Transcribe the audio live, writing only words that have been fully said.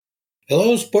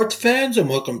Hello, sports fans, and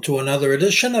welcome to another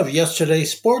edition of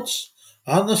Yesterday's Sports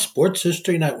on the Sports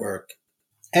History Network.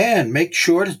 And make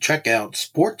sure to check out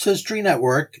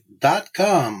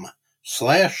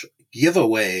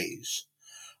sportshistorynetwork.com/giveaways.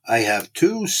 I have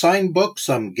 2 signed books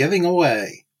I'm giving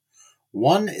away.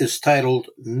 One is titled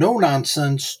No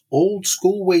Nonsense Old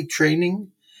School Weight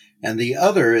Training, and the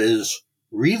other is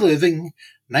Reliving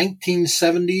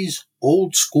 1970s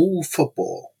Old School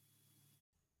Football.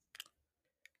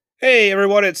 Hey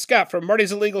everyone, it's Scott from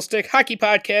Marty's Illegal Stick Hockey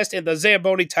Podcast and the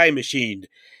Zamboni Time Machine.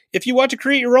 If you want to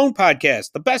create your own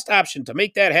podcast, the best option to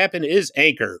make that happen is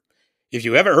Anchor. If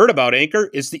you haven't heard about Anchor,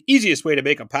 it's the easiest way to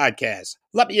make a podcast.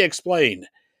 Let me explain.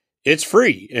 It's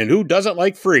free, and who doesn't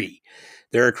like free?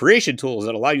 There are creation tools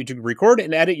that allow you to record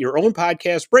and edit your own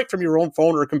podcast right from your own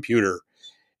phone or computer.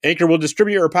 Anchor will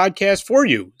distribute your podcast for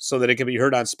you so that it can be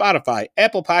heard on Spotify,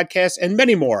 Apple Podcasts, and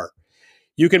many more.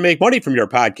 You can make money from your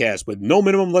podcast with no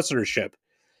minimum listenership.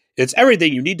 It's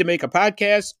everything you need to make a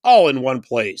podcast all in one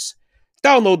place.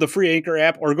 Download the free Anchor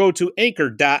app or go to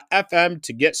anchor.fm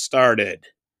to get started.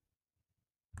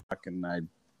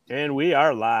 And we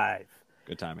are live.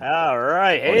 Good timing. All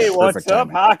right. Hey, what's up,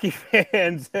 hockey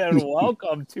fans? And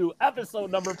welcome to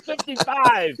episode number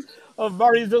 55 of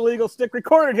Marty's Illegal Stick,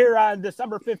 recorded here on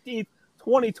December 15th,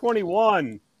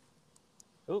 2021.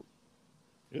 Oh,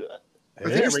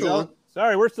 there we go.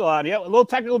 Sorry, we're still on. Yeah, a little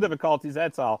technical difficulties,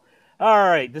 that's all. All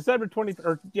right, December 15th,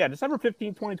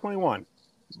 2021.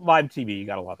 Live TV, you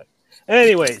got to love it.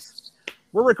 Anyways,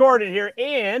 we're recording here,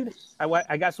 and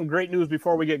I got some great news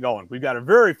before we get going. We've got a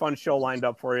very fun show lined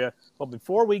up for you, but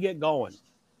before we get going,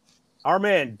 our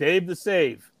man, Dave the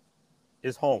Save,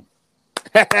 is home.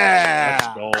 Let's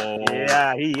go.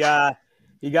 Yeah, he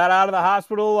got out of the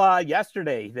hospital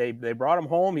yesterday. They brought him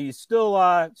home. He's still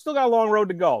got a long road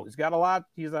to go. He's got a lot.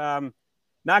 He's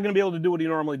not going to be able to do what he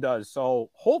normally does.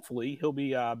 So hopefully he'll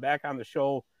be back on the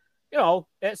show,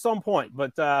 at some point.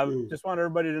 But just want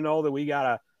everybody to know that we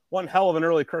got one hell of an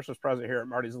early Christmas present here at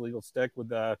Marty's Illegal Stick with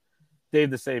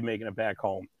Dave the Save making it back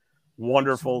home.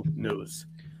 Wonderful news.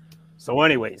 So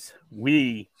anyways,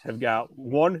 we have got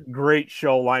one great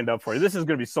show lined up for you. This is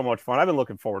going to be so much fun. I've been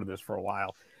looking forward to this for a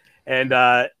while. And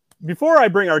before I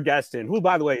bring our guest in, who,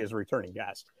 by the way, is a returning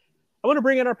guest, I want to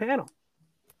bring in our panel.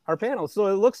 So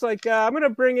it looks like I'm going to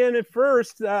bring in at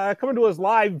first, coming to us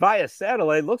live via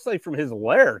satellite, looks like from his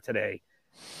lair today.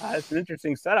 It's an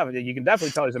interesting setup. You can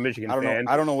definitely tell he's a Michigan fan.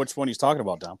 I don't know which one he's talking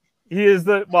about, Dom. He is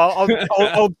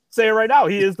I'll say it right now.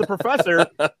 He is the professor,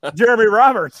 Jeremy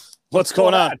Roberts. What's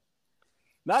going on?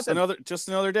 Nothing. Just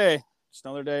another day. Just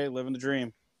another day living the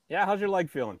dream. Yeah, how's your leg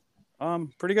feeling?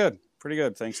 Pretty good.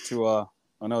 Thanks to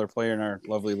another player in our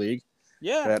lovely league.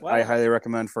 Yeah, I highly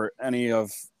recommend for any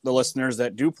of the listeners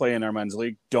that do play in our men's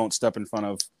league. Don't step in front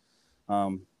of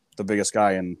the biggest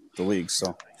guy in the league.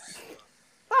 So,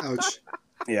 ouch.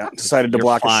 Yeah, decided to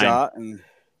block a shot, and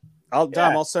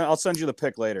I'll send you the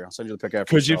pick later. I'll send you the pick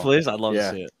after. Could you please? I'd love to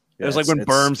see it. Yeah, it was like when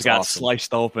Burns got awesome.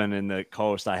 Sliced open in the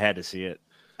coast. I had to see it.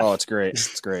 Oh, it's great.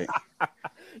 It's great.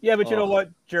 Yeah, but you know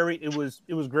what, Jerry? It was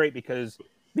great because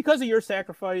of your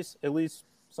sacrifice, at least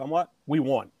somewhat, we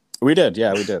won. We did.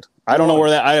 Yeah, we did. I don't know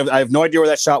where that. I have no idea where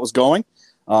that shot was going.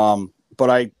 But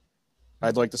I'd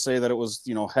like to say that it was,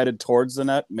 headed towards the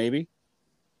net, maybe.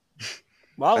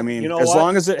 Well, I mean, as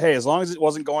long as it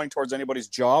wasn't going towards anybody's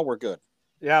jaw, we're good.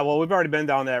 Yeah, well, we've already been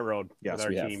down that road with our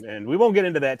team, and we won't get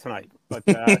into that tonight. But,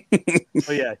 but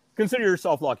yeah, consider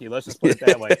yourself lucky. Let's just put it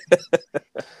that way.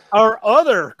 Our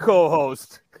other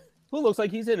co-host, who looks like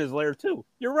he's in his lair too.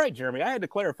 You're right, Jeremy. I had to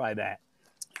clarify that.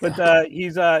 But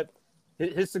he's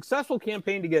his successful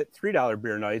campaign to get $3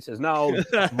 beer nights has now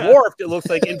morphed, it looks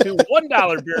like, into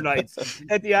 $1 beer nights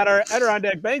at the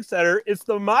Adirondack Bank Center. It's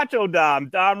the Macho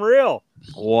Dom Real.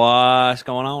 What's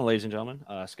going on, ladies and gentlemen?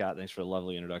 Scott, thanks for the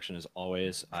lovely introduction as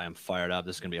always. I am fired up.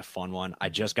 This is going to be a fun one. I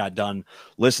just got done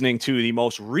listening to the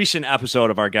most recent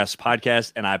episode of our guest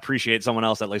podcast, and I appreciate someone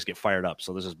else that likes to get fired up.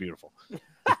 So this is beautiful.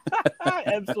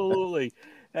 Absolutely.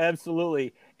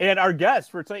 And our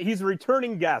guest for today, he's a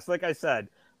returning guest. Like I said,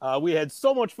 we had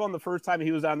so much fun the first time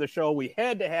he was on the show. We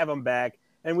had to have him back,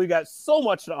 and we got so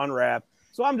much to unwrap.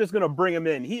 So I'm just going to bring him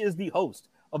in. He is the host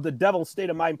of the Devil's State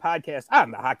of Mind podcast on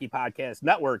the Hockey Podcast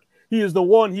Network. He is the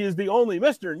one, he is the only,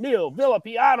 Mr. Neil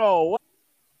Villapiano.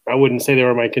 I wouldn't say they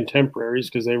were my contemporaries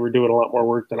because they were doing a lot more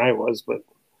work than I was, but,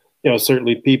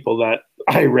 certainly people that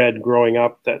I read growing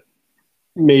up that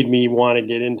made me want to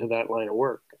get into that line of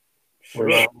work. Sure.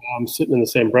 I'm sitting in the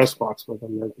same press box with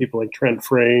them. There are people like Trent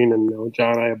Frayne and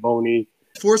John Iaboni.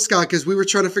 For Scott, because we were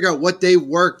trying to figure out what day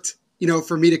worked,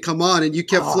 for me to come on, and you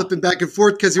kept flipping back and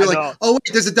forth because you're like, oh, wait,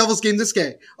 there's a Devils game this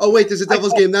day. Oh, wait, there's a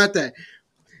Devils game that day.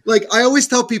 Like I always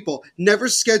tell people, never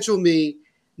schedule me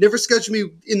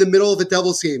in the middle of a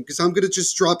Devils game because I'm going to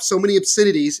just drop so many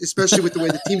obscenities, especially with the way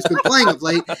the team's been playing of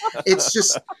late. It's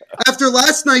just after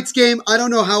last night's game, I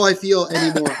don't know how I feel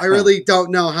anymore. I really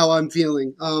don't know how I'm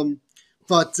feeling.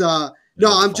 But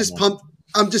I'm just pumped.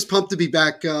 I'm just pumped to be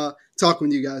back talking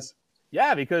with you guys.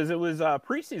 Yeah, because it was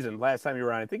preseason last time you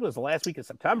were on. I think it was the last week of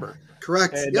September.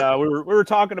 Correct. And we were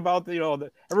talking about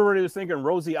everybody was thinking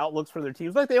rosy outlooks for their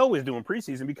teams, like they always do in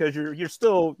preseason, because you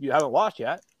haven't lost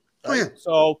yet. Right? Oh yeah.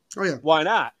 So why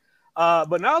not?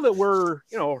 But now that we're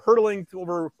hurtling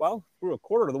through a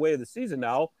quarter of the way of the season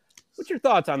now, what's your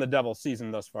thoughts on the Devils season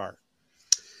thus far?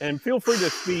 And feel free to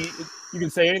speak. You can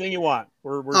say anything you want.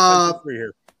 We're free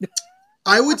here.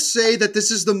 I would say that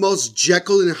this is the most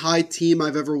Jekyll and Hyde team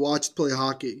I've ever watched play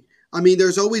hockey. I mean,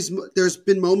 there's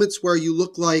been moments where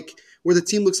the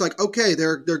team looks like, okay,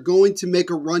 they're going to make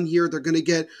a run here. They're going to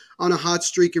get on a hot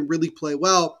streak and really play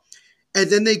well. And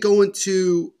then they go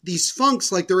into these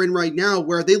funks like they're in right now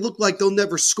where they look like they'll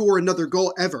never score another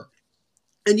goal ever.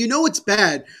 And it's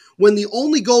bad when the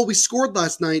only goal we scored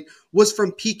last night was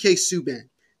from PK Subban.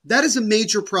 That is a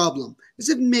major problem. It's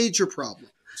a major problem.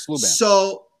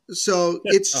 Subban. So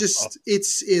it's just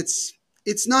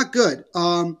it's not good.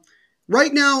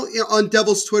 Right now on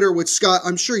Devil's Twitter, which Scott,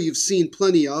 I'm sure you've seen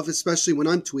plenty of, especially when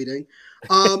I'm tweeting.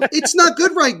 It's not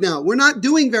good right now. We're not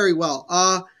doing very well.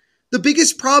 The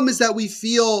biggest problem is that we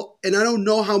feel, and I don't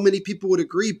know how many people would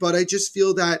agree, but I just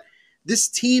feel that this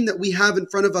team that we have in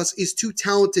front of us is too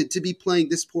talented to be playing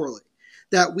this poorly.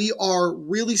 That we are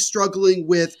really struggling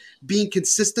with being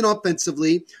consistent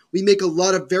offensively. We make a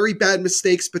lot of very bad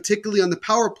mistakes, particularly on the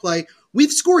power play.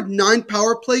 We've scored 9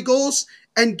 power play goals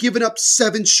and given up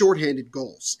 7 shorthanded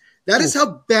goals. That is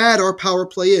how bad our power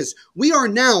play is. We are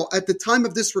now, at the time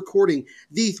of this recording,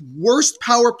 the worst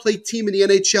power play team in the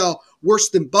NHL, worse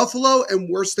than Buffalo and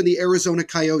worse than the Arizona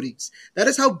Coyotes. That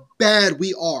is how bad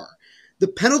we are. The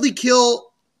penalty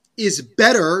kill is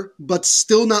better, but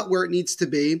still not where it needs to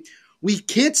be. We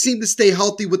can't seem to stay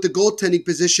healthy with the goaltending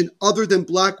position other than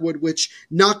Blackwood, which,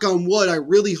 knock on wood, I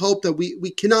really hope that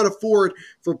we cannot afford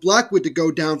for Blackwood to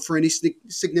go down for any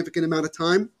significant amount of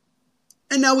time.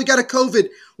 And now we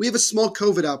have a small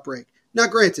COVID outbreak. Now,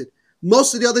 granted,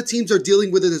 most of the other teams are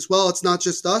dealing with it as well. It's not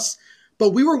just us.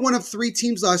 But we were one of 3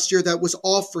 teams last year that was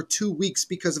off for 2 weeks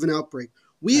because of an outbreak.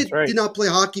 We did not play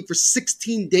hockey for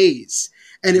 16 days.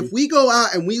 And if we go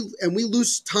out and we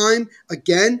lose time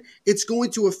again, it's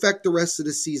going to affect the rest of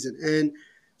the season. And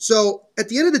so at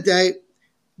the end of the day,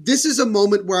 this is a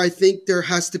moment where I think there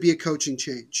has to be a coaching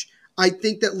change. I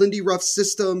think that Lindy Ruff's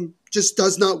system just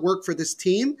does not work for this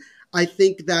team. I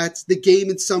think that the game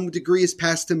in some degree has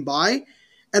passed him by.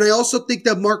 And I also think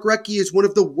that Mark Recchi is one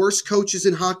of the worst coaches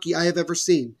in hockey I have ever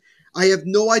seen. I have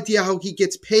no idea how he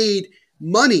gets paid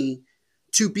money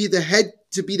to be the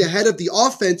head of the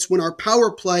offense when our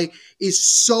power play is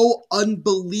so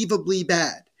unbelievably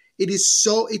bad.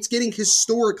 It's getting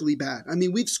historically bad. I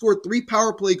mean, we've scored 3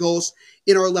 power play goals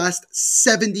in our last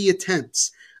 70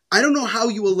 attempts. I don't know how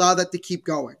you allow that to keep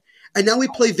going. And now we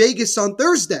play Vegas on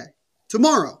Thursday,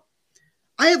 tomorrow.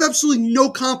 I have absolutely no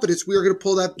confidence we are going to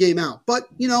pull that game out. But,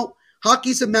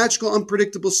 hockey's a magical,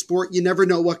 unpredictable sport. You never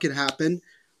know what could happen.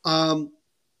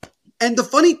 And the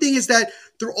funny thing is that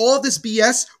through all of this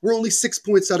BS, we're only 6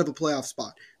 points out of a playoff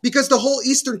spot. Because the whole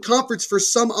Eastern Conference, for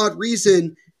some odd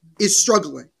reason, is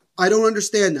struggling. I don't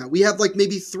understand that. We have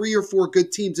maybe 3 or 4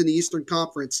 good teams in the Eastern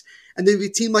Conference. And then we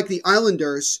have a team like the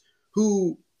Islanders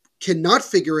who cannot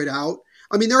figure it out.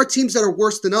 I mean, there are teams that are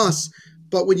worse than us.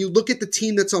 But when you look at the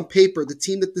team that's on paper, the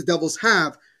team that the Devils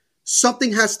have,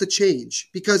 something has to change.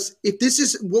 Because if this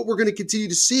is what we're going to continue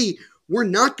to see, we're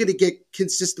not going to get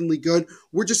consistently good.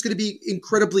 We're just going to be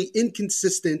incredibly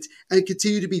inconsistent and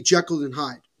continue to be Jekyll and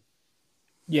Hyde.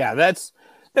 Yeah,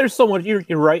 there's so much. You're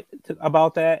right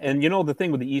about that. And the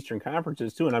thing with the Eastern Conference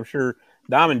is too, and I'm sure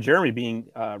Dom and Jeremy being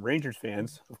Rangers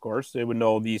fans, of course, they would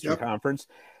know the Eastern Conference.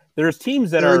 There's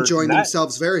teams that They're enjoying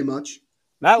themselves very much.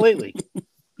 Not lately.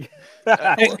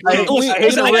 I have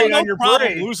no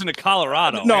problem losing to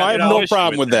Colorado. No, I have no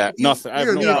problem with that. Nothing.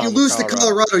 If you lose to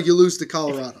Colorado, you lose to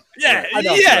Colorado. Yeah.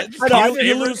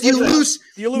 You lose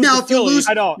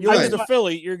to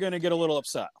Philly, you're going to get a little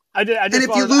upset. And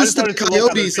if you lose to the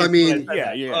Coyotes, I mean,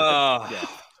 yeah,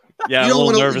 I'm a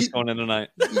little nervous going in tonight.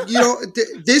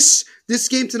 This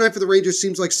game tonight for the Rangers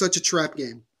seems like such a trap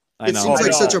game. It seems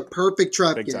like such a perfect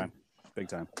trap game. Big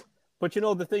time. But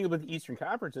the thing about the Eastern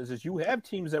Conference is you have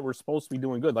teams that were supposed to be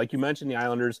doing good. Like you mentioned, the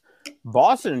Islanders.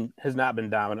 Boston has not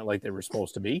been dominant like they were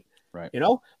supposed to be. Right.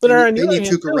 But they need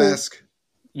Tuukka Rask.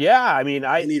 Yeah, I mean,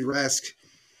 they need Rask.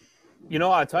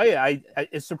 I'll tell you,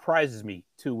 it surprises me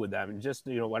too with them. And just,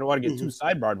 I don't want to get too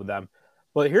sidebarred with them,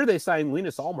 but here they signed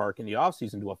Linus Ullmark in the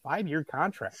offseason to a 5-year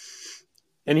contract.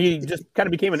 And he just kind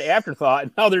of became an afterthought.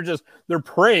 And now they're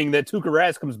praying that Tuukka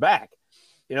Rask comes back.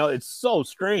 It's so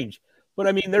strange. But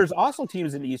I mean, there's also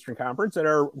teams in the Eastern Conference that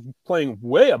are playing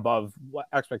way above what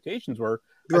expectations were.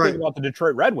 I think about the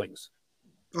Detroit Red Wings.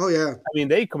 Oh yeah. I mean,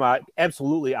 they come out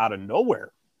absolutely out of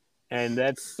nowhere. And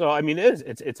it's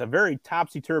a very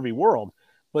topsy-turvy world.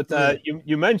 But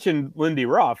you mentioned Lindy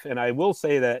Ruff, and I will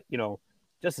say that,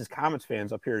 just as Comets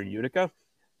fans up here in Utica,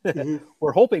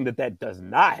 we're hoping that does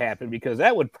not happen, because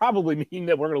that would probably mean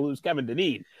that we're going to lose Kevin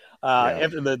Dineen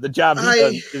after the job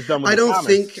is done with the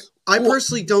Comets. I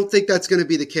personally don't think that's going to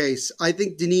be the case. I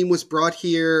think Dineen was brought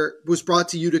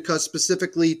to Utica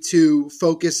specifically to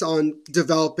focus on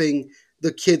developing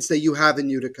the kids that you have in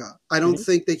Utica. I don't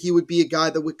think that he would be a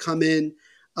guy that would come in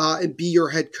and be your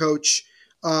head coach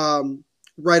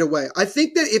right away. I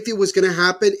think that if it was going to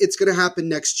happen, it's going to happen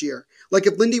next year. Like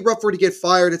if Lindy Ruff were to get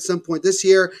fired at some point this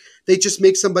year, they just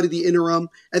make somebody the interim,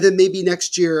 and then maybe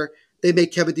next year they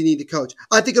make Kevin Dineen the coach.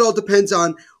 I think it all depends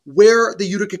on where the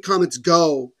Utica Comets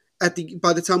go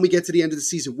by the time we get to the end of the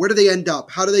season. Where do they end up?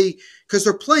 Because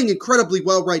they're playing incredibly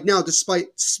well right now despite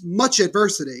much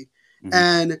adversity.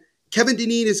 And Kevin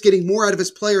Dineen is getting more out of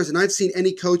his players than I've seen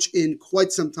any coach in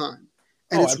quite some time.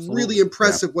 And it's absolutely. really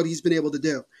impressive what he's been able to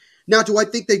do. Now, do I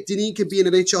think that Dineen can be an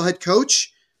NHL head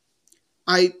coach?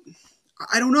 I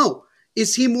don't know.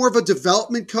 Is he more of a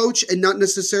development coach and not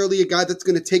necessarily a guy that's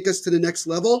going to take us to the next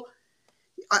level?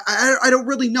 I don't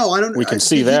really know. We can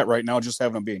see that right now, just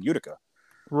having him be in Utica.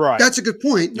 Right. That's a good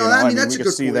point. No, that's a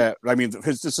good point. That. I mean,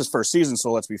 this is first season,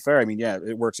 so let's be fair. I mean, yeah,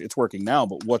 it works. It's working now,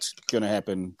 but what's going to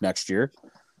happen next year?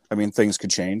 I mean, things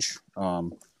could change.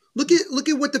 Look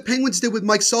at what the Penguins did with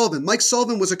Mike Sullivan. Mike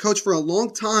Sullivan was a coach for a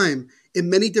long time in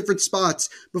many different spots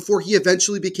before he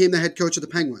eventually became the head coach of the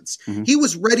Penguins. He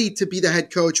was ready to be the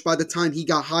head coach by the time he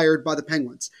got hired by the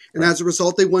Penguins. And as a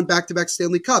result, they won back-to-back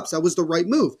Stanley Cups. That was the right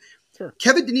move. Sure.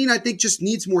 Kevin Dineen, I think, just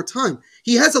needs more time.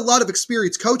 He has a lot of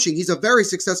experience coaching. He's a very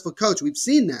successful coach. We've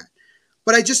seen that.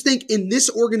 But I just think in this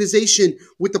organization,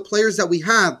 with the players that we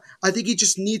have, I think he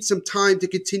just needs some time to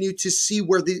continue to see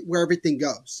where everything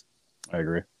goes. I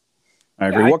agree.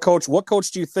 Yeah, what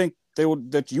coach do you think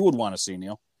that you would want to see,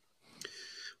 Neil?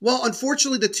 Well,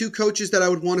 unfortunately, the two coaches that I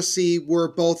would want to see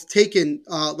were both taken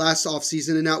last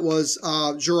offseason, and that was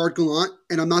Gerard Gallant,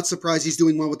 and I'm not surprised he's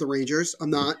doing well with the Rangers.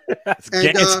 I'm not.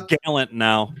 It's Gallant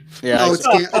now. Yeah,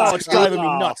 it's driving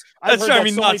me nuts. I've heard that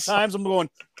so many times. I'm going,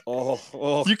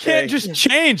 you can't just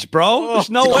change, bro. There's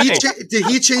no way. Did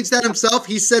he change that himself?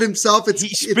 He said himself. He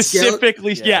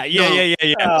specifically. Yeah.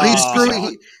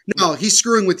 He's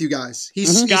screwing with you guys.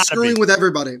 He's screwing with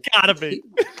everybody. Gotta be.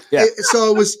 Yeah.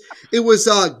 So it was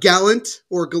Gallant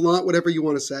or Gallant, whatever you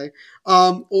want to say,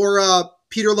 or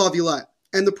Peter Laviolette.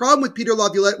 And the problem with Peter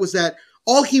Laviolette was that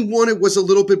all he wanted was a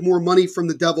little bit more money from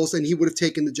the Devils, and he would have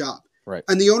taken the job. Right.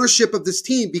 And the ownership of this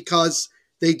team, because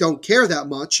they don't care that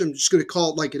much, I'm just going to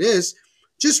call it like it is,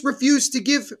 just refused to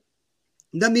give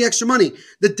them the extra money.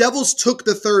 The Devils took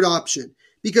the third option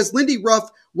because Lindy Ruff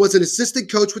was an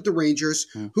assistant coach with the Rangers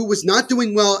who was not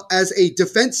doing well as a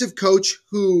defensive coach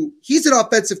he's an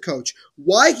offensive coach.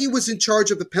 Why he was in charge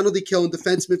of the penalty kill and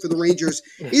defenseman for the Rangers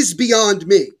is beyond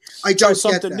me. I don't get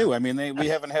something that. new. I mean, we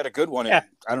haven't had a good one in, I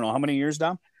don't know, how many years,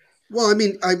 Dom? Well, I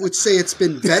mean, I would say it's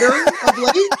been better of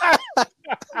late.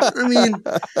 I mean,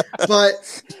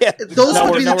 but those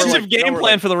would be the defensive game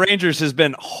plan for the Rangers has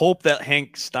been hope that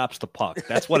Hank stops the puck.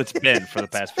 That's what it's been for the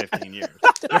past 15 years.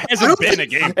 There hasn't been a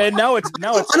game plan. And now it's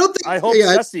I hope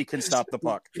Jesse can stop the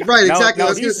puck. Right, exactly. I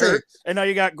was going to say. And now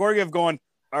you got Gorgiev going,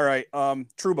 all right,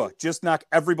 Trouba, just knock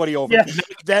everybody over. Yeah.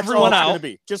 That's all it's going to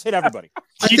be. Just hit everybody.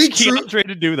 I think Andre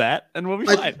to do that, and we'll be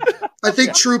fine. I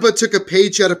think Trouba took a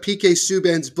page out of PK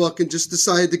Subban's book and just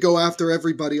decided to go after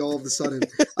everybody all of a sudden.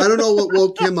 I don't know what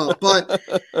woke him up. But,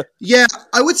 yeah,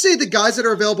 I would say the guys that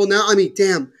are available now, I mean,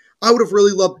 damn, I would have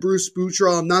really loved Bruce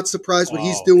Boudreau. I'm not surprised what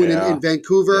he's doing in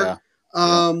Vancouver.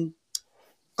 Yeah.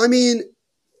 I mean,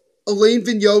 Alain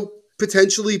Vigneault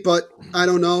potentially, but I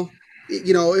don't know.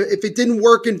 You know, if it didn't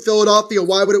work in Philadelphia,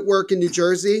 why would it work in New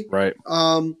Jersey? Right.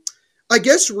 I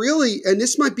guess really, and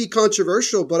this might be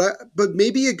controversial, but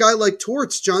maybe a guy like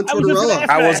John Tortorella.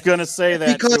 I was going to say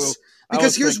that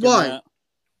because here's why. That.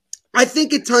 I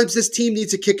think at times this team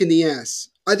needs a kick in the ass.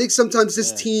 I think sometimes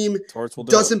this team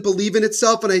doesn't believe in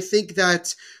itself, and I think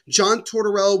that John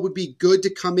Tortorella would be good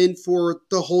to come in for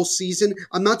the whole season.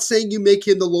 I'm not saying you make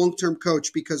him the long-term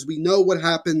coach because we know what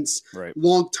happens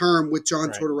long-term with John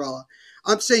Tortorella.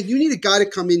 I'm saying you need a guy to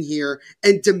come in here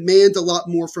and demand a lot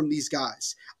more from these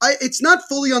guys. it's not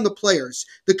fully on the players.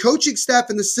 The coaching staff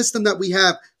and the system that we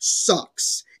have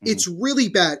sucks. It's really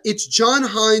bad. It's John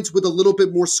Hines with a little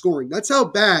bit more scoring. That's how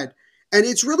bad. And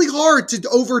it's really hard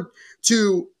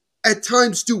to at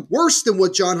times do worse than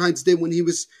what John Hines did when he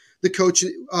was the coach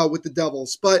with the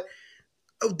Devils. But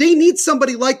they need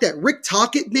somebody like that. Rick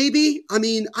Tocchet, maybe. I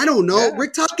mean, I don't know. Yeah.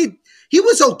 Rick Tocchet, he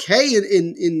was okay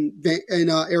in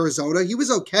Arizona. He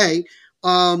was okay.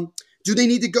 Do they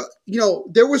need to go? You know,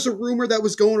 there was a rumor that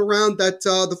was going around that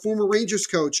the former Rangers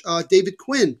coach, David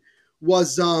Quinn,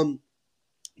 was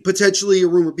potentially a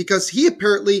rumor because he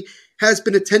apparently has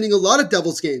been attending a lot of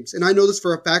Devils games. And I know this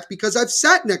for a fact because I've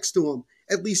sat next to him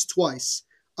at least twice.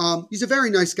 He's a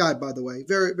very nice guy, by the way.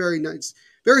 Very, very nice.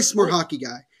 Very smart hockey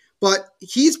guy. But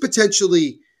he's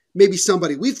potentially maybe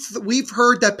somebody. We've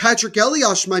heard that Patrick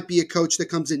Elias might be a coach that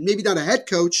comes in. Maybe not a head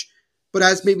coach, but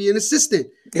as maybe an assistant.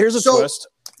 Here's a twist.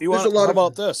 How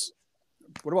about this?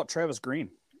 What about Travis Green?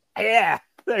 Yeah,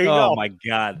 there you go. Oh, my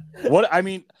God.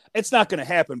 It's not going to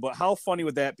happen, but how funny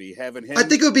would that be, having him? I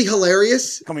think it would be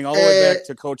hilarious. Coming all the way back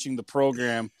to coaching the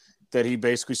program that he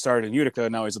basically started in Utica.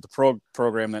 Now he's at the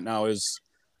program that now is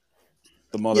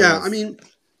the mother. Yeah, I mean,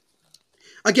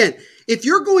 again, if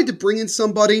you're going to bring in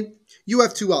somebody, you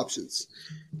have two options.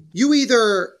 You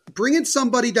either bring in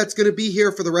somebody that's going to be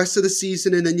here for the rest of the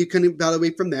season and then you can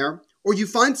evaluate from there, or you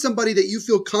find somebody that you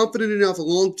feel confident enough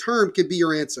long-term can be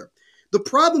your answer. The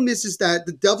problem is that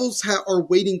the Devils are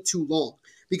waiting too long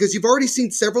because you've already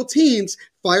seen several teams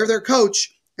fire their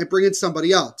coach and bring in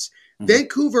somebody else. Mm-hmm.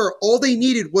 Vancouver, all they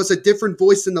needed was a different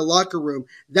voice in the locker room.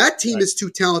 That team is too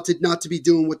talented not to be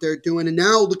doing what they're doing. And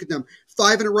now look at them.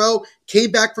 5 in a row,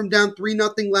 came back from down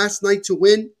 3-0 last night to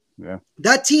win. Yeah.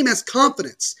 That team has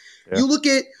confidence. Yeah. You look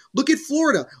at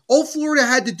Florida. All Florida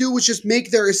had to do was just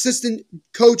make their assistant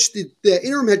coach the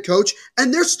interim head coach,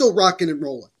 and they're still rocking and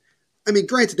rolling. I mean,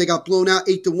 granted, they got blown out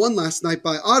 8-1 last night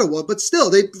by Ottawa, but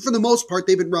still, for the most part,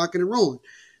 they've been rocking and rolling.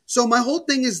 So my whole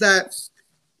thing is that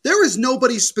there is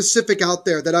nobody specific out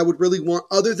there that I would really want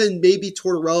other than maybe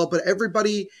Tortorella, but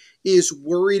everybody is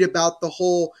worried about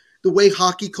the way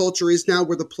hockey culture is now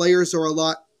where the players are a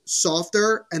lot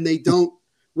softer and they don't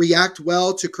react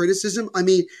well to criticism. I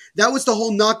mean, that was the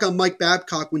whole knock on Mike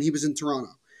Babcock when he was in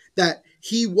Toronto, that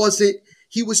he was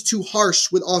too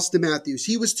harsh with Austin Matthews.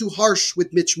 He was too harsh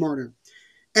with Mitch Marner.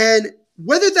 And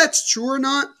whether that's true or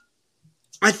not,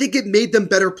 I think it made them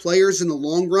better players in the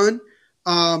long run.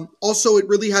 Also, it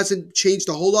really hasn't changed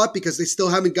a whole lot because they still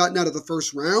haven't gotten out of the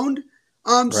first round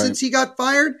since he got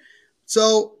fired.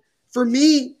 So for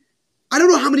me, I don't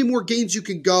know how many more games you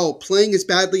can go playing as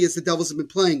badly as the Devils have been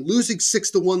playing, losing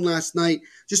 6-1 last night,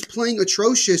 just playing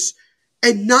atrocious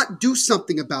and not do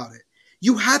something about it.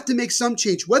 You have to make some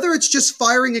change, whether it's just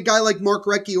firing a guy like Mark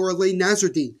Recchi or Alain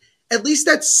Nasreddine. At least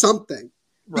that's something.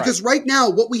 Because right now,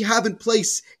 what we have in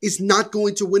place is not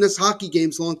going to win us hockey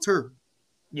games long term.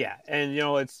 Yeah, and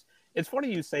it's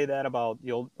funny you say that about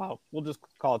the old. Well, we'll just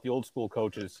call it the old school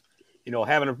coaches.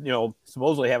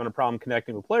 Supposedly having a problem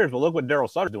connecting with players. But look what Daryl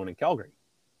Sutter's doing in Calgary.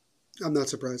 I'm not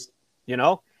surprised.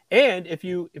 And if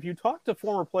you talk to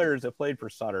former players that played for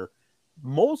Sutter,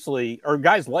 mostly, or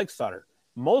guys like Sutter,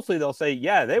 mostly they'll say,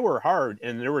 yeah, they were hard,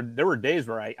 and there were days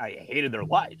where I hated their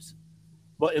lives.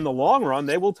 But in the long run,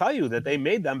 they will tell you that they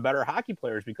made them better hockey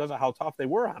players because of how tough they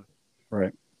were on them.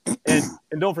 Right.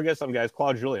 And don't forget some guys,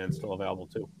 Claude Julien's still available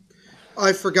too.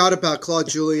 I forgot about Claude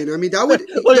Julien. I mean, that would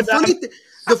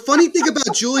the funny thing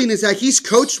about Julien is that he's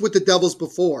coached with the Devils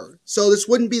before. So this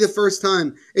wouldn't be the first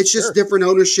time. It's just different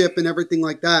ownership and everything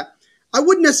like that. I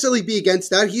wouldn't necessarily be against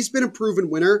that. He's been a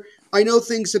proven winner. I know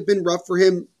things have been rough for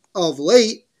him of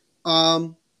late.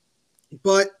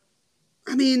 But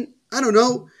I mean, I don't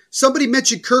know. Somebody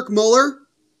mentioned Kirk Muller.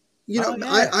 I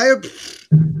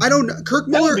don't know. Kirk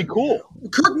Muller would be cool.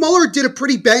 Kirk Muller did a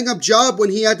pretty bang up job when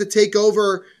he had to take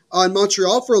over on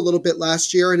Montreal for a little bit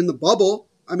last year and in the bubble.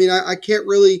 I mean, I can't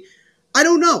really. I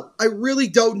don't know. I really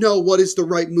don't know what is the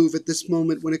right move at this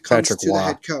moment when it comes to the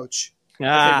head coach.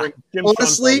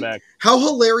 Honestly, how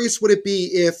hilarious would it be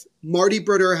if Marty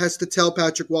Brodeur has to tell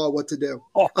Patrick Waugh what to do?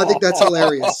 I think that's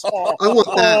hilarious. I want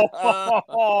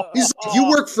that. He's like, you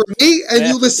work for me and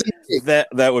you listen to me.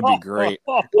 That would be great.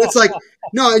 It's like,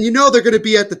 no, and they're going to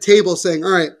be at the table saying,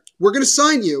 all right, we're going to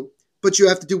sign you, but you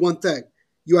have to do one thing.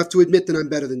 You have to admit that I'm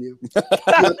better than you. You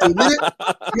have to admit it.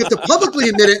 You have to publicly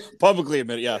admit it. Publicly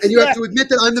admit it, yes. And you have to admit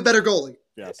that I'm the better goalie.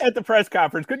 Yes. At the press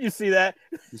conference. Couldn't you see that?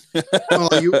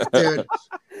 Oh, you did.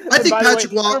 I think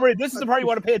Patrick Waugh. This is the part you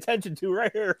want to pay attention to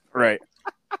right here. Right.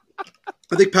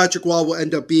 I think Patrick Waugh will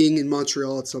end up being in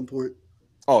Montreal at some point.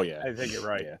 Oh, yeah. I think you're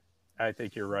right. Yeah. I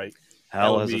think you're right.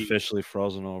 Hell has officially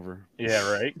frozen over.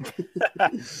 Yeah, right.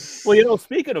 Well,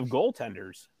 speaking of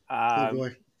goaltenders. Oh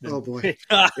boy.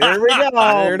 Here we go.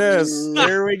 There it is.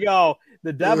 Here we go.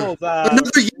 The Devils.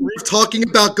 Another year of talking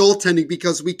about goaltending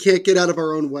because we can't get out of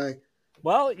our own way.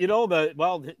 Well,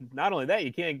 not only that,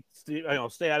 you can't stay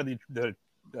out of the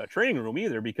training room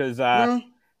either because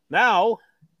now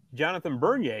Jonathan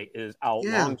Bernier is out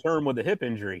long term with a hip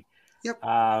injury. Yep.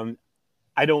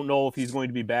 I don't know if he's going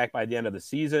to be back by the end of the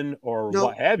season or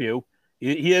what have you.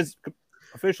 He is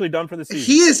officially done for the season.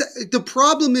 He is. The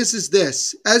problem is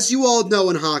this. As you all know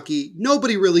in hockey,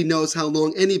 nobody really knows how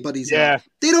long anybody's out.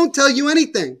 They don't tell you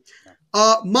anything.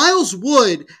 Miles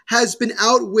Wood has been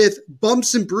out with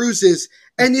bumps and bruises,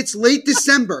 and it's late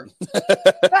December.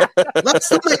 Last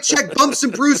time I checked, bumps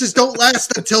and bruises don't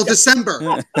last until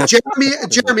December.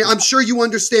 Jeremy, I'm sure you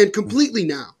understand completely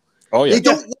now. Oh, yeah. They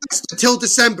don't last until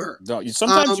December. No,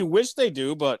 sometimes you wish they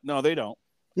do, but no, they don't.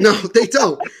 No, they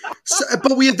don't.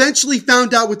 But we eventually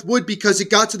found out with Wood because it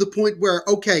got to the point where,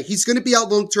 okay, he's going to be out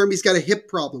long term. He's got a hip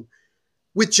problem.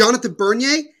 With Jonathan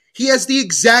Bernier, he has the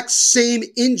exact same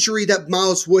injury that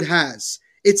Miles Wood has.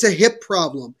 It's a hip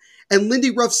problem. And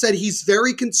Lindy Ruff said he's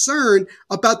very concerned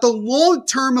about the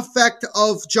long-term effect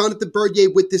of Jonathan Bernier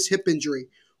with this hip injury,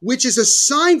 which is a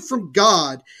sign from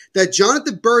God that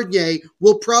Jonathan Bernier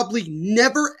will probably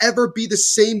never, ever be the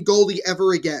same goalie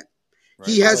ever again. Right.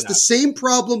 He has the same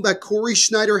problem that Corey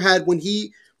Schneider had when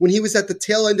he was at the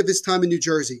tail end of his time in New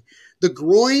Jersey. The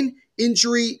groin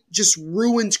injury just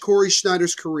ruined Corey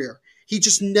Schneider's career. He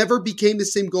just never became the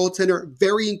same goaltender,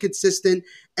 very inconsistent.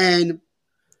 And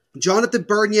Jonathan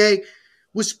Bernier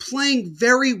was playing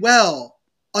very well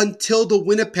until the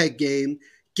Winnipeg game,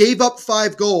 gave up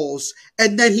 5 goals,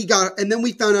 and then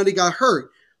we found out he got hurt.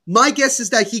 My guess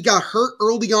is that he got hurt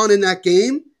early on in that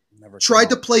game, tried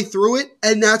to play through it,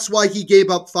 and that's why he gave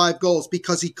up 5 goals,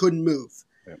 because he couldn't move.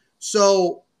 Yeah.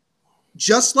 So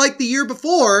just like the year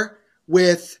before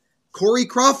with Corey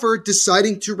Crawford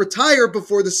deciding to retire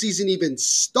before the season even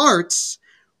starts,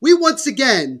 we once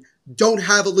again don't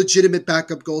have a legitimate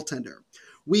backup goaltender.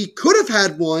 We could have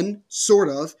had one, sort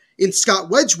of, in Scott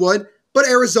Wedgwood, but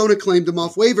Arizona claimed him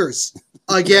off waivers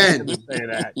again. Say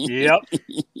that. Yep.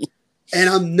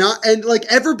 And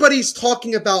everybody's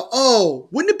talking about, oh,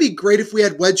 wouldn't it be great if we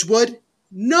had Wedgwood?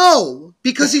 No,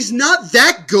 because he's not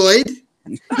that good.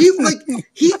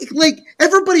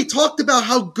 Everybody talked about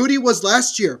how good he was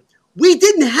last year. We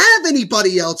didn't have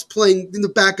anybody else playing in the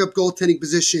backup goaltending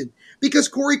position because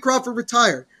Corey Crawford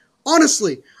retired.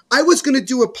 Honestly, I was going to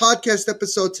do a podcast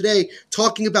episode today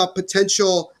talking about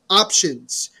potential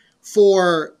options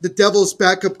for the Devils'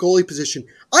 backup goalie position.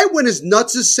 I went as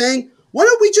nuts as saying, why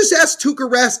don't we just ask Tuukka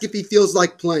Rask if he feels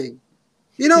like playing?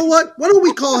 You know what? Why don't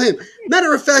we call him?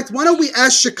 Matter of fact, why don't we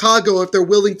ask Chicago if they're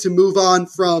willing to move on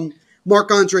from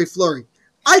Marc-Andre Fleury?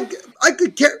 I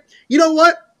could care. You know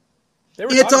what? They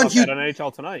were talking about that on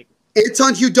NHL Tonight.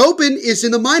 Anton Hudobin is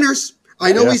in the minors.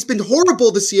 I know he's been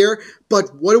horrible this year, but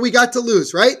what do we got to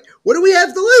lose, right? What do we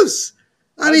have to lose?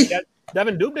 I mean,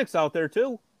 Devin Dubnik's out there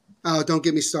too. Oh, don't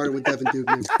get me started with Devin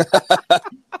Dubnyk.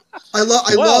 I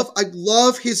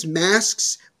love his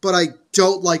masks, but I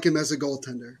don't like him as a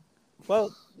goaltender.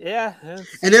 Well, yeah.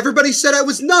 And everybody said I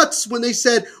was nuts when they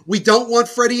said we don't want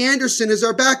Freddie Anderson as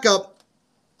our backup.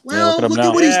 Well, look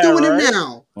at what he's doing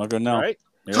now. Look at now. Right?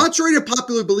 Yeah. Contrary to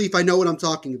popular belief, I know what I'm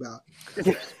talking about.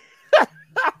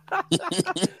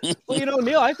 Well,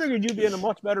 Neil, I figured you'd be in a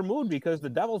much better mood because the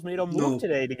Devils made a move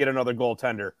today to get another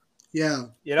goaltender. Yeah.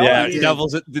 The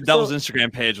Devils'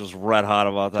 Instagram page was red hot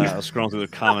about that. I was scrolling through the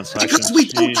comments section. Because we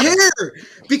don't care.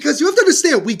 Because you have to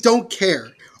understand, we don't care.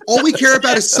 All we care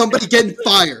about is somebody getting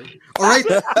fired. All right?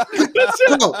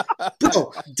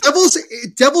 Bro,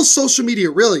 Devils social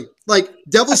media, really. Like,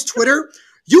 Devils Twitter,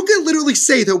 you can literally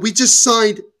say that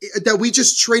we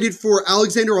just traded for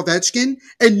Alexander Ovechkin,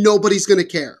 and nobody's going to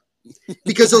care.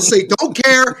 Because they'll say, don't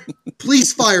care,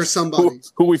 please fire somebody.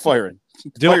 Who we firing?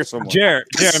 Jared,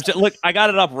 look, I got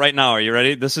it up right now. Are you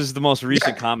ready? This is the most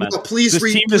recent comment. This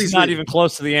team is not even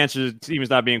close to the answer. The team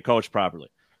is not being coached properly.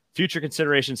 Future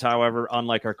considerations, however,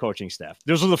 unlike our coaching staff.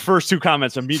 Those are the first 2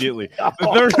 comments immediately. The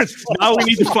third is, now we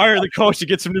need to fire the coach to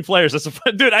get some new players.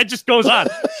 Dude, it just goes on.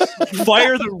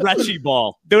 Fire the Recchi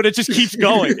ball. Dude, it just keeps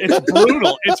going. It's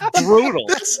brutal.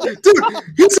 Dude,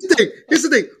 here's the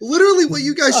thing. Literally what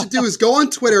you guys should do is go on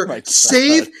Twitter,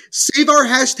 save our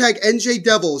hashtag NJ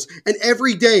Devils, and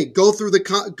every day go through the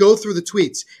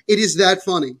tweets. It is that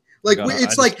funny. Like, I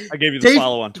gave you the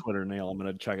follow on Twitter, Neil. I'm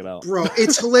going to check it out. Bro,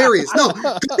 it's hilarious. No, go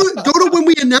to when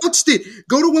we announced it.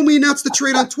 Go to when we announced the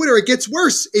trade on Twitter. It gets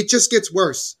worse. It just gets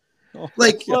worse.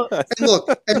 Like, and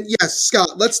look, and yes,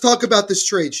 Scott, let's talk about this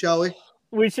trade, shall we?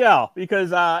 We shall,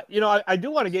 because I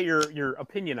do want to get your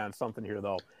opinion on something here,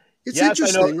 though. It's yes,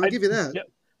 interesting. I'll give you that. Yeah,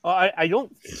 I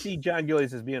don't see John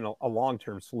Gillies as being a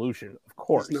long-term solution, of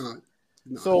course. It's not.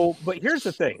 No. So, but here's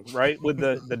the thing, right? With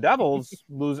the Devils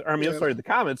the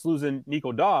Comets losing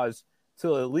Nico Dawes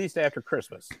till at least after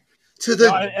Christmas. To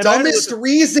the dumbest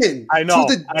reason. I know.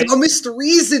 To the dumbest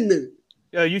reason.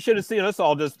 You should have seen us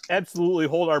all just absolutely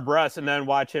hold our breaths and then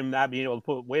watch him not being able to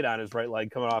put weight on his right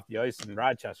leg coming off the ice in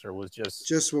Rochester was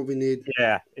just what we need.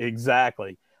 Yeah,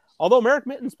 exactly. Although Merrick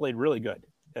Mittens played really good.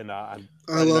 And I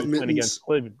love Mittens.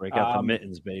 Break out the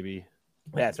Mittens, baby.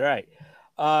 That's right.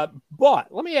 But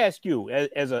let me ask you,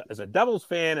 as a Devils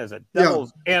fan, as a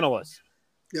Devils analyst,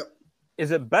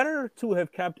 is it better to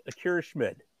have kept Akira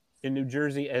Schmid in New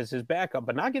Jersey as his backup,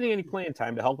 but not getting any playing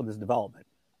time to help with his development,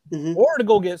 or to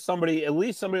go get at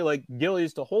least somebody like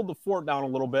Gillies to hold the fort down a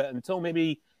little bit until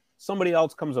maybe somebody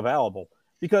else comes available?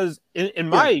 Because in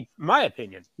my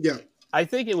opinion, I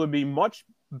think it would be much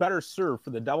better served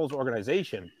for the Devils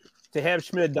organization to have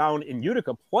Schmid down in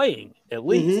Utica playing at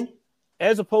least.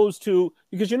 As opposed to,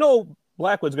 because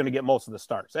Blackwood's going to get most of the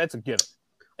starts. That's a given.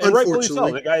 And rightfully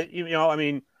so. The guy,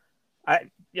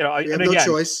 no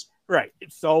choice. Right.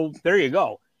 So there you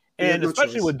go. And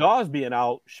especially with Dawes being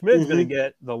out, Schmid's going to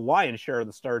get the lion's share of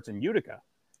the starts in Utica.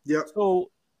 Yep. So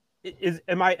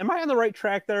am I on the right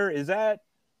track there? Is that,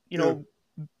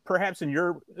 perhaps in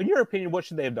your opinion, what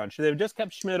should they have done? Should they have just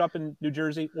kept Schmid up in New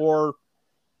Jersey, or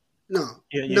No,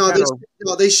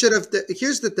 they should have.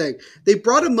 Here's the thing. They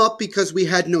brought him up because we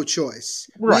had no choice.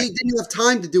 Right. We didn't have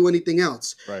time to do anything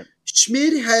else. Right.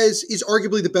 Schmid is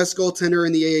arguably the best goaltender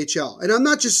in the AHL. And I'm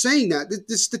not just saying that.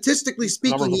 Statistically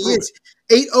speaking, he is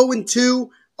 8-0-2,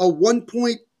 a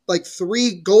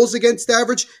 1.3 goals against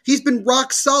average. He's been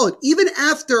rock solid. Even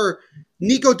after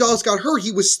Nico Dawes got hurt,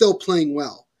 he was still playing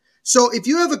well. So if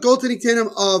you have a goaltending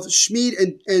tandem of Schmid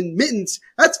and Mittens,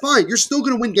 that's fine. You're still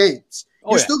going to win games.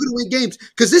 You're still going to win games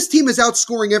because this team is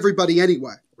outscoring everybody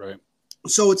anyway. Right.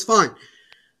 So it's fine.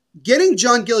 Getting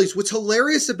John Gillies. What's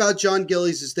hilarious about John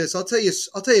Gillies is this. I'll tell you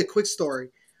a quick story.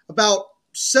 About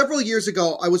several years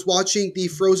ago, I was watching the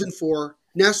Frozen Four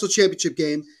National Championship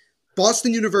game,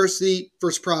 Boston University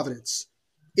versus Providence.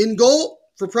 In goal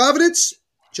for Providence,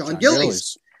 John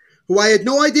Gillies, who I had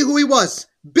no idea who he was.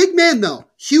 Big man though,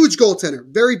 huge goaltender,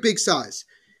 very big size.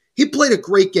 He played a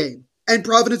great game, and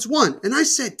Providence won. And I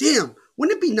said, damn.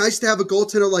 Wouldn't it be nice to have a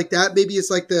goaltender like that? Maybe it's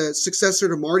like the successor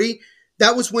to Marty.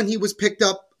 That was when he was picked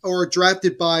up or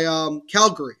drafted by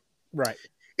Calgary. Right.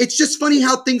 It's just funny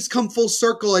how things come full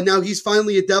circle, and now he's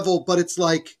finally a Devil, but it's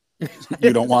like...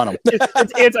 You don't want him.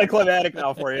 It's anticlimactic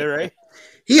now for you, right?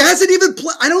 He hasn't even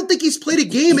played... I don't think he's played a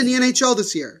game in the NHL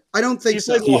this year. I don't think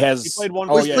so. He played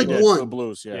one. Oh, yeah, he played one. The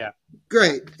Blues, yeah.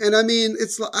 Great. And I mean,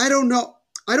 it's... I don't know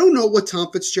what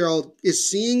Tom Fitzgerald is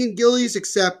seeing in Gillies,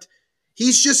 except...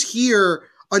 He's just here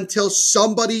until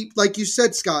somebody, like you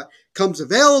said, Scott, comes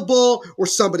available or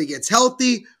somebody gets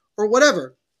healthy or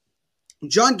whatever.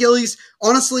 John Gillies,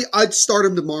 honestly, I'd start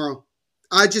him tomorrow.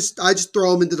 I just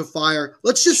throw him into the fire.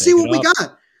 Let's just see what we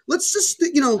got. Let's just,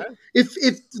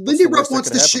 if Lindy Ruff wants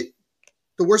to shit,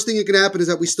 the worst thing that could happen is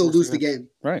that we still lose the game.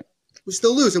 Right. We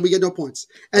still lose and we get no points.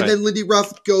 And then Lindy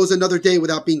Ruff goes another day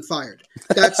without being fired.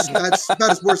 That's about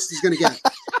as worst as he's going to get.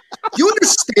 Do you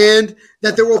understand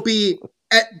that there will be,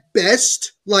 at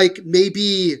best, like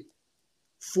maybe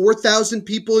 4,000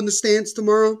 people in the stands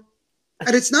tomorrow?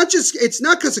 And it's not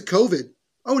because of COVID.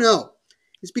 Oh, no.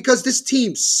 It's because this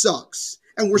team sucks.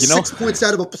 And we're 6 points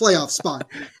out of a playoff spot.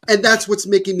 And that's what's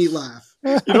making me laugh.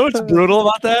 You know what's brutal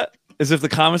about that? Is if the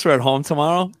Comets were at home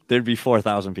tomorrow, there'd be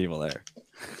 4,000 people there.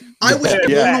 I was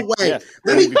blown away. Yeah.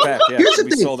 Here's the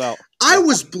thing. Sold out. I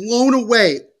was blown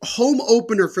away. Home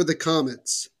opener for the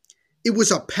Comets. It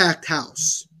was a packed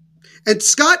house. And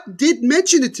Scott did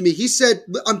mention it to me. He said,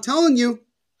 I'm telling you,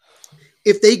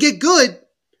 if they get good,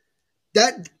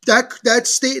 that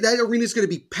arena is going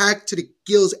to be packed to the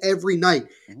gills every night.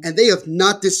 And they have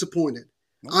not disappointed.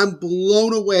 I'm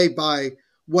blown away by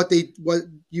what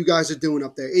you guys are doing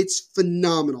up there. It's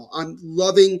phenomenal. I'm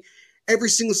loving every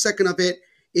single second of it.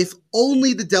 If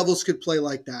only the Devils could play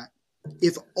like that.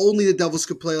 If only the Devils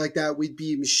could play like that, we'd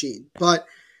be a machine. But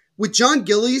with John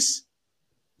Gillies,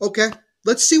 okay,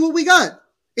 let's see what we got.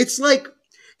 It's like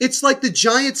the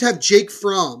Giants have Jake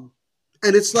Fromm.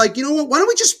 And it's like, you know what? Why don't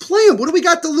we just play him? What do we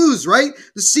got to lose, right?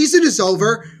 The season is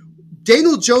over.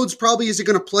 Daniel Jones probably isn't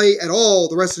going to play at all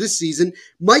the rest of this season.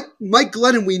 Mike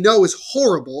Glennon, we know, is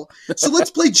horrible. So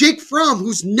let's play Jake Fromm,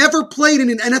 who's never played in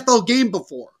an NFL game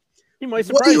before. He might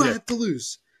surprise What do you you. have to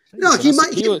lose? No, he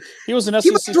might. He was an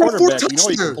he might SEC throw 4 quarterback. You know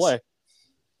he can touchdowns. play.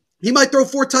 He might throw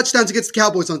 4 touchdowns against the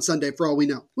Cowboys on Sunday, for all we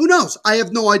know. Who knows? I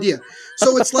have no idea.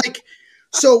 So it's like,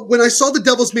 so when I saw the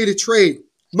Devils made a trade,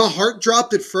 my heart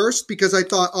dropped at first because I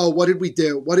thought, oh, what did we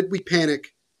do? What did we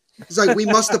panic? It's like, we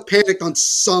must have panicked on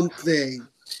something.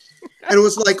 And it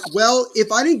was like, well,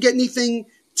 if I didn't get anything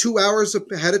 2 hours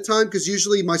ahead of time, because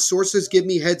usually my sources give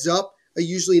me heads up,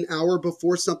 usually an hour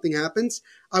before something happens,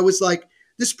 I was like,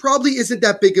 this probably isn't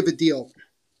that big of a deal.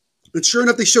 And sure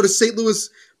enough, they showed a St. Louis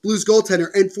Blues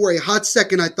goaltender, and for a hot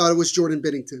second, I thought it was Jordan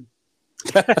Binnington.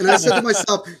 And I said to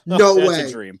myself, no That's way.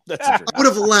 a dream. That's a dream. I would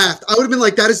have laughed. I would have been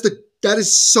like, that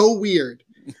is so weird.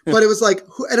 But it was like,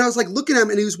 and I was like looking at him,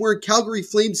 and he was wearing Calgary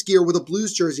Flames gear with a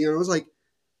Blues jersey, and I was like,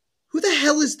 who the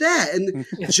hell is that? And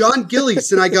John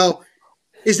Gillies, and I go,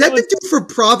 is that the dude from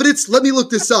Providence? Let me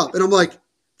look this up. And I'm like,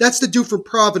 that's the dude from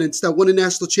Providence that won a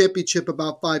national championship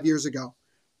about 5 years ago.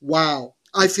 Wow.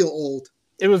 I feel old.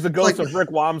 It was the ghost of Rick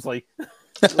Wamsley.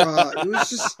 It was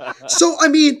just so. I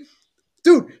mean,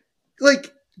 dude,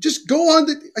 like, just go on.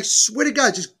 I swear to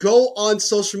God, just go on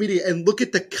social media and look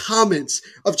at the comments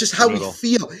of just how we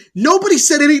feel. Nobody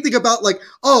said anything about like,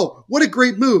 oh, what a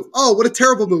great move. Oh, what a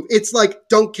terrible move. It's like,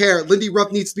 don't care. Lindy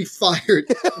Ruff needs to be fired.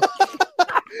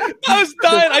 I was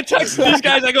dying. I texted these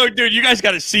guys. I go, dude, you guys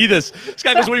got to see this. This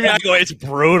guy goes, what do you mean? I go, it's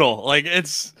brutal. Like,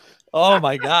 it's, oh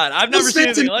my God. I've never seen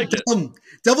anything like it.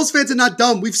 Devils fans are not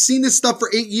dumb. We've seen this stuff for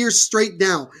 8 years straight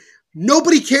now.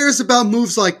 Nobody cares about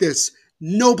moves like this.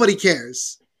 Nobody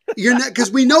cares. You're not,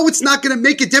 because we know it's not going to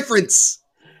make a difference.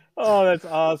 Oh, that's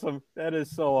awesome. That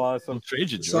is so awesome. Trade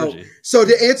you, Georgie. So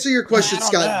to answer your question,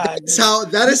 Scott,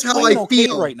 that is how I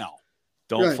feel right now.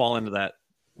 Don't fall into that.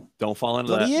 Don't fall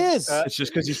into that. He is. It's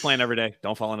just because he's playing every day.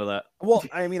 Don't fall into that. Well,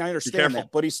 I mean, I understand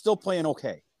that, but he's still playing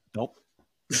okay. Nope.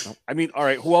 I mean, all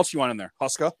right, who else you want in there?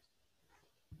 Huska?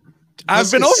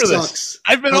 I've been over this.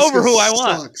 I've been over who I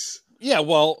want. Yeah,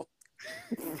 well,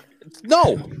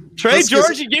 no. Trade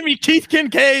Georgie. Give me Keith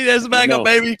Kincaid as a backup,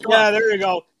 baby. Yeah, there you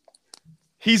go.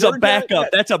 He's a backup.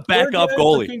 That's a backup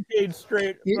goalie. Kincaid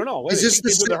straight. No, this is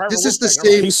the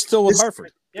same. He's still with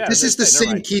Hartford. Yeah, this is the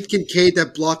same Keith Kincaid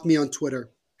that blocked me on Twitter.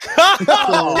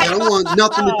 I don't want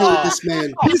nothing to do with this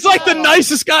man. He's like the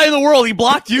nicest guy in the world. He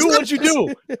blocked you. What'd you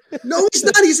do? No, he's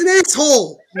not. He's an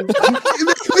asshole.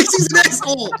 He's an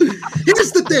asshole.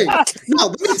 Here's the thing. No,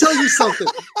 let me tell you something.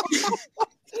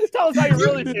 Tell us how you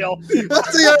really feel. I'll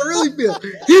tell you how I really feel.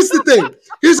 Here's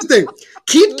the thing.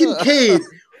 Keith Kincaid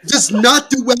does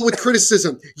not do well with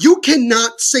criticism. You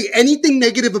cannot say anything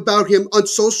negative about him on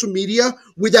social media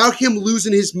without him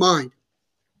losing his mind.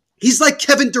 He's like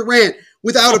Kevin Durant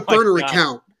without a burner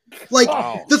account. Like,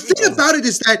 the thing about it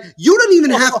is that you don't even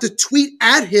have to tweet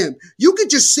at him. You could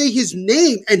just say his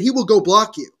name and he will go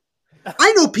block you.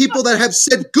 I know people that have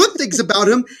said good things about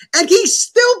him and he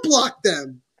still blocked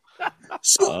them.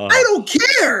 So I don't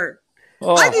care.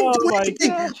 I didn't do anything.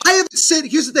 Gosh. I haven't said,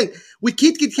 here's the thing. With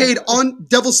Keith Kincaid on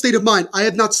Devil's State of Mind, I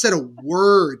have not said a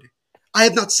word. I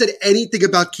have not said anything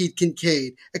about Keith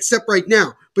Kincaid, except right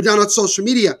now, but not on social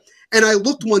media. And I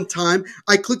looked one time,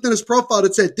 I clicked on his profile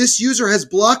that said, this user has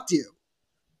blocked you.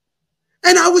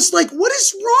 And I was like, what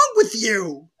is wrong with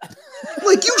you?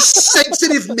 Like, you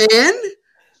sensitive man.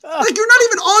 Like, you're not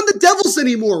even on the Devils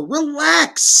anymore.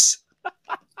 Relax.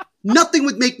 Nothing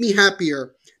would make me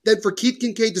happier than for Keith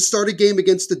Kincaid to start a game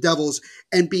against the Devils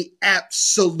and be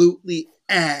absolutely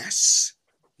ass.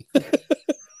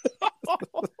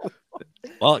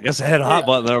 Well, I guess I had a hot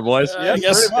button there, boys. Yeah,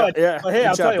 But hey,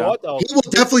 I'll tell you what, though. He will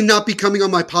definitely not be coming on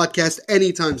my podcast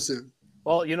anytime soon.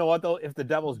 Well, you know what, though? If the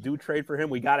Devils do trade for him,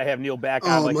 we got to have Neil back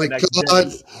on the next God.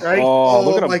 day, right? Oh,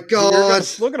 look at him. My God.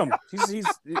 Look at him. He's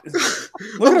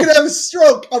I'm going to have a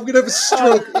stroke. I'm going to have a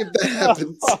stroke if that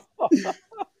happens.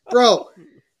 Bro,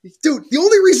 dude, the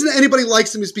only reason that anybody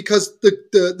likes him is because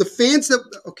the fans that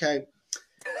 – okay.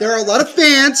 There are a lot of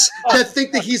fans that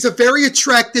think that he's a very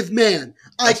attractive man.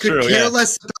 I could care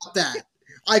less about that.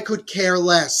 I could care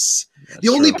less. The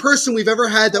only person we've ever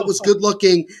had that was good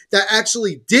looking that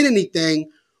actually did anything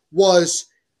was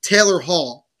Taylor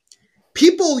Hall.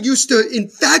 People used to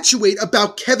infatuate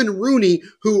about Kevin Rooney,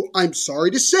 who I'm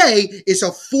sorry to say is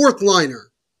a fourth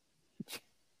liner.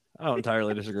 I don't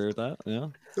entirely disagree with that. Yeah.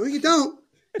 No, you don't.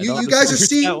 You guys are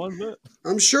seeing.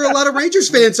 I'm sure a lot of Rangers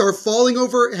fans are falling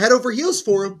head over heels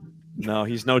for him. No,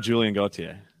 he's no Julian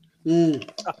Gauthier.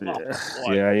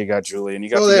 Yeah, you got Julian. You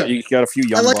got a few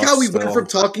young. I like how we went from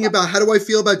talking about how do I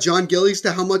feel about John Gillies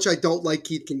to how much I don't like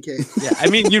Keith Kincaid. Yeah, I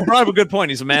mean, you brought up a good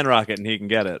point. He's a man rocket and he can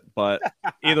get it. But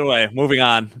either way, moving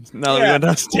on. Now that we went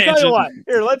down this tangent. Tell you what.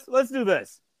 Here, let's do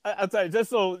this. I'll tell you, just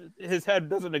so his head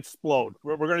doesn't explode.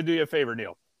 We're going to do you a favor,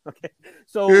 Neil. Okay,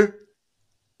 so Yeah.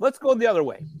 let's go the other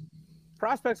way.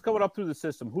 Prospects coming up through the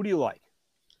system. Who do you like?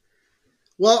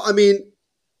 Well, I mean,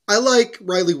 I like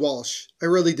Riley Walsh. I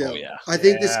really do. Oh, yeah. I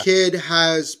think this Yeah. kid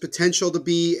has potential to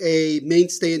be a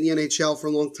mainstay in the NHL for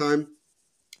a long time.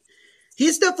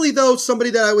 He's definitely, though, somebody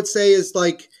that I would say is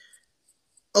like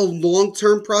a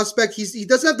long-term prospect. He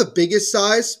doesn't have the biggest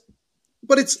size,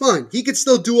 but it's fine. He could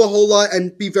still do a whole lot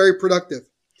and be very productive.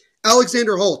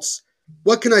 Alexander Holtz.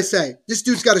 What can I say? This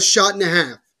dude's got a shot and a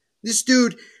half. This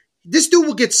dude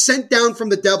will get sent down from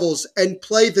the Devils and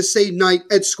play the same night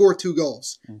and score 2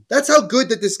 goals. That's how good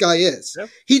that this guy is. Yep.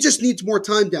 He just needs more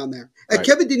time down there. And Right.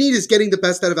 Kevin Dineen is getting the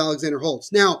best out of Alexander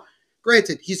Holtz. Now,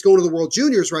 granted, he's going to the World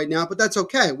Juniors right now, but that's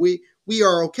okay. We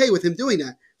are okay with him doing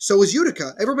that. So is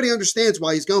Utica. Everybody understands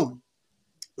why he's going.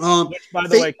 Which, by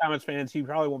the way, Comets fans, he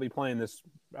probably won't be playing this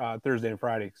Thursday and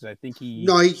Friday because I think he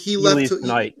left leaves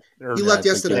tonight. He left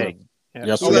yesterday. Yeah.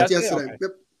 Yes, He Oh, left yeah? yesterday. Okay.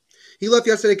 Yep. He left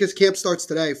yesterday because camp starts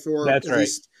today for That's at right.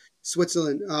 least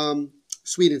Sweden,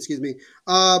 excuse me.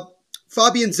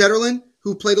 Fabian Zetterlund,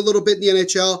 who played a little bit in the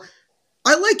NHL.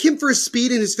 I like him for his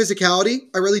speed and his physicality.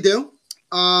 I really do.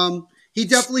 He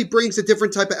definitely brings a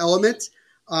different type of element.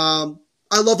 I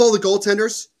love all the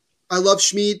goaltenders. I love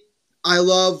Schmidt. I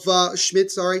love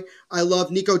Schmidt, sorry. I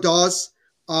love Nico Dawes.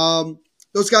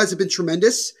 Those guys have been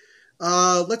tremendous.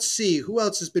 Let's see. Who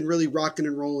else has been really rocking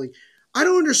and rolling? I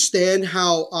don't understand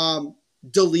how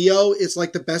DeLeo is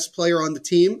like the best player on the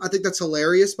team. I think that's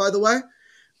hilarious, by the way.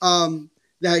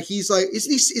 That he's like, is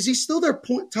he still their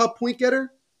top point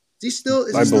getter? Is he still?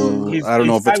 Is he still? I don't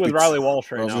know if tied it's with Riley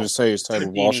Walsh I right was now. going to say he's tied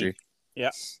with Walshy.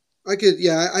 Yeah. I could,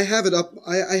 yeah, I have it up.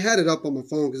 I had it up on my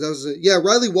phone because I was,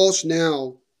 Riley Walsh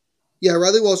now. Yeah,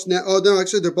 Riley Walsh now. Oh, no,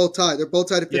 actually, they're both tied. They're both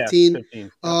tied at 15. Yeah,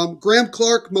 15. Graham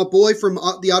Clark, my boy from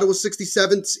the Ottawa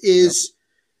 67s, is,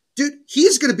 dude,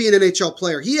 he's going to be an NHL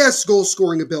player. He has goal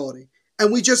scoring ability,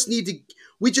 and we just need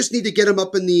to get him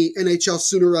up in the NHL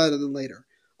sooner rather than later.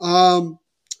 I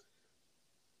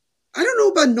don't know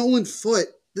about Nolan Foote.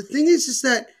 The thing is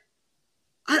that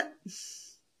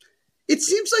it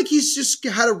seems like he's just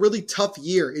had a really tough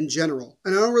year in general,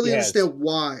 and I don't really understand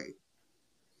why.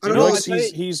 I don't know.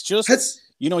 He's just,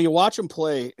 you watch him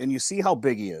play and you see how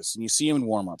big he is, and you see him in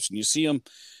warmups, and you see him,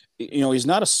 he's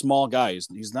not a small guy.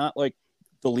 He's not like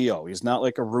DeLeo. He's not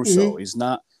like a Russo.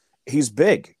 Mm-hmm. He's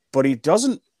big, but he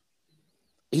doesn't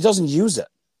use it.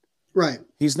 Right.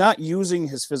 He's not using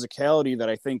his physicality that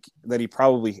I think that he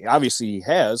probably, obviously he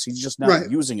has. He's just not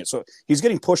using it. So he's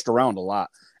getting pushed around a lot.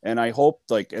 And I hope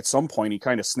like at some point he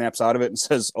kind of snaps out of it and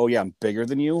says, oh yeah, I'm bigger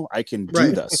than you. I can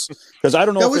do this. Because I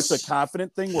don't know if it's a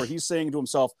confident thing where he's saying to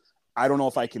himself, I don't know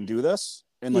if I can do this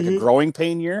in like a growing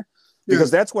pain year. Because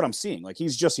that's what I'm seeing. Like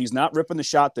he's not ripping the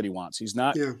shot that he wants. He's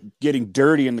not getting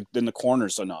dirty in the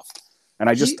corners enough. And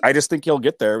I just think he'll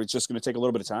get there. It's just going to take a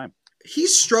little bit of time. He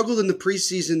struggled in the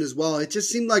preseason as well. It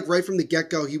just seemed like right from the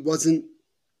get-go he wasn't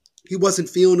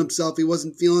feeling himself. He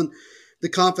wasn't feeling the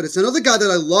confidence. Another guy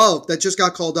that I love that just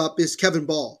got called up is Kevin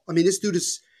Ball. I mean, this dude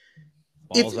is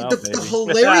the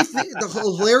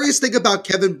hilarious thing about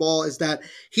Kevin Ball is that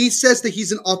he says that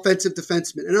he's an offensive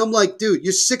defenseman. And I'm like, dude,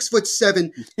 you're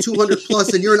 6'7", 200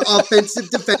 plus, and you're an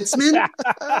offensive defenseman.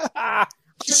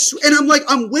 And I'm like,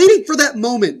 I'm waiting for that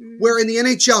moment where in the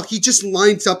NHL, he just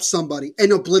lines up somebody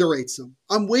and obliterates them.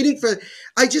 I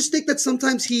just think that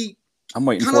sometimes I'm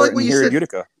waiting for it here in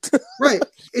Utica. Right.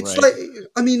 It's like,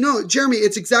 I mean, no, Jeremy,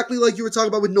 it's exactly like you were talking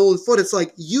about with Nolan Foote. It's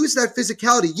like, use that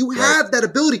physicality. You have that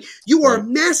ability. You are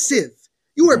massive.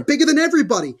 You are bigger than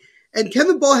everybody. And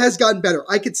Kevin Ball has gotten better.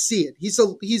 I could see it.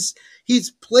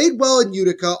 He's played well in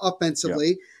Utica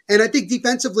offensively. And I think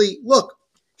defensively, look,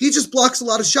 he just blocks a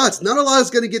lot of shots. Not a lot is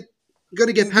going to get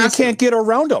past him. You can't get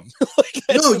around him.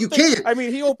 No, you can't. I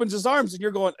mean, he opens his arms and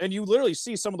you're going, and you literally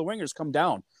see some of the wingers come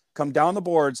down the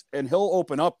boards, and he'll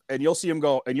open up and you'll see him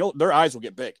go, and their eyes will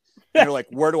get big. And you're like,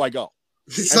 where do I go?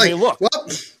 It's and like, they look, well,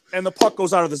 and the puck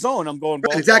goes out of the zone. I'm going,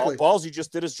 well, exactly. Balls, he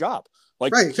just did his job.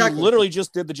 Like exactly. He literally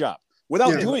just did the job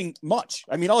without doing much.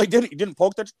 I mean, all he didn't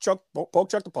poke check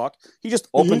the puck. He just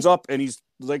opens up and he's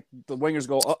like, the wingers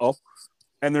go, uh-oh.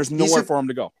 And there's nowhere for him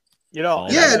to go.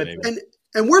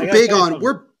 And we're big on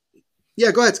go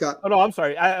ahead, Scott. Oh no, I'm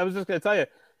sorry. I was just going to tell you,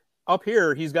 up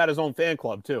here he's got his own fan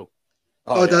club too.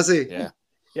 Oh, does he?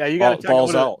 Yeah, you got to check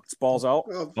Balls out. It's Balls Out.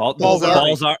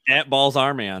 Balls are at Balls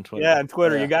Army on Twitter. Yeah, on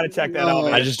Twitter. You got to check that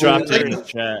out. I just dropped it in the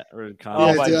chat. Dude,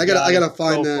 I gotta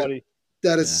find that. Funny.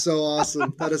 That is so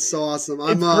awesome. That is so awesome.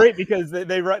 It's great because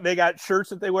they got shirts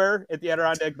that they wear at the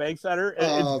Adirondack Bank Center.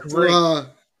 It's great.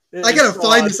 I gotta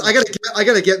find this. I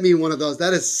gotta get me one of those.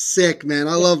 That is sick, man.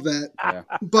 I love that. Yeah.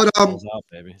 But Balls out,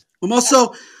 baby. I'm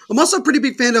also a pretty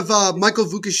big fan of Michael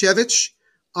Vukovic.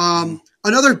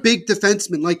 Another big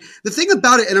defenseman. Like the thing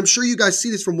about it, and I'm sure you guys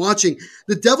see this from watching,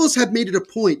 the Devils have made it a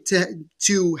point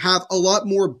to have a lot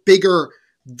more bigger,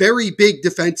 very big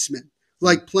defensemen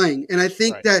like playing. And I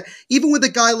think that even with a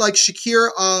guy like Shakir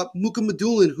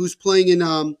Mukhamadullin, who's playing in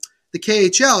the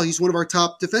KHL, he's one of our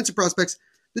top defensive prospects.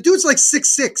 The dude's like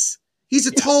 6'6". He's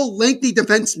a tall, lengthy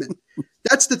defenseman.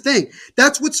 That's the thing.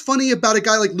 That's what's funny about a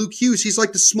guy like Luke Hughes. He's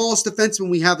like the smallest defenseman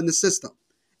we have in the system.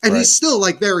 And he's still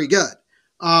like very good.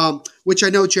 Which I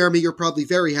know, Jeremy, you're probably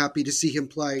very happy to see him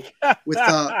play with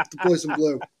the boys in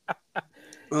blue.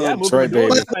 That's right,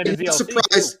 baby.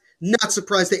 Not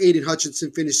surprised that Aiden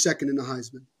Hutchinson finished second in the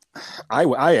Heisman. I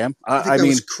am. I think it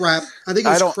was crap. I think it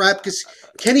was crap because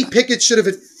Kenny Pickett should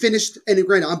have finished. And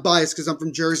granted, I'm biased because I'm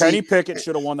from Jersey. Kenny Pickett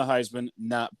should have won the Heisman,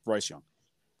 not Bryce Young.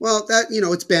 Well,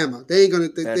 it's Bama. They ain't gonna.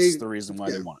 That's the reason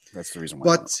why they won it. That's the reason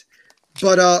why.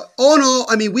 But all in all,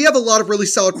 I mean, we have a lot of really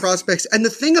solid prospects. And the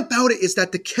thing about it is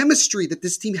that the chemistry that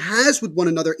this team has with one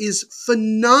another is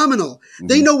phenomenal. Mm-hmm.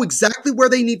 They know exactly where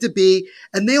they need to be,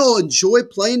 and they all enjoy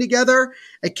playing together.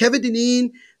 And Kevin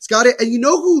Dineen has got it. And you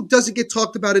know who doesn't get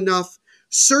talked about enough?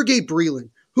 Sergey Brylin,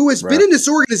 who has been in this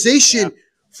organization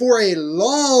for a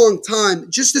long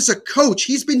time, just as a coach.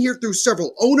 He's been here through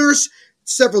several owners,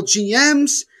 several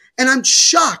GMs, and I'm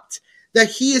shocked that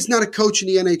he is not a coach in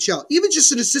the NHL, even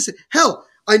just an assistant. Hell,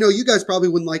 I know you guys probably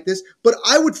wouldn't like this, but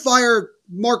I would fire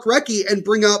Mark Recchi and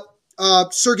bring up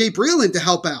Sergey Brylin to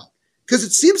help out because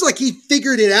it seems like he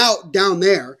figured it out down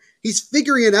there. He's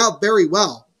figuring it out very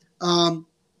well. And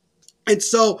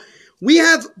so we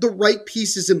have the right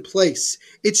pieces in place.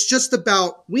 It's just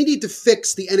about we need to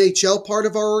fix the NHL part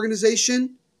of our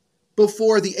organization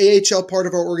before the AHL part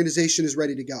of our organization is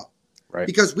ready to go. Right.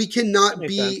 Because we cannot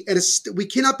be we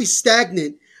cannot be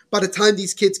stagnant by the time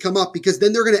these kids come up because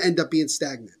then they're going to end up being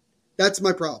stagnant. That's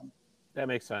my problem. That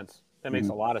makes sense. That makes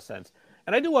a lot of sense.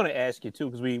 And I do want to ask you too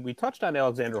because we touched on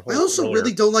Alexander Holtz. I also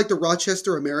really don't like the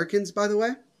Rochester Americans, by the way.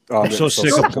 Oh, I'm so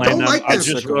sick of playing them. I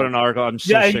just wrote an article. I'm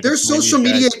so sick their social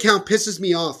media account pisses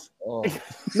me off. Oh.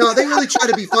 No, they really try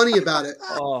to be funny about it.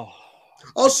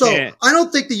 Also, I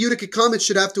don't think the Utica Comets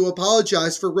should have to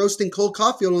apologize for roasting Cole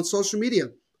Caulfield on social media.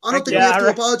 I don't think we have to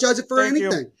apologize for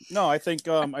anything. No, I think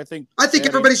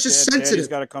everybody's just sensitive. Daddy's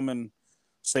got to come and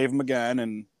save him again,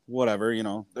 and whatever.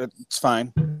 It's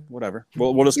fine. Whatever.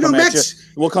 We'll just come at you.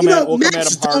 We'll come at him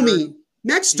harder.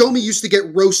 Max Domi used to get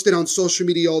roasted on social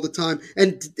media all the time,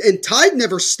 and Tide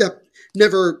never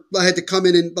had to come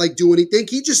in and like do anything.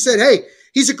 He just said, "Hey,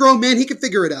 he's a grown man. He can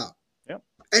figure it out." Yep.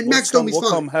 And Max Domi's fine.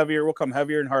 We'll come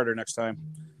heavier and harder next time.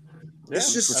 Yeah.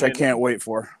 Which I can't wait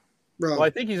for. Bro. Well,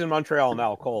 I think he's in Montreal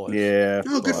now, Cole is. Yeah.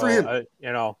 Oh, good for him.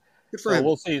 Good for him.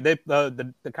 We'll see.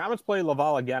 The Comets play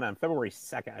Laval again on February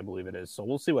 2nd, I believe it is. So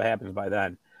we'll see what happens by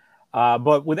then.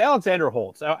 But with Alexander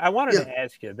Holtz, I wanted to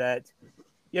ask you that,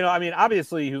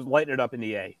 obviously he was lighting it up in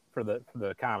the A for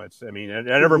the Comets. I mean, and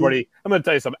everybody, I'm going to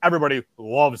tell you something, everybody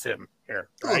loves him here.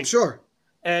 Right? Oh, I'm sure.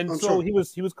 And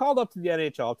he was called up to the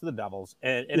NHL, to the Devils,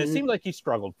 and it seemed like he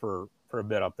struggled for a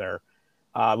bit up there.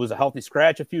 It was a healthy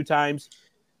scratch a few times.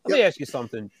 Let me ask you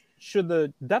something. Should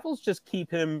the Devils just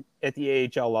keep him at the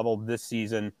AHL level this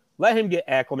season, let him get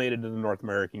acclimated to the North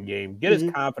American game, get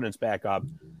his confidence back up,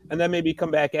 and then maybe come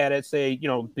back at it, say,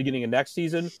 beginning of next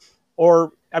season?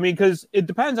 Or, because it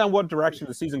depends on what direction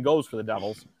the season goes for the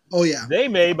Devils. Oh, yeah. They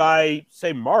may, by,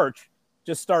 say, March,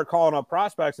 just start calling up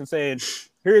prospects and saying,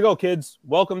 here you go, kids.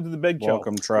 Welcome to the big show.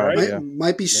 Welcome, try. Right?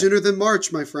 Might be sooner than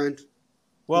March, my friend.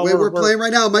 Well, the way we're playing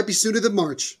right now, it might be sooner than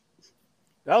March.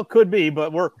 Well, could be,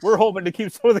 but we're hoping to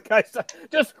keep some of the guys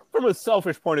just from a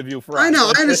selfish point of view. For us. I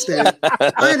know, I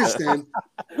understand.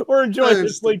 We're enjoying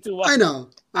this league too much. I know.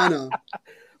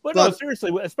 but no,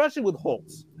 seriously, especially with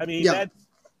Holtz. He's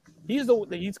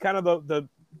kind of the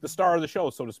star of the show,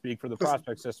 so to speak, for the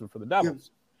prospect system for the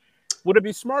Devils. Yeah. Would it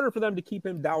be smarter for them to keep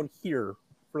him down here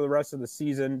for the rest of the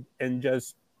season and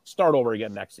just start over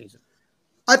again next season?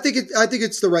 I think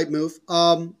it's the right move.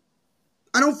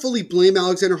 I don't fully blame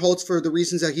Alexander Holtz for the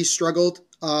reasons that he struggled,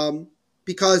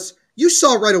 because you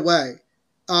saw right away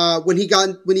when he got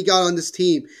on this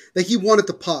team that he wanted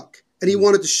the puck and he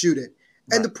wanted to shoot it.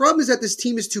 Right. And the problem is that this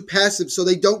team is too passive, so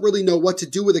they don't really know what to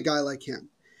do with a guy like him.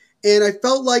 And I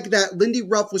felt like that Lindy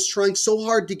Ruff was trying so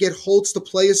hard to get Holtz to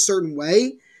play a certain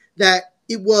way that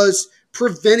it was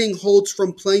preventing Holtz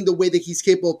from playing the way that he's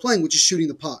capable of playing, which is shooting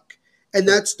the puck. And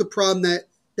that's the problem that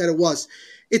it was.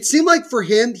 It seemed like for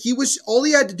him, all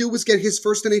he had to do was get his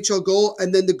first NHL goal,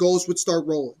 and then the goals would start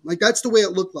rolling. Like, that's the way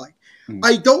it looked like.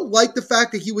 I don't like the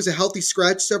fact that he was a healthy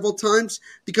scratch several times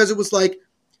because it was like,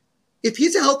 if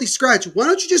he's a healthy scratch, why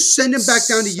don't you just send him back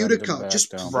down to Utica?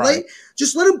 Just play. Right.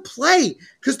 Just let him play.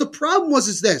 Because the problem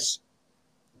is this.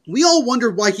 We all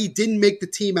wondered why he didn't make the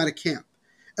team out of camp.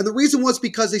 And the reason was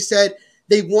because they said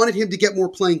they wanted him to get more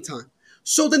playing time.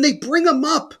 So then they bring him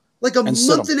up like a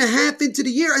month and a half into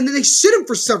the year, and then they sit him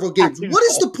for several games. What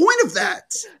is the point of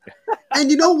that?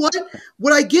 And you know what?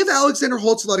 What I give Alexander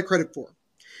Holtz a lot of credit for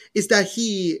is that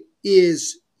he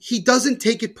doesn't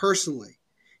take it personally.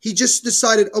 He just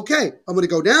decided, okay, I'm going to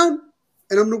go down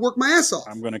and I'm going to work my ass off.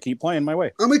 I'm going to keep playing my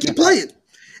way. I'm going to keep playing.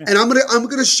 And I'm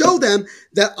going to show them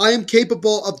that I am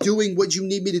capable of doing what you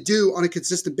need me to do on a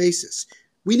consistent basis.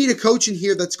 We need a coach in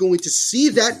here that's going to see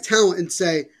that talent and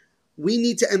say, we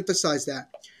need to emphasize that.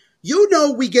 You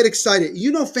know, we get excited.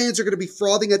 You know, fans are going to be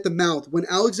frothing at the mouth when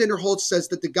Alexander Holtz says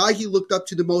that the guy he looked up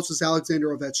to the most was Alexander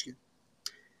Ovechkin.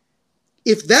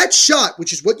 If that shot,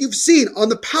 which is what you've seen on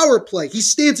the power play, he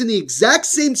stands in the exact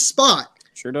same spot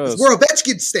sure does. as where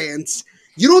Ovechkin stands.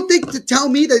 You don't think to tell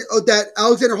me that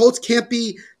Alexander Holtz can't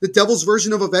be the Devils'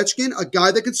 version of Ovechkin, a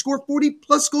guy that can score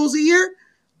 40-plus goals a year?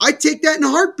 I'd take that in a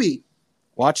heartbeat.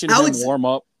 Watching him warm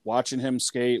up, watching him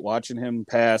skate, watching him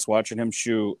pass, watching him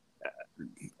shoot.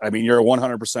 I mean, you're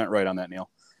 100% right on that, Neil.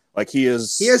 Like he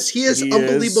has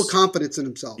unbelievable confidence in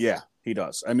himself. Yeah, he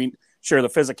does. I mean, sure, the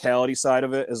physicality side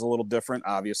of it is a little different,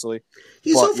 obviously.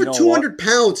 He's over 200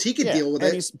 pounds. He can deal with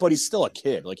it. But he's still a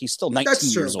kid. Like he's still 19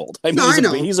 years old. I mean,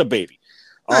 no, he's a baby.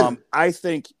 I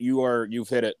think you've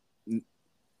hit it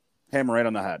hammer right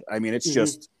on the head. I mean, it's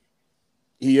just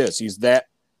he's that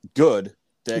good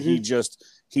that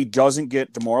he doesn't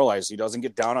get demoralized. He doesn't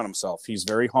get down on himself. He's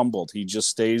very humbled. He just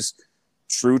stays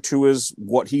true to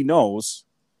what he knows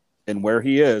and where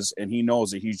he is, and he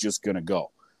knows that he's just going to go.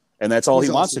 And that's all he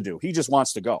wants to do. He just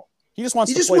wants to go. He just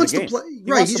wants to play the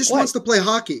game. He just wants to play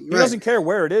hockey. He doesn't care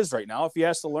where it is right now. If he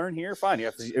has to learn here, fine.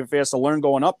 If he has to learn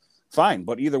going up, fine.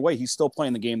 But either way, he's still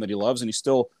playing the game that he loves, and he's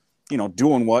still,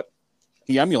 doing what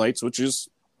he emulates, which is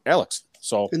Alex.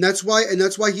 So and that's why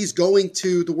he's going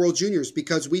to the World Juniors,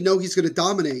 because we know he's going to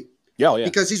dominate. Yeah.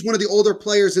 Because he's one of the older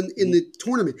players in the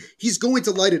tournament. He's going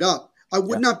to light it up. I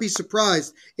would not be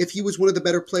surprised if he was one of the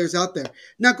better players out there.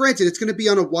 Now, granted, it's going to be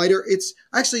on a wider – it's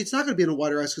not going to be on a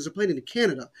wider ice because they're playing in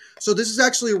Canada. So this is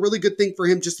actually a really good thing for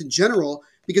him just in general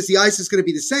because the ice is going to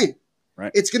be the same.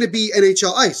 Right. It's going to be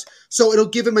NHL ice. So it'll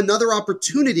give him another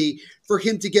opportunity for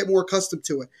him to get more accustomed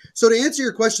to it. So to answer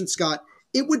your question, Scott,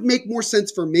 it would make more sense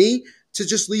for me to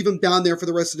just leave him down there for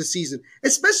the rest of the season,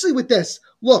 especially with this.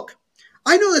 Look,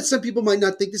 I know that some people might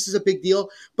not think this is a big deal,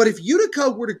 but if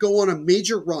Utica were to go on a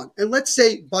major run, and let's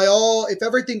say if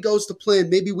everything goes to plan,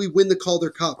 maybe we win the Calder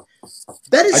Cup.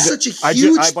 That is such a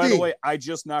huge thing. By the way, I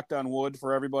just knocked on wood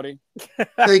for everybody.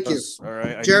 Thank you. All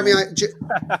right, Jeremy.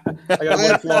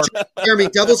 Jeremy,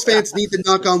 Devils fans need to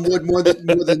knock on wood more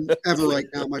than ever right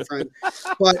now, my friend.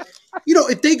 But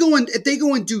if they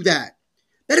go and do that,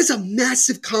 that is a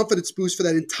massive confidence boost for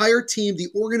that entire team. The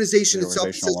organization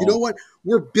itself says, you know what?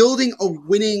 We're building a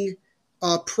winning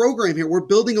program here. We're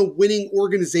building a winning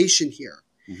organization here.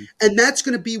 Mm-hmm. And that's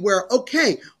going to be where,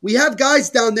 okay, we have guys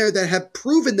down there that have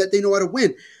proven that they know how to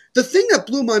win. The thing that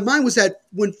blew my mind was that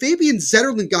when Fabian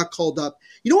Zetterlund got called up,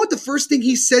 you know what the first thing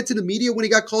he said to the media when he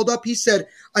got called up? He said,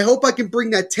 I hope I can bring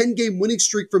that 10-game winning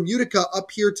streak from Utica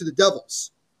up here to the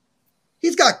Devils.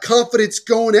 He's got confidence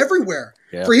going everywhere.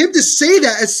 Yeah. For him to say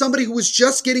that as somebody who was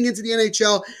just getting into the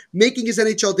NHL, making his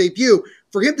NHL debut,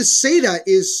 for him to say that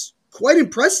is quite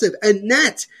impressive. And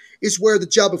that is where the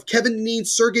job of Kevin Dineen,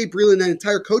 Sergei Brylin, and that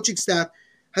entire coaching staff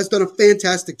has done a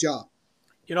fantastic job.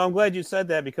 I'm glad you said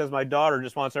that because my daughter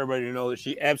just wants everybody to know that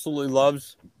she absolutely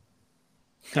loves.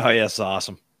 Oh, yes,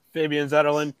 awesome. Fabian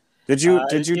Zetterlund. Did you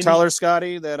tell her,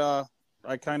 Scotty, that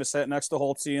I kind of sat next to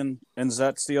Holtzy and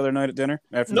Zetz the other night at dinner?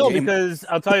 No, because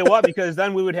I'll tell you what, because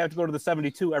then we would have to go to the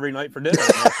 72 every night for dinner.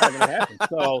 And that's not going to happen.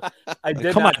 So I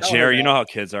did. Come on, Jerry. You know how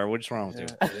kids are. What's wrong with you?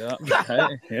 Yeah.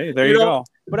 Hey, there you go.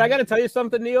 But I got to tell you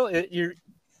something, Neil.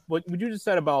 What you just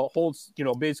said about Holtz,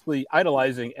 basically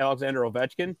idolizing Alexander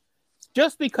Ovechkin.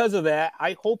 Just because of that,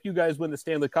 I hope you guys win the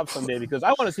Stanley Cup someday because I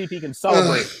want to see if he can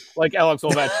celebrate like Alex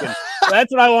Ovechkin. That's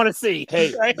what I want to see.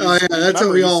 Hey, right? That's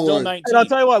what we all want. 19. And I'll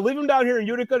tell you what, leave him down here in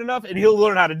Utica enough, and he'll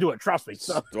learn how to do it. Trust me.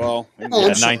 So. Well,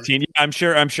 19. I'm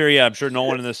sure. Yeah, I'm sure no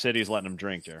one in the city is letting him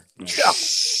drink there. No.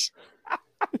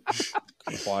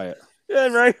 Quiet. Yeah,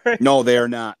 right. No, they are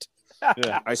not.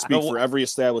 Yeah. I speak for every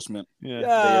establishment.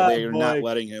 Yeah. They are not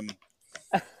letting him.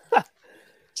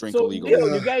 Drink So, illegally.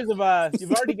 you guys have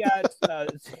you've already got.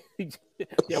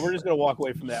 Yeah, we're just gonna walk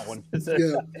away from that one.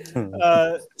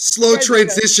 Slow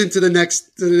transition to the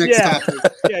next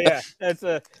topic. Yeah. That's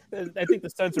I think the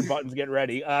censor button's getting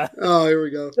ready. Oh, here we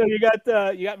go. So you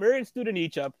got Marion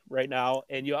Studenic right now,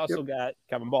 and you also got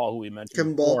Kevin Ball, who we mentioned.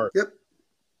 Kevin before. Ball. Yep.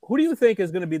 Who do you think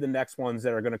is going to be the next ones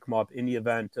that are going to come up in the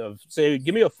event of, say,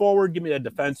 give me a forward, give me a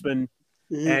defenseman,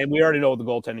 and we already know what the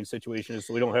goaltending situation is,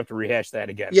 so we don't have to rehash that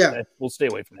again. Yeah. We'll stay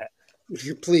away from that.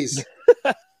 Please.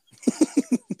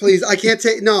 Please, I can't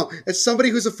take no. As somebody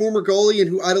who's a former goalie and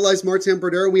who idolized Martin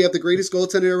Brodeur, we have the greatest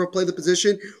goaltender to ever play the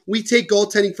position. We take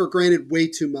goaltending for granted way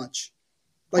too much.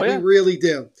 We really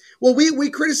do. Well, we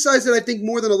criticize it, I think,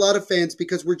 more than a lot of fans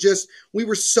because we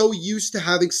were so used to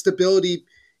having stability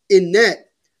in net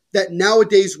that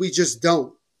nowadays we just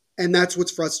don't. And that's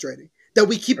what's frustrating. That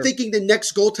we keep thinking the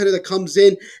next goaltender that comes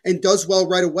in and does well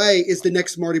right away is the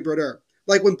next Marty Brodeur.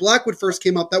 Like when Blackwood first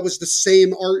came up, that was the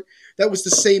same art. That was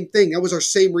the same thing. That was our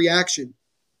same reaction.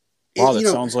 Wow, that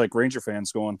sounds like Ranger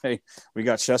fans going, "Hey, we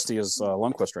got Shesty as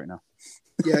Lundqvist right now."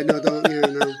 Yeah, no, don't. Yeah,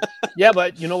 no. Yeah,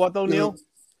 but you know what though, Neil?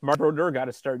 Mark Brodeur got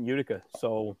to start in Utica,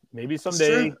 so maybe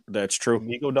someday that's true.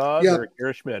 Nico Dawes or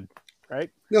Kira Schmid, right?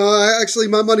 No, actually,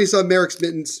 my money's on Merrick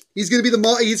Mittens. He's going to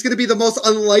be the most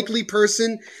unlikely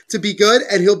person to be good,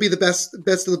 and he'll be the best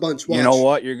of the bunch. Watch. You know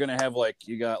what? You're going to have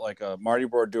you got a Marty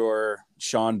Brodeur,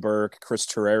 Sean Burke, Chris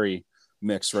Terreri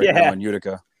mix now in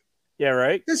Utica. Yeah,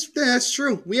 right. That's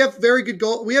true. We have very good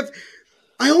goal.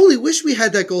 I only wish we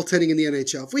had that goaltending in the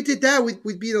NHL. If we did that,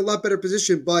 we'd be in a lot better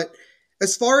position. But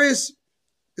as far as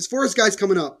guys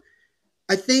coming up,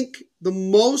 I think the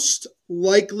most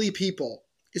likely people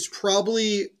is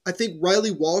probably, I think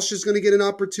Riley Walsh is going to get an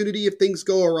opportunity if things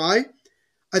go awry.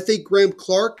 I think Graham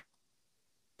Clark.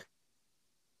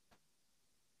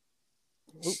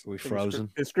 We frozen.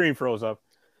 His screen froze up.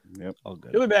 Yep. Oh,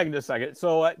 good. He'll be back in just a second.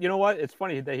 So, you know what? It's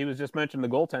funny that he was just mentioning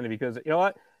the goaltending because, you know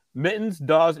what? Mittens,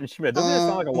 Dawes, and Schmidt. Doesn't that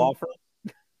sound like a law firm?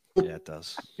 Yeah, it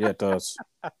does. Yeah, it does.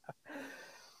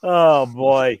 Oh,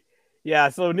 boy. Yeah,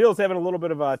 so Neil's having a little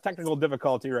bit of a technical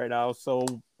difficulty right now. So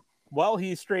while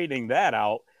he's straightening that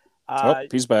out,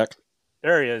 he's back.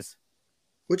 There he is.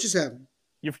 What just happened?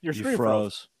 Your screen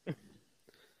froze.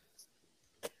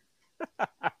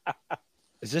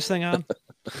 Is this thing on?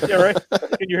 Yeah, right.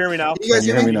 Can you hear me now? Can you guys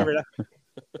hear me now?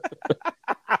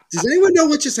 Does anyone know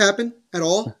what just happened at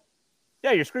all?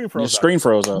 Yeah, your screen froze. Your screen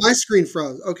froze up. My screen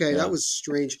froze. Okay, that was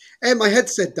strange. And my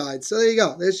headset died. So there you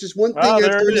go. There's just one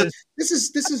thing. This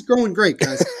is growing great,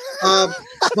 guys.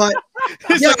 But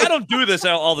he's I don't do this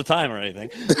all the time or anything.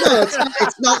 No,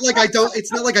 it's not like I don't.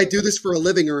 It's not like I do this for a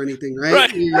living or anything,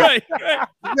 right? Right.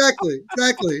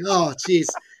 Exactly. Oh, jeez.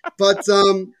 But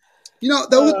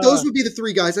those would be the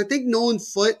three guys. I think Nolan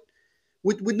Foote.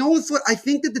 With Nolan Foote, I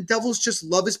think that the Devils just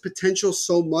love his potential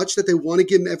so much that they want to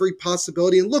give him every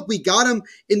possibility. And look, we got him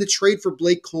in the trade for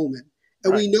Blake Coleman.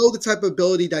 And we know the type of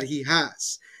ability that he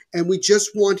has. And we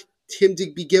just want him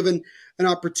to be given an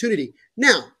opportunity.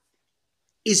 Now,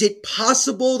 is it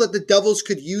possible that the Devils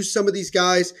could use some of these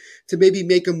guys to maybe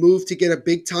make a move to get a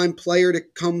big-time player to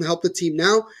come help the team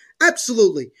now?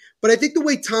 Absolutely. But I think the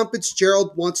way Tom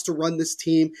Fitzgerald wants to run this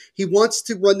team, he wants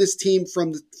to run this team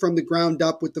from the ground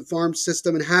up with the farm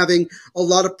system and having a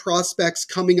lot of prospects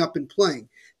coming up and playing.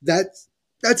 That's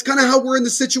kind of how we're in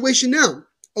the situation now.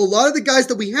 A lot of the guys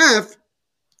that we have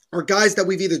are guys that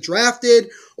we've either drafted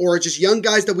or are just young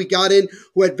guys that we got in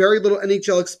who had very little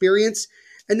NHL experience,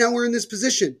 and now we're in this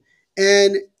position.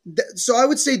 And so I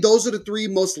would say those are the three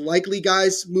most likely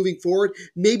guys moving forward.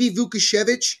 Maybe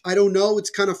Vukašević. I don't know. It's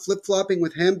kind of flip-flopping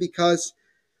with him because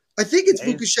I think it's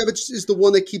Vukašević is the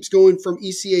one that keeps going from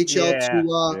ECHL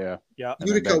to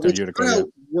Utica, which kind of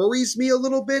worries me a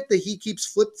little bit that he keeps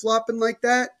flip-flopping like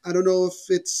that. I don't know if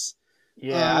it's...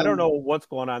 Yeah, I don't know what's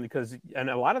going on because and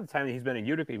a lot of the time he's been in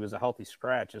Utica, he was a healthy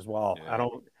scratch as well. Yeah.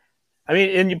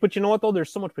 But you know what, though?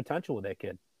 There's so much potential with that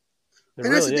kid.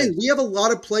 And that's the thing. We have a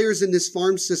lot of players in this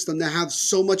farm system that have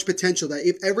so much potential that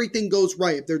if everything goes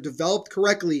right, if they're developed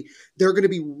correctly, they're going to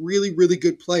be really, really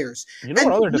good players. You know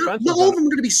what other defense? Not all of them are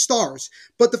going to be stars,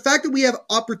 but the fact that we have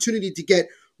opportunity to get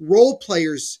role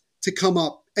players to come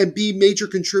up and be major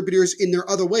contributors in their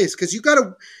other ways, because you're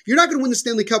not going to win the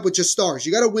Stanley Cup with just stars.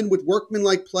 You got to win with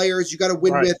workman-like players. You got to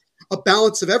win with a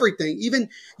balance of everything. Even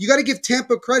you got to give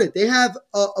Tampa credit. They have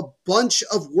a bunch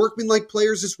of workman-like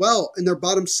players as well in their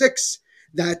bottom six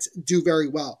that do very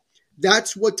well.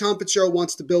 That's what Tom Fitzgerald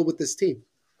wants to build with this team.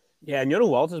 Yeah, and you know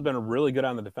who else has been really good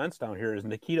on the defense down here is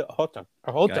Nikita Hotak.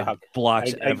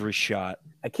 Blocks every shot.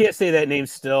 I can't say that name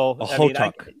still.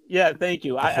 Hotak. Yeah, thank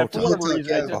you. For whatever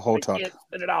reason, I can't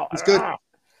spit it out. It's good.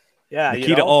 Yeah,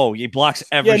 Nikita O. He blocks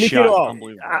every shot.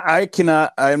 Unbelievable. I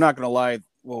cannot. I'm not going to lie.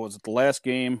 What was it? The last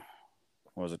game?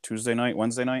 What was it? Tuesday night?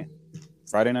 Wednesday night?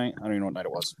 Friday night? I don't even know what night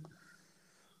it was.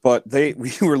 But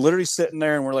we were literally sitting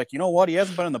there and we're like, you know what? He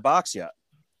hasn't been in the box yet.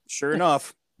 Sure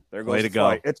enough, there goes Way to the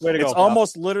fight. go. It's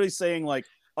almost literally saying like,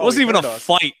 it wasn't even a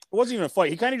fight. It wasn't even a fight.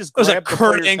 He kind of just it was grabbed a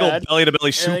Kurt Angle head, belly to belly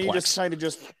and suplex. he just kind of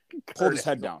pulled his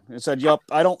head down and said, "Yup,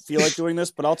 I don't feel like doing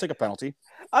this, but I'll take a penalty."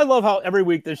 I love how every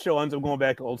week this show ends up going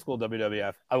back to old school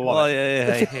WWF. I love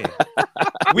it. Yeah.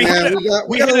 We got a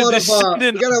lot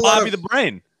of Bobby the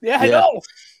Brain. Yeah, I know.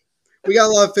 We got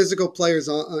a lot of physical players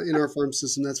in our farm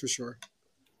system, that's for sure.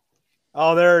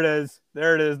 Oh, there it is.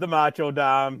 There it is. The Macho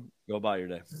Dom. Go about your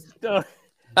day.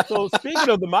 So speaking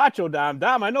of the Macho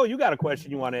Dom, I know you got a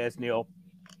question you want to ask Neil.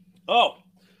 Oh,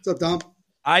 what's up, Dom?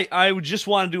 I just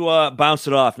wanted to bounce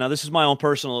it off. Now, this is my own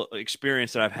personal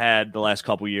experience that I've had the last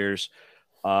couple years.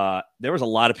 There was a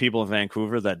lot of people in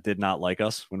Vancouver that did not like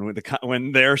us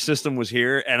when their system was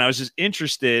here, and I was just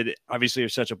interested. Obviously,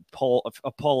 there's such a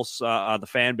pulse on the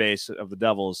fan base of the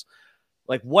Devils.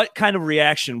 Like, what kind of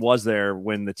reaction was there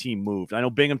when the team moved? I know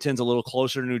Binghamton's a little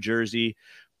closer to New Jersey,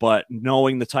 but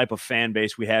knowing the type of fan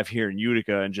base we have here in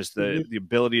Utica and just the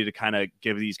ability to kind of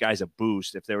give these guys a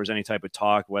boost, if there was any type of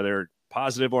talk, whether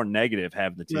positive or negative,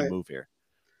 having the team move here.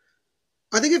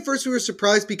 I think at first we were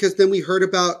surprised because then we heard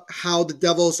about how the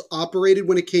Devils operated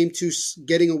when it came to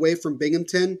getting away from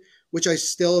Binghamton, which I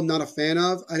still am not a fan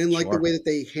of. I didn't like the way that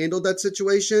they handled that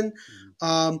situation.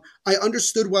 I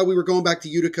understood why we were going back to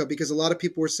Utica because a lot of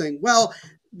people were saying, well,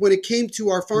 when it came to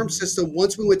our farm system,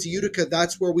 once we went to Utica,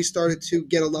 that's where we started to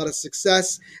get a lot of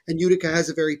success. And Utica has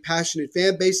a very passionate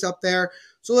fan base up there.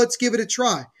 So let's give it a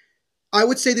try. I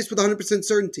would say this with 100%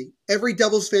 certainty. Every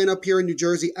Devils fan up here in New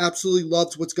Jersey absolutely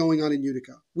loves what's going on in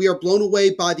Utica. We are blown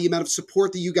away by the amount of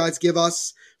support that you guys give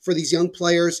us for these young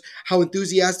players, how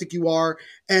enthusiastic you are.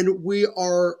 And we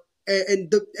are,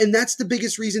 and that's the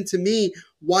biggest reason to me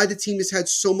why the team has had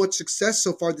so much success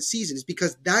so far this season is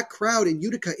because that crowd in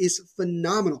Utica is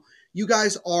phenomenal. You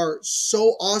guys are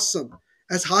so awesome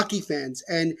as hockey fans,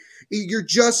 and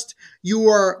you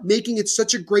are making it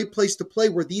such a great place to play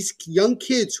where these young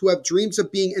kids who have dreams of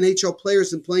being NHL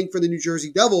players and playing for the New Jersey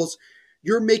Devils,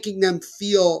 you're making them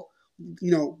feel,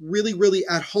 really, really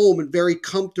at home and very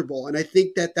comfortable. And I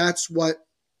think that that's what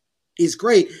is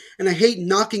great. And I hate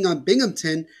knocking on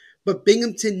Binghamton, but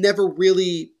Binghamton never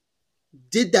really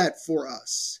did that for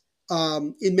us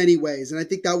in many ways. And I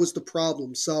think that was the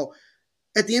problem. So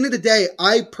at the end of the day,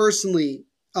 I personally,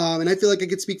 and I feel like I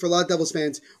could speak for a lot of Devils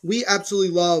fans, we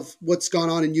absolutely love what's gone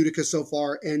on in Utica so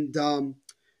far. And, I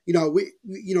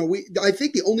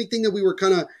think the only thing that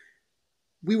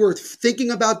we were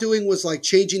thinking about doing was like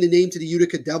changing the name to the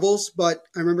Utica Devils. But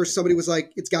I remember somebody was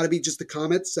like, it's got to be just the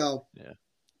Comets. So yeah,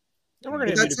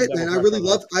 that's it, man. I really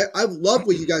love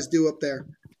what you guys do up there.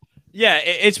 Yeah,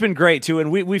 it's been great too.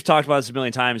 And we've talked about this a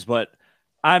million times, but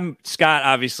Scott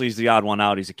obviously is the odd one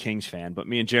out. He's a Kings fan, but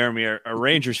me and Jeremy are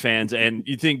Rangers fans. And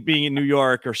you think being in New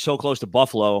York or so close to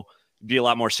Buffalo, be a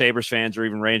lot more Sabres fans or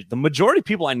even Rangers. The majority of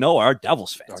people I know are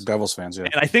Devils fans. Devils fans, yeah.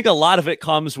 And I think a lot of it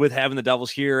comes with having the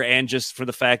Devils here and just for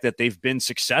the fact that they've been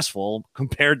successful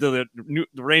compared to the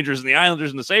Rangers and the Islanders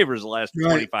and the Sabres the last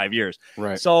 25 years.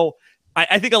 Right. So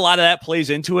I think a lot of that plays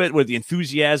into it with the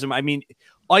enthusiasm. I mean,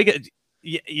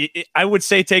 I would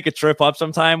say take a trip up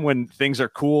sometime when things are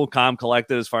cool, calm,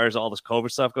 collected as far as all this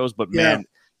COVID stuff goes. But man,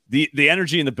 the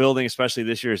energy in the building, especially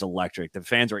this year, is electric. The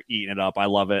fans are eating it up. I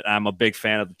love it. I'm a big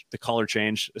fan of the color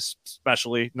change,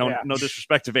 especially. No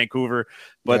disrespect to Vancouver,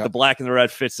 but the black and the red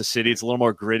fits the city. It's a little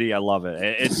more gritty. I love it.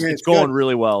 It's going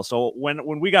really well. So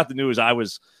when we got the news, I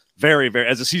was very, very,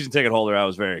 as a season ticket holder, I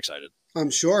was very excited. I'm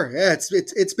sure. Yeah,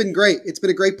 it's been great. It's been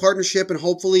a great partnership, and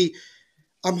hopefully,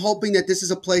 I'm hoping that this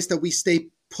is a place that we stay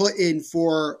put in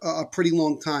for a pretty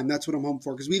long time. That's what I'm hoping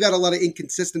for, because we've had a lot of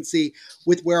inconsistency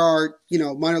with where our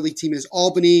minor league team is.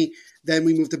 Albany, then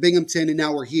we moved to Binghamton, and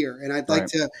now we're here. And I'd like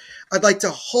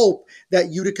to hope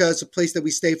that Utica is a place that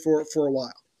we stay for a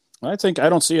while. I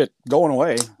don't see it going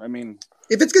away. I mean,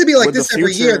 if it's going to be like this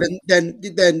every year,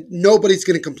 then nobody's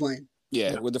going to complain.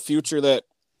 Yeah, with the future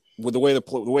with the way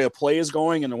the play is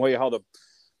going and the way how the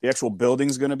actual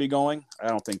building's going to be going, I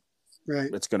don't think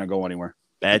it's going to go anywhere.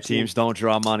 Bad teams don't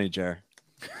draw money, Jer.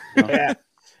 Yeah.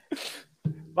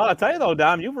 Well, I'll tell you though,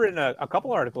 Dom, you've written a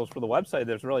couple articles for the website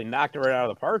that's really knocked it right out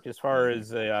of the park as far as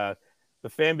the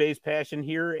fan base passion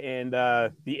here and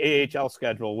the AHL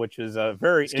schedule, which is a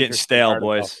very it's getting stale, article.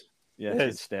 Boys. Yeah,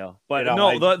 it's stale. But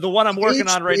the one I'm working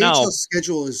on right now. The AHL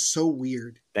schedule is so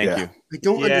weird. Thank you. I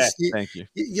don't understand. Thank you.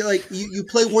 You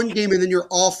play one game and then you're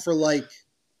off for like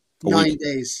 9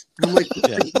 days. And I'm like,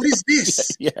 what is this?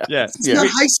 Yeah. It's not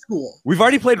high school. We've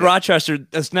already played Rochester.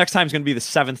 This next time is going to be the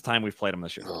 7th time we've played them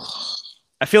this year.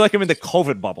 I feel like I'm in the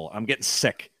COVID bubble. I'm getting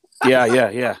sick.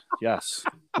 Yeah. Yes.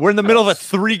 We're in the middle of a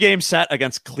 3-game set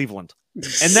against Cleveland.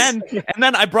 And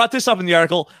then I brought this up in the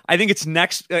article. I think it's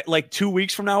next, like 2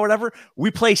 weeks from now or whatever.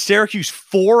 We play Syracuse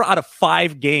 4 out of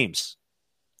 5 games.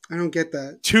 I don't get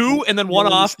that. 2 and then 1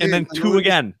 off and then 2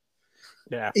 again.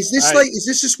 Yeah. Is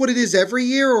this just what it is every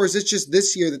year, or is it just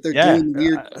this year that they're doing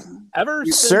weird?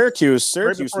 Syracuse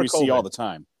right we see all the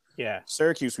time. Yeah.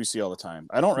 Syracuse we see all the time.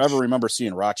 I don't ever remember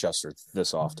seeing Rochester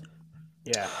this often.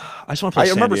 Yeah. I just want to play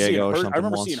San Diego or something. I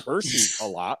remember once. seeing Hershey a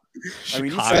lot. I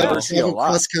mean, Chicago. Hershey a lot.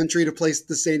 Cross country to place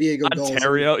the San Diego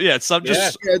Ontario. Dolls. Yeah, it's some,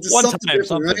 just one something time. different,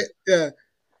 Something. right? Yeah.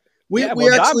 We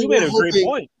Dom, actually you made were a great hoping.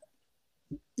 point.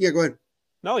 Yeah, go ahead.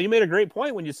 No, you made a great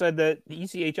point when you said that the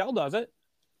ECHL does it.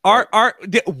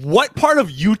 What part of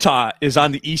Utah is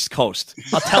on the East Coast?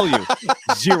 I'll tell you,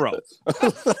 0.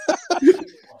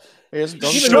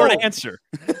 Short answer.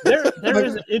 There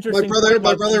is an interesting.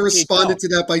 My brother responded to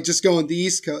that by just going the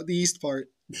East part. The East part.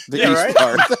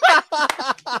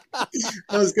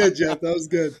 That was good, Jeff. That was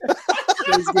good.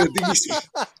 The East.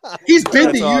 He's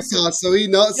been to Utah, so he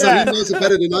knows. So he knows it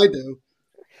better than I do.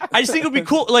 I just think it would be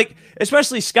cool, like,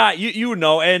 especially Scott, you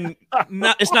know, and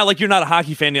it's not like you're not a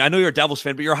hockey fan. I know you're a Devils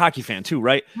fan, but you're a hockey fan too,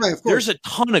 right? Right, of course. There's a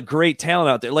ton of great talent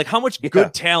out there. Like, how much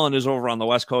good talent is over on the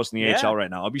West Coast in the AHL right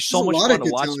now? It'd be so much fun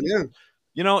to watch.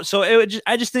 You know, so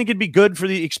I just think it'd be good for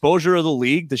the exposure of the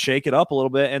league to shake it up a little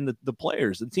bit, and the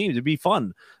players, the teams, it'd be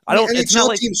fun. It's not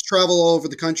like teams travel all over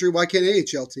the country. Why can't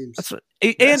AHL teams? That's what,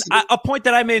 and a point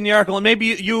that I made in the article, and maybe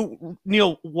you,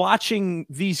 Neil, watching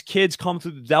these kids come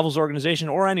through the Devils organization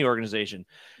or any organization,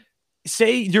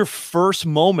 say your first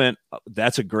moment.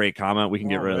 That's a great comment. We can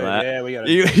get rid of that. Yeah, we got.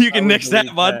 You can nix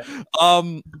that, bud.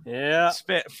 Yeah.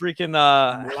 Freaking.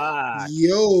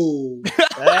 Yo.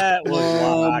 That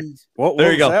was What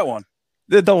there you go. That one.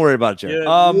 Don't worry about it, Jerry.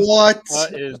 What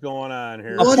is going on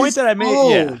here? A point that I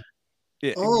made.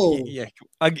 Yeah.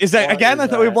 Is that again? I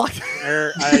thought we blocked.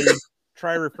 I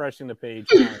try refreshing the page.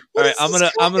 All right, I'm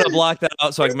gonna block that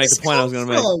out so I can make the point I was gonna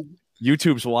make.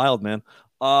 YouTube's wild, man.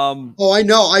 I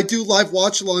know. I do live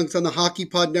watch-alongs on the Hockey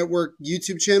Pod Network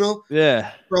YouTube channel.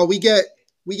 Yeah, bro, we get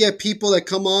people that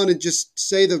come on and just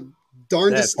say the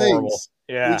darndest things.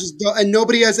 Yeah, and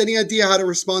nobody has any idea how to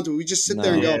respond to it. We just sit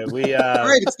there and go, all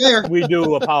right, it's there. We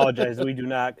do apologize. We do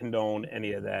not condone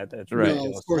any of that. That's right.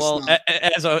 No, of course not.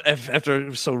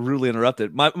 After so rudely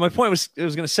interrupted, my point was, it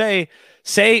was going to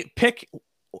say pick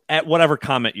at whatever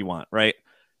comment you want, right?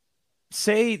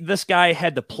 Say this guy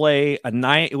had to play a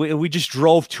night. We just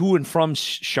drove to and from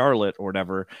Charlotte or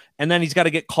whatever, and then he's got to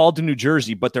get called to New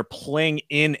Jersey, but they're playing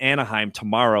in Anaheim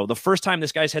tomorrow. The first time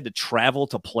this guy's had to travel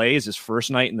to play is his first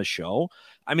night in the show.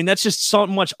 I mean, that's just so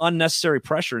much unnecessary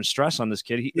pressure and stress on this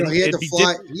kid. He had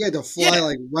to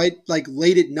fly like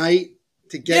late at night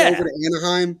to get over to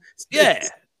Anaheim.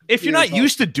 If you're not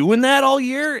used to doing that all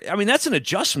year, I mean, that's an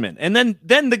adjustment. And then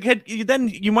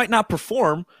you might not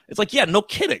perform. It's like, no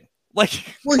kidding.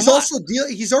 Like, well,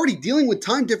 he's already dealing with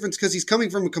time difference because he's coming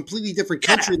from a completely different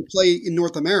country to play in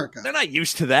North America. They're not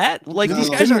used to that. Like, these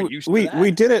guys aren't used to that.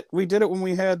 We did it when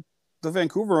we had the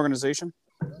Vancouver organization.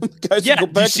 Guys go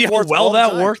back, you see how well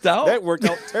that worked out? That worked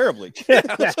out terribly.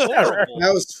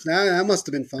 That must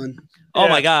have been fun. Oh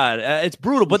my God, it's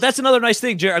brutal. But that's another nice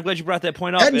thing, Jared. I'm glad you brought that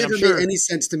point up. That never made any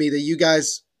sense to me that you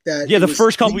guys. The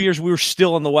first couple of years we were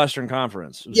still in the Western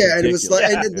Conference. And it was like,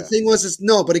 and the thing was,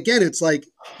 but again, it's like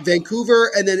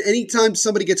Vancouver, and then anytime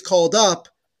somebody gets called up,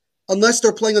 unless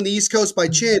they're playing on the East Coast by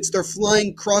chance, they're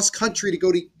flying cross country to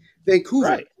go to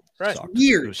Vancouver. Right.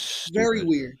 Weird. Very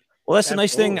weird. Well, that's the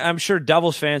nice thing. I'm sure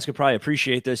Devils fans could probably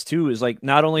appreciate this too. Is like,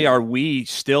 not only are we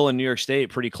still in New York State,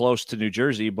 pretty close to New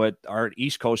Jersey, but our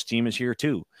East Coast team is here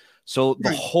too. So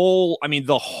the whole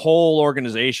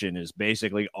organization is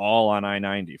basically all on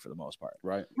I-90 for the most part.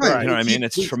 Right. You know what I mean?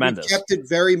 It's tremendous. We kept it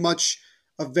very much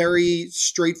a very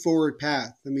straightforward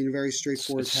path. I mean, a very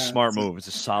straightforward path. Smart move. It's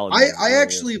a solid move. I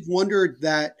actually have wondered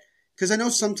that, because I know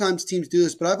sometimes teams do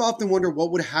this, but I've often wondered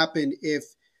what would happen if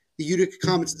the Utica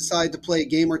Comets decided to play a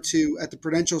game or two at the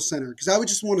Prudential Center, because I would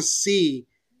just want to see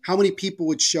how many people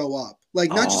would show up. Like,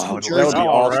 not just from Jersey. That would be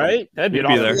all right. That'd be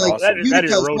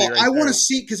awesome. I want to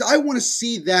see, because I want to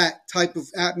see that type of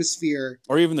atmosphere.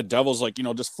 Or even the Devils,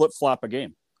 just flip flop a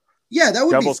game. Yeah, that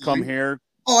would Devils be fun. Come here.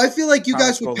 Oh, I feel like you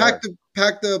guys would pack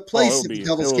the place if the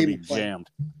Devils came and played. Jammed.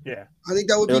 Yeah, I think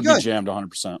that would be good. Be jammed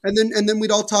 100%. And then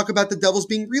we'd all talk about the Devils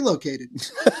being relocated.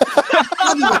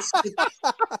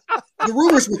 The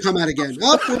rumors will come out again.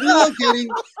 Oh, we're relocating.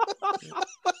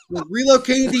 We're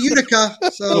relocating to Utica,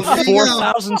 so there you go.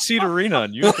 4,000-seat arena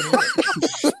in Utica.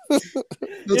 We'll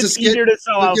It's just easier to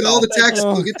sell we'll get all the tax.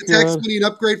 Oh, We'll get the tax God. money and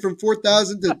upgrade from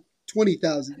 4,000 to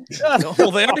 20,000.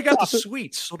 Well, they already got the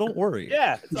suites, so don't worry.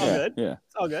 Yeah, it's all good. Yeah.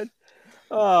 It's all good.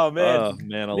 Oh man, Oh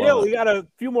man, I Neil, love we got a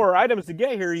few more items to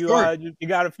get here. You Sure. you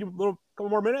got a couple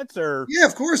more minutes, or Yeah,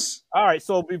 of course. all right.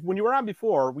 So when you were on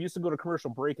before, we used to go to commercial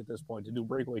break at this point to do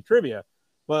breakaway trivia.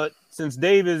 But since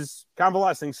Dave is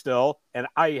convalescing still, and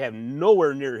I have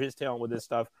nowhere near his talent with this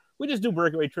stuff, we just do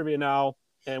breakaway trivia now,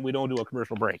 and we don't do a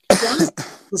commercial break.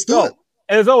 Let's do So, it.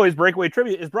 as always, breakaway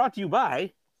trivia is brought to you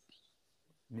by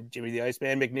Jimmy the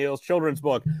Iceman McNeil's children's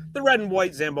book, The Red and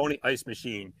White Zamboni Ice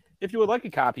Machine. If you would like a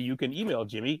copy, you can email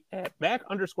Jimmy at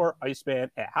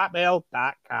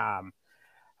mac_iceman@hotmail.com.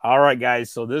 All right,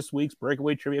 guys. So this week's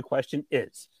breakaway trivia question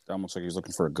is. It's almost like he's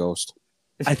looking for a ghost.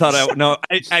 I thought I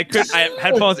could. I have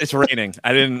headphones. It's raining.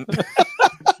 I didn't.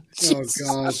 Oh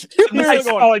gosh. Nice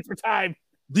calling for time.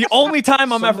 The only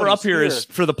time I'm ever Somebody's up here is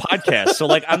here. for the podcast. So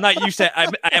like, I'm not used to.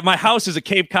 My house is a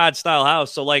Cape Cod style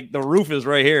house, so like the roof is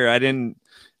right here. I'm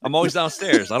always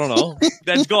downstairs. I don't know.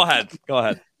 Then go ahead. Go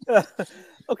ahead.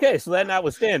 Okay, so that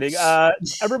notwithstanding,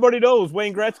 everybody knows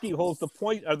Wayne Gretzky holds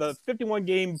the 51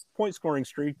 game point scoring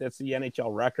streak. That's the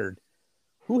NHL record.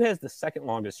 Who has the second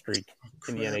longest streak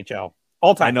in the NHL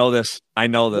all time? I know this. I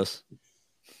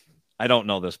don't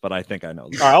know this, but I think I know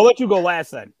this. All right, I'll let you go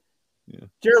last then. Yeah.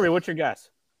 Jeremy, what's your guess?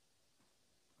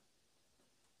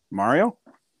 Mario?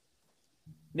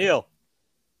 Neil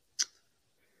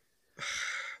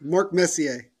Mark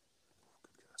Messier.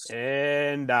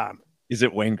 and Dom. Is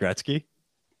it Wayne Gretzky?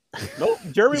 Nope,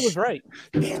 Jeremy was right.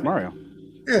 It's Mario.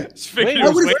 Yeah. Wayne I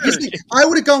was would Wayne.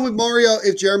 have gone with Mario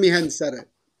if Jeremy hadn't said it,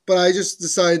 but I just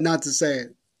decided not to say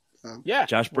it. Yeah,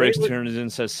 Josh Briggs Wayne was- turned it in,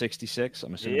 says 66.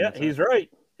 I'm assuming. Yeah, that's he's it. right.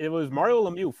 It was Mario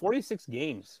Lemieux, 46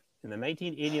 games in the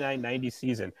 1989-90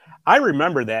 season. I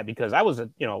remember that because I was a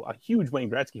huge Wayne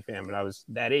Gretzky fan when I was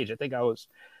that age. I think I was,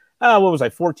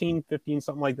 14, 15,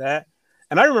 something like that.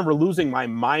 And I remember losing my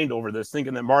mind over this,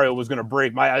 thinking that Mario was going to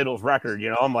break my idol's record.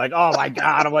 I'm like, oh my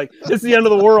God. I'm like, it's the end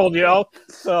of the world,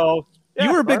 So yeah,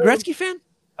 You were a big Mario- Gretzky fan?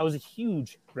 I was a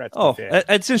huge Gretzky Oh, fan.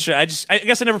 it's interesting. I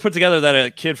guess I never put together that a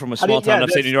kid from a How do small you- town yeah,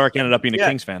 upstate New York ended up being a yeah.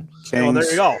 Kings fan. Oh, there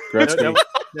you go. Gretzky.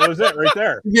 That was it right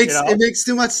there. It makes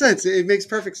too much sense. It makes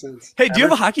perfect sense. Hey, do you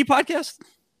have a hockey podcast?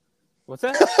 What's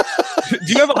that? Do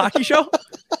you have a hockey show?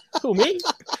 Who, me?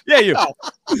 Yeah, you. No.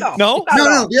 No?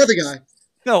 No, the other guy.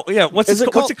 No, yeah. What's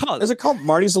it called? Is it called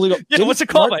Marty's Illegal? Yeah, Didn't what's it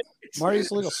called?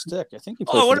 Marty's Illegal Stick. I think he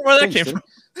Oh, I wonder where that came from.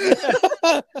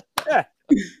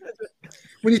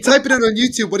 When you type it in on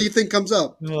YouTube, what do you think comes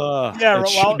up? Yeah, it well-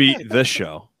 should be this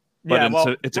show. But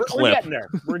it's a we're clip. getting there.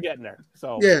 We're getting there.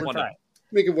 So Yeah. we're trying.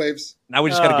 Making waves. Now we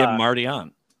just got to get Marty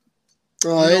on.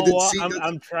 Oh, I You know didn't what? see that.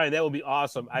 I'm trying. That would be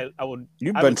awesome. I would.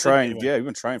 You've I been would think trying. anyway. Yeah, you've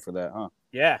been trying for that, huh?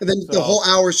 Yeah. And then the So- whole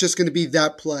hour is just going to be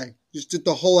that play. Just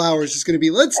the whole hour is just going to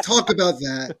be, let's talk about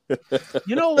that.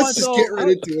 You know what? Let's just Though? get right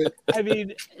into it. I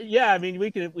mean, yeah. I mean,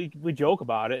 we joke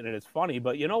about it and it's funny,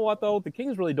 but you know what though? The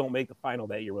Kings really don't make the final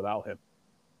that year without him.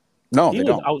 No, He they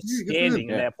was don't. outstanding in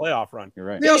Yeah. that playoff run. You're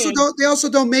right. They also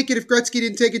don't make it if Gretzky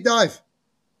didn't take a dive.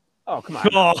 Oh, come on.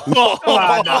 Oh,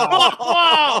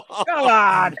 Come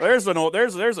on.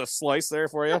 There's a slice there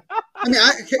for you. I mean,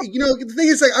 the thing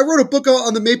is, like, I wrote a book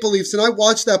on the Maple Leafs, and I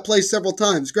watched that play several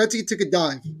times. Gretzky took a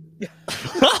dive.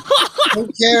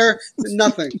 Don't care,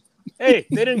 nothing. Hey,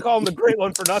 they didn't call him the great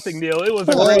one for nothing, Neil. It was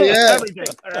a Oh, great yeah. everything.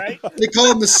 All right. They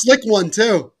call him the slick one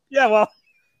too. Yeah. Well,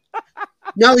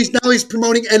 Now he's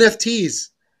promoting NFTs.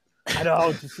 I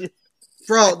know.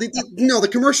 Bro, the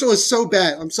commercial is so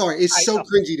bad. I'm sorry, it's I so know.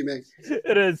 cringy to me.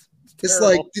 It is. It's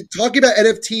terrible. like talking about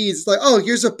NFTs. It's like, oh,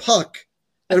 here's a puck,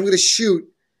 and I'm going to shoot,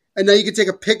 and now you can take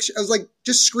a picture. I was like,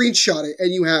 just screenshot it,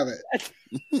 and you have it.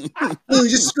 Literally,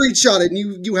 just screenshot it, and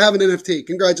you have an NFT.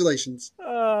 Congratulations.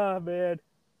 Oh man.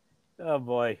 Oh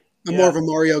boy. I'm Yeah. more of a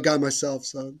Mario guy myself,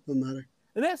 so it doesn't matter.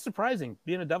 And that's surprising,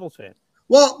 being a Devils fan.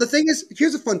 Well, the thing is,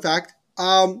 here's a fun fact.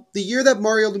 The year that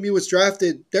Mario Lemieux was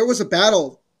drafted, there was a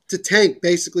battle to tank,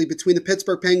 basically, between the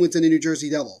Pittsburgh Penguins and the New Jersey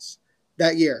Devils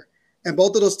that year. And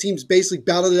both of those teams basically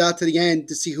battled it out to the end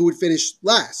to see who would finish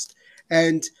last.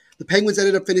 And the Penguins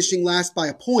ended up finishing last by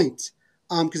a point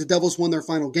because the Devils won their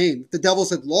final game. If the Devils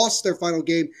had lost their final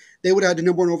game, they would have had the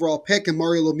number one overall pick, and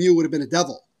Mario Lemieux would have been a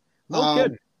Devil. Oh,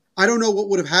 good. I don't know what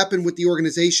would have happened with the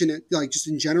organization, like just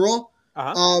in general,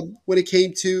 when it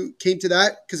came to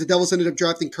that, because the Devils ended up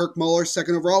drafting Kirk Muller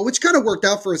second overall, which kind of worked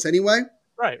out for us anyway.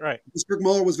 Right. Because Kirk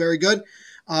Muller was very good,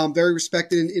 very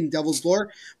respected in Devils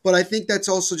lore. But I think that's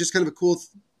also just kind of a cool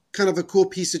kind of a cool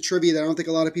piece of trivia that I don't think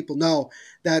a lot of people know,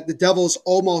 that the Devils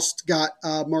almost got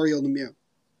Mario Lemieux.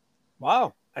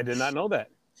 Wow, I did not know that.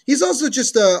 He's also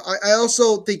just I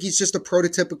also think he's just a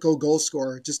prototypical goal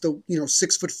scorer. Just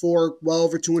 6'4", well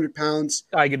over 200 pounds.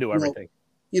 I can do everything.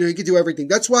 He can do everything.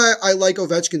 That's why I like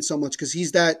Ovechkin so much, because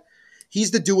he's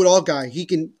the do-it-all guy. He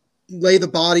can lay the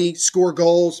body, score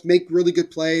goals, make really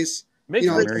good plays. Makes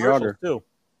great commercials too.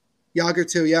 Yager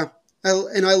too, yeah. I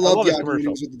love Yager when he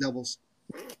was with the Devils.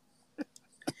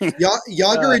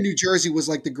 Yager in New Jersey was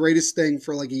like the greatest thing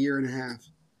for like a year and a half,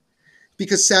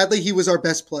 because sadly he was our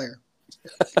best player.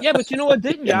 Yeah, but you know what?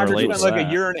 Didn't Yager spend like a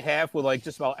year and a half with like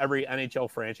just about every NHL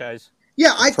franchise?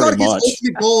 Yeah, I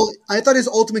thought his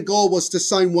ultimate goal was to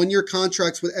sign 1-year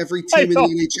contracts with every team in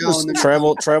the NHL and then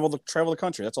travel the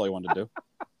country. That's all he wanted to do.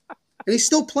 And he's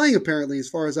still playing, apparently, as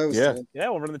far as I was told. Yeah,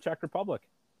 over in the Czech Republic.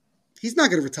 He's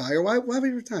not going to retire. Why would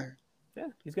he retire? Yeah,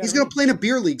 he's going to play in a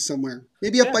beer league somewhere,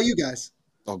 maybe up by you guys.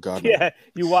 Oh God. Yeah,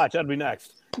 you watch. That'd be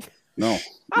next. No,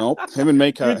 nope. Him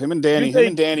and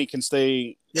Danny can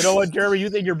stay. You know what, Jeremy? You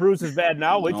think your bruise is bad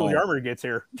now? Wait till Yarmer gets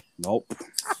here. Nope.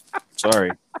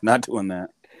 Sorry, not doing that.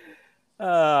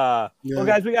 Well,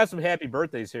 guys, we got some happy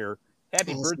birthdays here.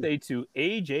 Happy birthday to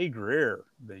A.J. Greer,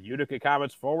 the Utica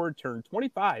Comets forward, turned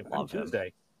 25 on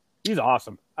Tuesday. He's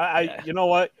awesome. You know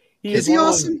what? Is he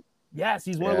awesome? Yes,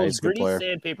 he's one of those gritty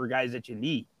sandpaper guys that you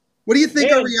need. What do you think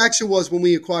our reaction was when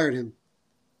we acquired him?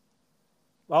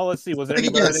 Well, let's see. Was it any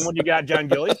better than when you got John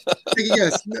Gillies?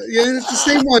 Yes. Yeah, it's the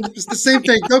same one. It's the same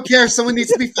thing. Don't care. Someone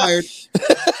needs to be fired.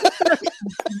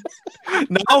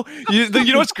 No, you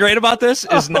know what's great about this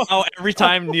is now every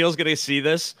time Neil's going to see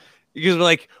this, you're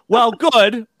like, well,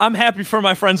 good. I'm happy for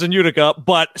my friends in Utica,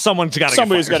 but somebody's got to go.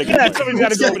 Somebody's got to go.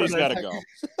 Somebody's got to go.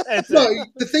 No,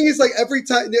 the thing is, like, every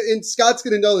time, and Scott's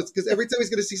going to know this, because every time he's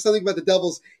going to see something about the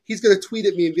Devils, he's going to tweet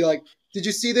at me and be like, did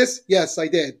you see this? Yes, I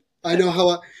did. I know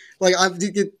how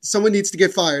someone needs to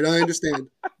get fired. I understand.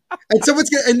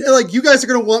 And you guys are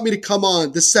going to want me to come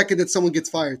on the second that someone gets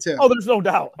fired too. Oh, there's no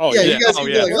doubt. Oh, yeah. You guys can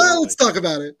be like, well, let's talk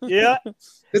about it. Yeah.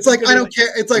 It's like, I don't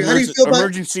care. It's like, how do you feel about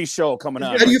emergency show coming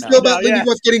out? How do you feel about Lindy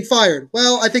Ruff getting fired?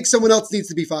 Well, I think someone else needs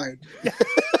to be fired.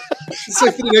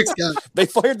 So for the next guy. They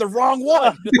fired the wrong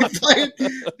one. They fired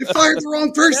the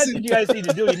wrong person. That's what you guys need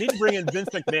to do. You need to bring in Vince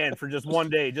McMahon for just one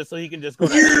day, just so he can just go.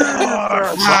 Dude,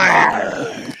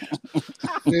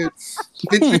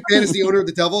 Vince McMahon is the owner of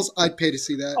the Devils. I'd pay to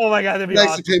see that. Oh my God, that'd be I'd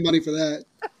awesome. actually pay money for that.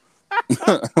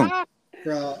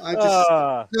 Bro, I just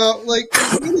no, like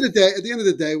at the end of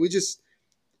the day, we just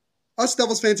us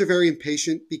Devils fans are very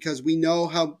impatient because we know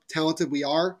how talented we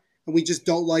are, and we just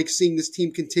don't like seeing this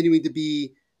team continuing to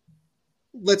be,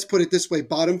 let's put it this way,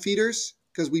 bottom feeders,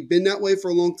 because we've been that way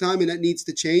for a long time, and that needs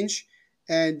to change.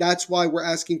 And that's why we're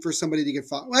asking for somebody to get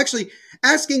fired. Well, actually,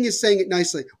 asking is saying it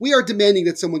nicely. We are demanding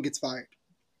that someone gets fired.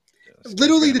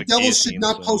 Literally, the Devils should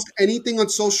not post anything on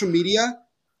social media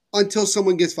until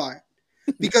someone gets fired.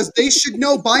 Because they should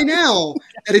know by now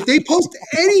that if they post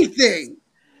anything,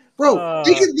 bro,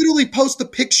 they could literally post a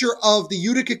picture of the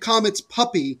Utica Comets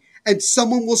puppy and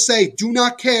someone will say, do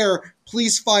not care,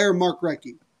 please fire Mark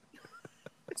Recchi.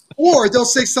 Or they'll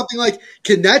say something like,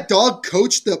 can that dog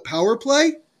coach the power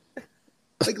play?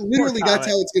 Like, literally, that's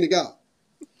how it's going to go.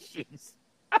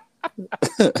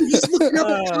 He's looking up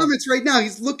the comments right now.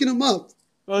 He's looking them up.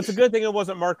 Well, it's a good thing it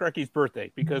wasn't Mark Recchi's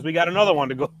birthday because we got another one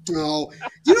to go. Oh,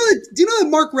 do you know that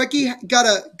Mark Recchi got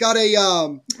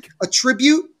a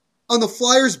tribute on the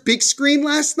Flyers big screen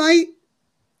last night?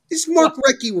 It's Mark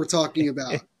Recchi we're talking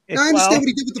about. Now, I understand what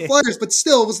he did with the Flyers, but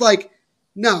still, it was like,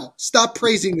 no, stop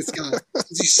praising this guy.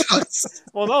 He sucks.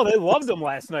 Well, no, they loved him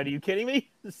last night. Are you kidding me?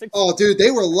 Oh, dude,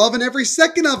 they were loving every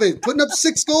second of it. Putting up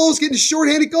 6 goals, getting a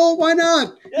shorthanded goal. Why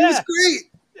not? Yeah. It was great.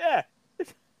 Yeah.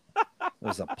 It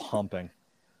was a pumping.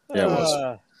 Yeah, it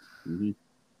was.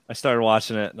 I started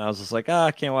watching it, and I was just like,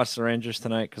 I can't watch the Rangers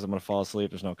tonight because I'm going to fall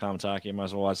asleep. There's no Kamataki. I might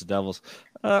as well watch the Devils.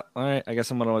 All right, I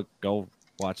guess I'm going to go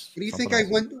watch. Why do you think I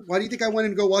went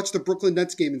and go watch the Brooklyn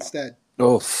Nets game instead?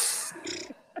 Oh.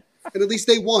 And at least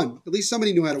they won. At least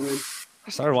somebody knew how to win. I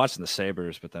started watching the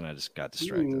Sabres, but then I just got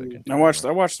distracted. I watched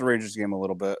the Rangers game a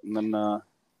little bit, and then I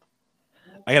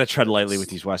got to tread lightly with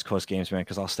these West Coast games, man,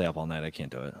 because I'll stay up all night. I can't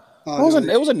do it.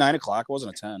 It was at 9 o'clock. It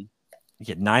wasn't a 10. You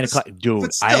get 9 o'clock,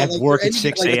 dude. Still, I have work at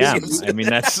 6 a.m. I mean,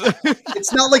 that's.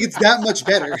 It's not like it's that much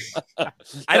better.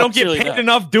 I don't get paid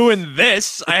enough doing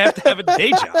this. I have to have a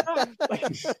day job.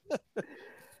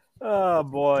 Oh,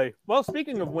 boy. Well,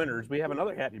 speaking of winners, we have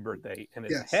another happy birthday, and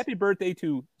it's happy birthday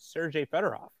to Sergei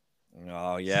Fedorov.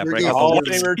 Oh, yeah. Hall of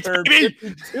Famer turned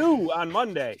 52 on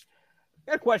Monday. I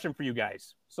got a question for you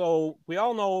guys. So we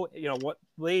all know, what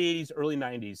late 80s, early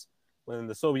 90s, when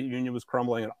the Soviet Union was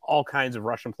crumbling and all kinds of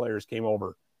Russian players came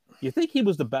over. You think he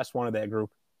was the best one of that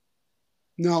group?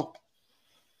 No,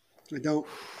 I don't.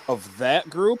 Of that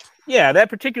group? Yeah, in that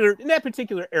particular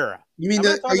era. You mean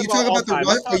are you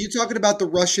talking about the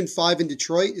Russian 5 in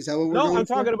Detroit? Is that what we're No, going I'm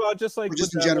talking about just like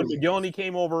just in general. Mogilny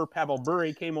came over, Pavel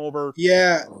Bure came over.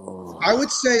 Yeah, I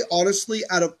would say honestly,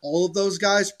 out of all of those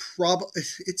guys,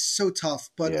 it's so tough.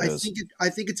 But I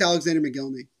think it's Alexander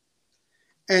Mogilny,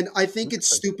 and I think it's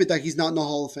stupid that he's not in the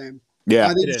Hall of Fame. Yeah,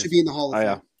 I think he should be in the Hall of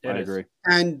Fame. I agree.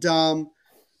 And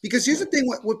because here's the thing,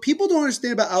 what people don't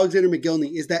understand about Alexander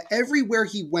Mogilny is that everywhere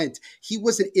he went, he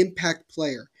was an impact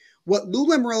player. What Lou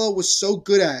Lamoriello was so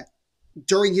good at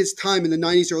during his time in the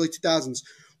 90s, early 2000s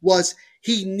was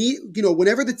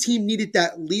whenever the team needed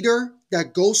that leader,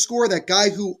 that goal scorer, that guy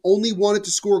who only wanted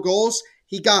to score goals,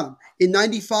 he got him. In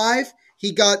 95,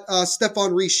 he got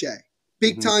Stéphane Richer,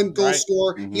 big-time goal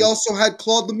scorer. Mm-hmm. He also had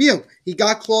Claude Lemieux. He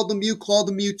got Claude Lemieux. Claude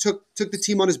Lemieux took the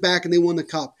team on his back, and they won the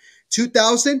cup.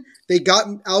 2000, they got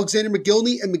Alexander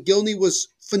Mogilny, and Mogilny was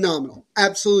phenomenal,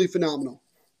 absolutely phenomenal.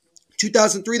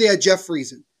 2003, they had Jeff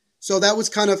Friesen. So that was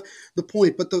kind of the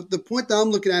point. But the point that I'm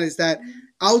looking at is that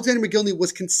Alexander Mogilny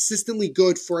was consistently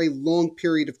good for a long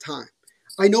period of time.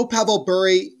 I know Pavel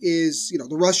Bure is,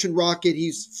 the Russian Rocket. He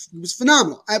was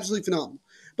phenomenal, absolutely phenomenal.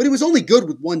 But he was only good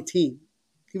with one team.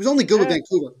 He was only good with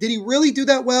Vancouver. Did he really do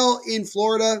that well in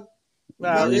Florida?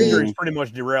 Injuries pretty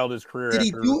much derailed his career. Did he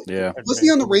do? Yeah. Wasn't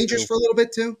he on the Rangers for a little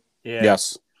bit too? Yeah.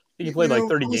 Yes. He played like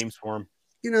 30 games for him.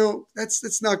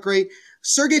 That's not great.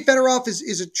 Sergei Fedorov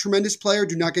is a tremendous player.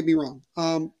 Do not get me wrong.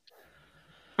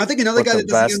 I think another guy that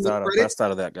doesn't get enough credit. Best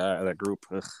out of that group.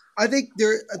 Ugh. I think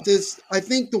I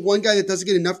think the one guy that doesn't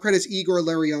get enough credit is Igor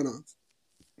Larionov.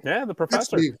 Yeah, the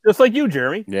professor, just like you,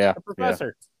 Jeremy. Yeah, the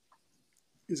professor.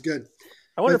 He's good.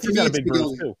 I wonder if he's got a big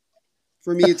bruise too.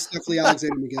 For me, it's definitely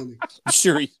Alexander Mogilny.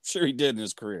 Sure he did in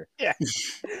his career. Yeah.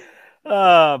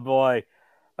 Oh boy.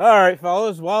 All right,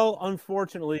 fellas. Well,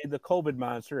 unfortunately, the COVID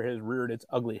monster has reared its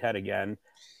ugly head again.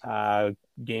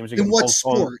 Games in what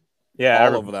sport? Yeah,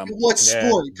 all of them. In what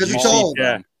sport? Because it's all of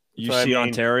them. You see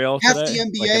Ontario half today? the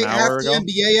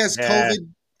NBA has COVID.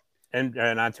 And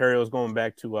Ontario is going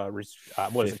back to what is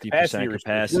 50%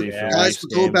 capacity. Guys,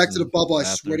 we're going back to the bubble. I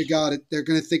swear to God, they're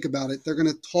going to think about it. They're going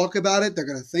to talk about it. They're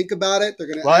going to think about it. They're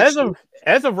going to. Well,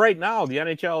 as of right now, the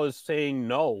NHL is saying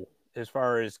no as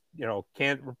far as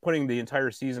putting the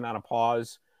entire season on a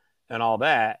pause and all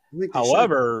that.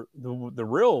 However, the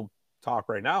real talk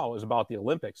right now is about the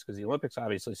Olympics, because the Olympics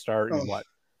obviously start in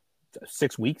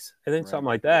 6 weeks, I think, something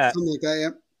like that. Something like that, yeah.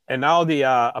 And now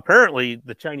apparently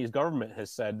the Chinese government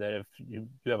has said that if you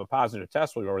have a positive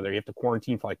test while you're over there, you have to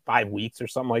quarantine for like 5 weeks or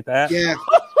something like that. Yeah.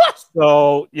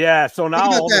 So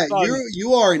now all of a sudden,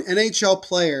 you are an NHL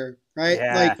player, right?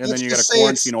 Yeah. And then you got to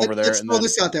quarantine over there. Let's throw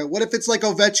this out there. What if it's like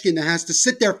Ovechkin that has to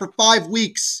sit there for 5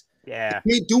 weeks? Yeah.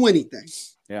 He can't do anything.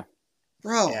 Yeah.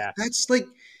 Bro, that's like,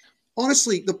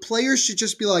 honestly, the players should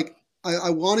just be like,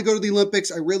 I want to go to the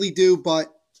Olympics. I really do, but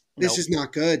this is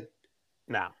not good.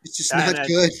 No, it's just not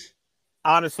good.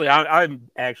 Honestly, I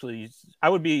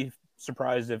would be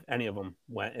surprised if any of them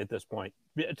went at this point,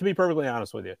 to be perfectly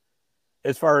honest with you,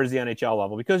 as far as the NHL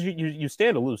level, because you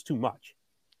stand to lose too much,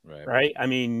 right? I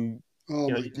mean,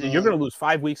 you're going to lose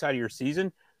 5 weeks out of your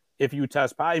season if you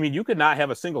test positive. I mean, you could not have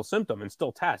a single symptom and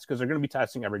still test, because they're going to be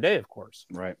testing every day, of course.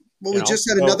 Right. Well, we just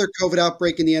had another COVID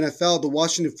outbreak in the NFL. The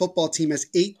Washington football team has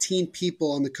 18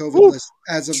 people on the COVID list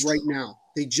as of right now.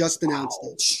 They just announced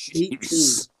it. 18.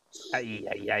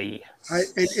 The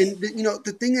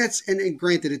thing that's and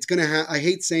granted, it's gonna I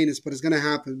hate saying this, but it's gonna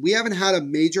happen. We haven't had a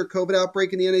major COVID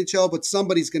outbreak in the NHL, but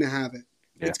somebody's gonna have it.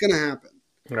 Yeah. It's gonna happen.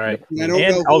 Right. And I don't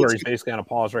know. Calgary's basically on a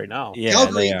pause right now. Yeah,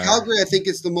 Calgary, I think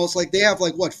it's the most, like, they have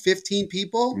 15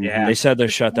 people. Yeah, they said they're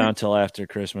shut down till after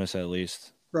Christmas at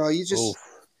least. Bro, you just.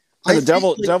 And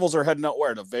the Devils are heading out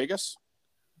where, to Vegas?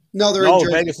 No, they're in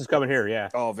Jersey. Vegas is coming here. Yeah.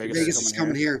 Oh, Vegas is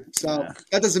coming here. So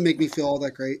that doesn't make me feel all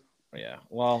that great. Yeah.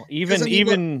 Well,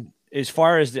 even as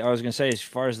far as as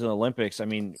far as the Olympics, I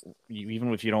mean,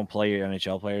 even if you don't play your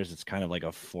NHL players, it's kind of like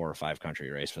a 4 or 5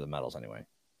 country race for the medals anyway.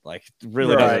 Like,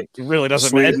 really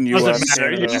doesn't matter. Then you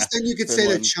could say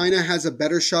that China has a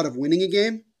better shot of winning a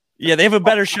game. Yeah, they have a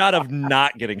better shot of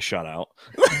not getting shut out.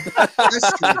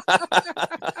 That's true.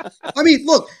 I mean,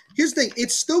 look, here's the thing.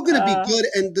 It's still going to be good,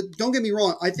 and don't get me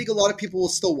wrong. I think a lot of people will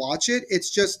still watch it. It's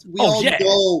just we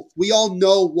all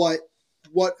know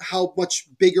how much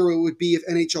bigger it would be if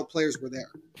NHL players were there.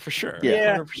 For sure.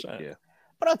 Yeah. 100%. Yeah.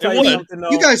 But I'll tell you something,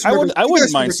 though. I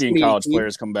wouldn't mind seeing college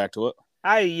players come back to it.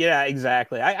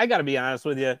 Exactly. I got to be honest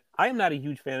with you. I am not a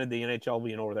huge fan of the NHL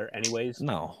being over there anyways.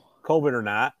 No. COVID or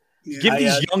not. Give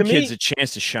these young kids a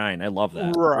chance to shine. I love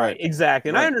that. Right, exactly.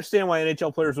 And I understand why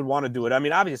NHL players would want to do it. I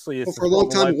mean, obviously, it's for a long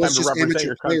time it was just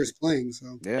amateur players playing.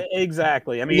 So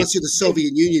exactly. I mean, unless you're the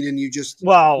Soviet Union and you just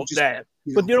but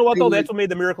you know what though? That's what made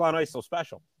the Miracle on Ice so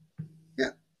special. Yeah.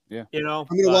 Yeah. You know,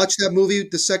 I'm going to watch that movie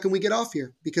the second we get off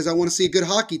here because I want to see a good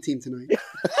hockey team tonight.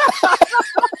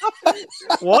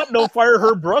 What? No fire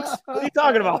Herb Brooks? What are you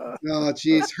talking about? Oh,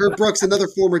 geez. Herb Brooks, another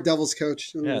former Devils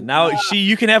coach. Yeah. Now,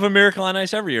 you can have a Miracle on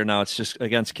Ice every year. Now it's just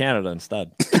against Canada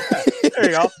instead. There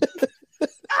you go.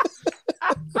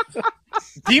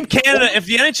 Team Canada, if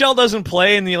the NHL doesn't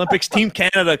play in the Olympics, Team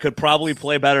Canada could probably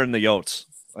play better than the Yotes.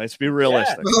 Let's be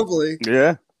realistic. Yeah, probably.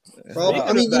 Yeah. Probably.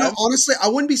 I mean, honestly, I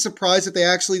wouldn't be surprised if they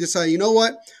actually decide, you know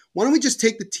what? Why don't we just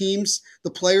take the teams,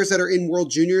 the players that are in World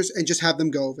Juniors, and just have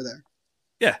them go over there?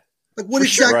 Yeah. Like, what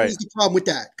exactly is the problem with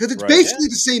that? Because it's basically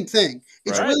the same thing.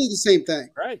 It's really the same thing.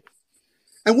 Right.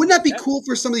 And wouldn't that be cool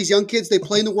for some of these young kids? They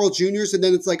play in the World Juniors, and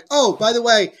then it's like, oh, by the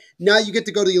way, now you get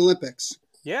to go to the Olympics.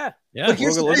 Yeah. Yeah. But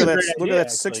here's look at that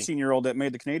 16-year-old that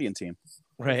made the Canadian team.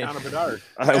 Right. Connor Bedard.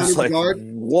 I was like,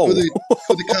 whoa. Who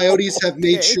the Coyotes have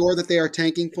made sure that they are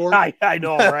tanking for. I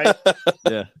know, right?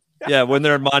 Yeah. Yeah, when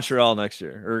they're in Montreal next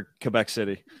year or Quebec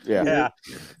City. Yeah,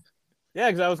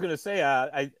 because I was going to say,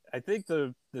 I think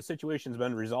the situation's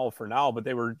been resolved for now, but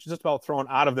they were just about thrown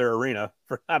out of their arena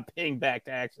for not paying back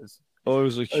taxes. Oh, it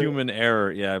was a human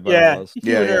error. Yeah, I bet it was.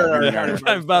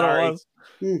 I bet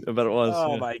it was.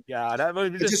 Oh, my God. I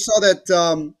just saw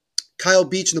that Kyle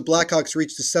Beach and the Blackhawks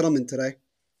reached a settlement today.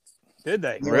 Did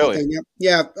they? Really?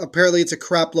 Yeah, apparently it's a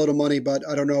crap load of money, but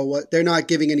I don't know what. They're not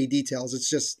giving any details. It's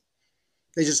just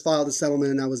they just filed a settlement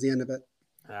and that was the end of it.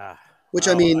 Which,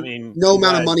 I mean, no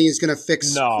amount of money is going to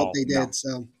fix what they did.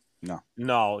 So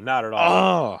No, not at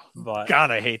all. Oh, but God,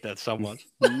 I hate that so much.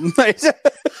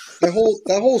 that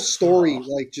whole story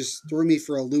just threw me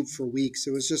for a loop for weeks.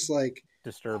 It was just like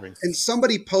disturbing. And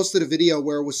somebody posted a video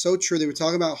where it was so true. They were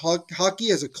talking about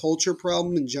hockey as a culture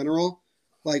problem in general.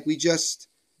 Like we just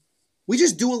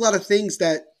do a lot of things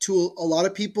that to a lot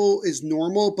of people is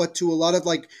normal, but to a lot of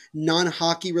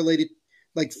non-hockey related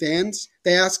fans,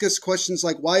 they ask us questions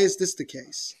like, why is this the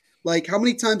case? Like, how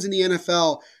many times in the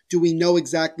NFL do we know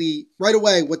exactly right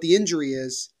away what the injury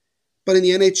is? But in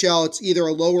the NHL, it's either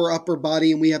a lower upper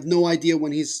body and we have no idea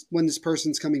when this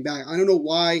person's coming back. I don't know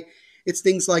why it's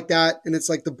things like that. And it's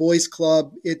like the boys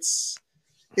club. It's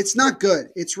not good.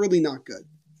 It's really not good.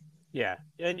 Yeah.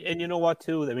 And you know what,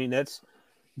 too? I mean, that's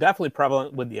definitely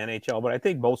prevalent with the NHL, but I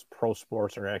think most pro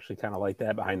sports are actually kind of like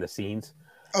that behind the scenes.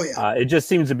 Oh, yeah. It just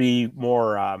seems to be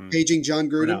more paging John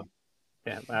Gruden.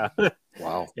 Yeah.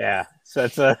 Wow. Yeah. So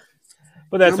it's but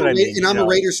that's what I mean. And I'm a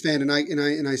Raiders fan, and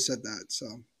I said that. So.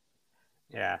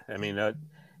 Yeah, I mean,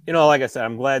 like I said,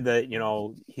 I'm glad that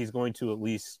he's going to at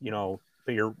least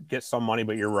get some money.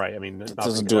 But you're right. I mean, it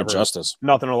doesn't do it justice.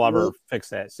 Nothing will ever fix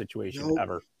that situation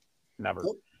ever, never.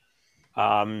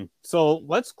 Nope. So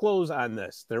let's close on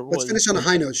this. Let's finish on a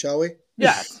high note, shall we?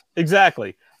 Yes,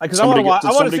 exactly. Because I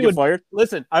want to see fired.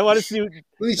 Listen, I want to see. Let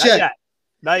me check.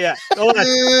 Not yet. No.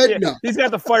 He's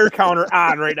got the fire counter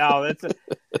on right now. I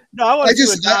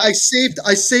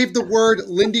saved the word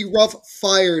Lindy Ruff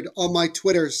fired on my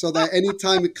Twitter so that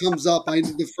anytime it comes up, I'm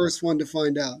the first one to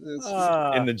find out.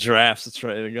 In the drafts, it's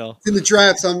ready to go. In the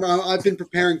drafts, I've been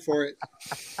preparing for it.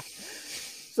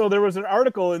 So there was an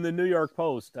article in the New York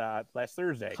Post last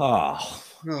Thursday. Oh.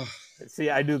 See,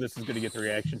 I knew this was going to get the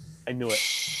reaction. I knew it.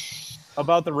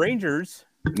 About the Rangers.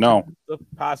 No.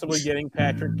 Possibly getting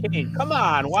Patrick Kane. Come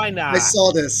on, why not? I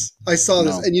saw this.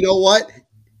 And you know what?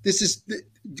 This is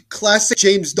classic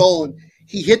James Dolan.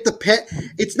 He hit the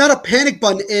it's not a panic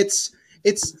button. It's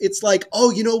like, oh,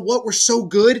 you know what? We're so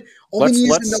good. All we need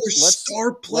is another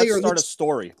star player.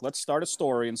 Let's start a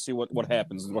story and see what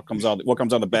happens and what comes out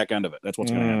on the back end of it. That's what's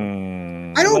going to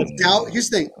happen. I don't doubt. Here's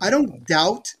the thing. I don't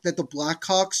doubt that the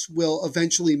Blackhawks will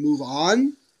eventually move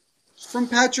on from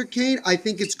Patrick Kane. I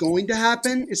think it's going to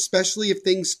happen, especially if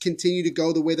things continue to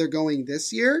go the way they're going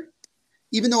this year,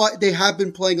 even though they have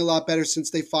been playing a lot better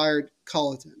since they fired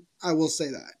Colleton. I will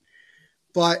say that.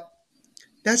 But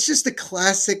that's just a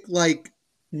classic,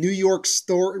 New York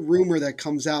story rumor that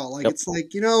comes out. It's like,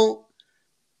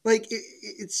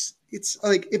 it's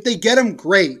like, if they get him,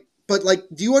 great. But,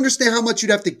 do you understand how much you'd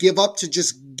have to give up to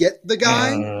just get the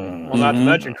guy? Well, not to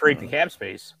mention create the cap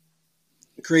space.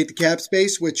 Create the cap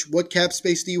space, what cap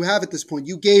space do you have at this point?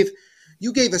 You gave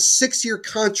a 6-year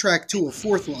contract to a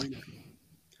fourth liner,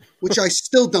 which I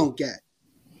still don't get.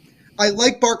 I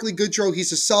like Barclay Goodrow.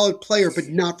 He's a solid player, but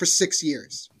not for 6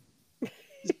 years.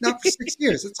 Not for 6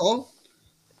 years. That's all.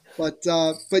 But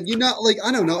you know, like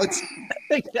I don't know. It's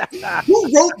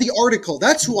who wrote the article?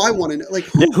 That's who I want to know. Like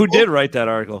who did write that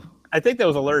article? I think that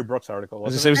was a Larry Brooks article.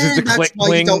 Was it the Click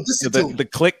King? The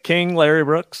Click King, Larry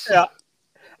Brooks. Yeah.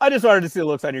 I just wanted to see the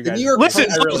looks on your guys. Listen,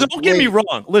 don't get me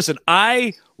wrong. Listen,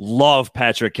 I love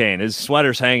Patrick Kane. His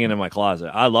sweater's hanging in my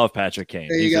closet. I love Patrick Kane.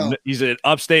 He's an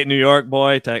upstate New York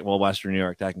boy, Western New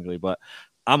York technically, but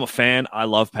I'm a fan. I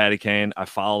love Patty Kane. I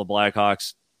follow the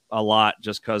Blackhawks a lot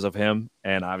just because of him,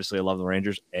 and obviously I love the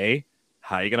Rangers. A,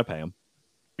 how are you going to pay him?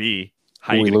 B,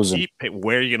 how are you going to keep?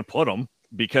 Where are you going to put him?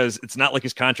 Because it's not like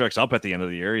his contract's up at the end of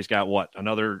the year. He's got what?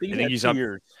 Another? I think he's up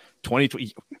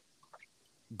 20.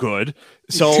 Good.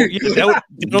 So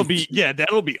that'll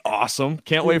be awesome.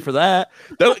 Can't wait for that.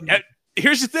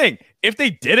 Here's the thing: if they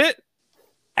did it,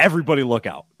 everybody look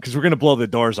out because we're going to blow the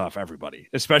doors off everybody,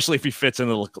 especially if he fits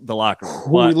into the locker room.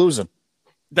 Who are we losing?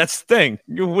 That's the thing.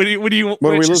 What are we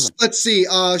losing? Let's see.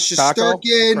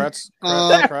 Shesterkin,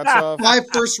 5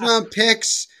 first-round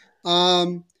picks.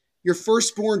 Your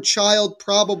firstborn child,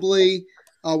 probably,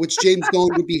 which James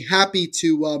Dolan would be happy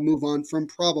to move on from,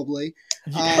 probably.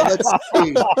 Let's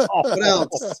see. What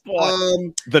else?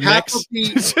 The Knicks.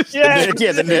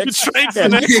 The Knicks.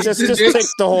 Just take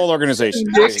the whole organization.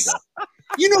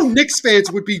 You know, Knicks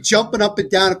fans would be jumping up and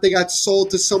down if they got sold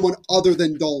to someone other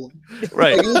than Dolan.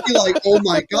 Right. Like, you'd be like, oh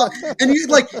my God. And you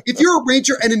like, if you're a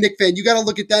Ranger and a Knicks fan, you got to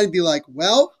look at that and be like,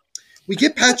 well, we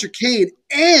get Patrick Kane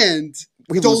and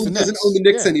Dolan doesn't own the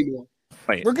Knicks anymore.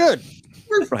 Right. We're good.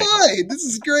 We're fine. This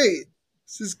is great.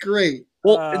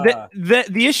 Well,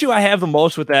 the issue I have the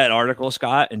most with that article,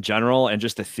 Scott, in general, and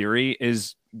just the theory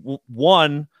is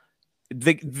one,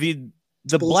 the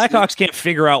Blackhawks can't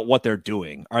figure out what they're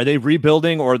doing. Are they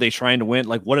rebuilding or are they trying to win?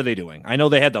 Like, what are they doing? I know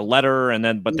they had the letter,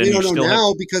 but then they don't know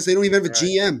now because they don't even have a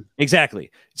GM.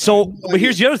 Exactly. So, but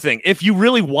here's the other thing: if you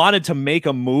really wanted to make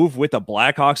a move with the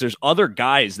Blackhawks, there's other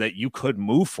guys that you could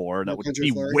move for that would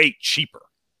be way cheaper,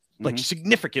 like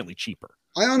significantly cheaper.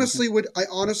 I honestly would. I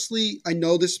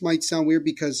know this might sound weird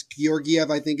because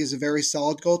Georgiev, I think, is a very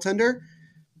solid goaltender,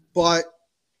 but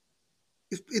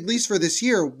at least for this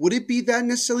year, would it be that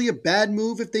necessarily a bad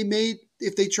move if they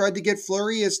tried to get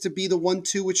Fleury as to be the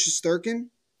 1-2 with Shesterkin?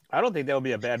 I don't think that would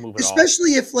be a bad move at all.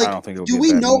 Especially if, do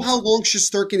we know how long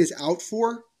Shesterkin is out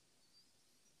for?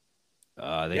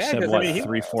 They said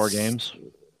 3-4 games.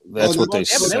 That's what they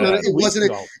said.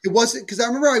 It wasn't because I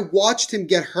remember I watched him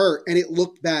get hurt and it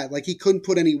looked bad. Like he couldn't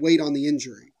put any weight on the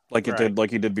injury. Like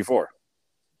he did before.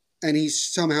 And he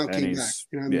somehow came back.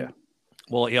 You know what I mean?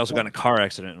 Well, he also got in a car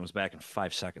accident and was back in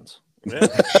 5 seconds. Yeah.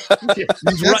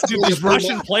 these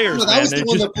Russian players, that was the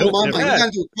one that blew my mind. He got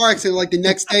into a car accident like the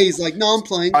next day. He's like, "No, I'm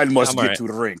playing. I must get to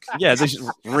the rink." Yeah, this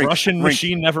Russian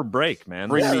machine never break, man.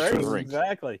 Bring me to the rink.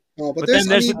 Exactly. Oh, but then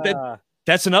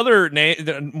that's another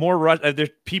name.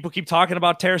 People keep talking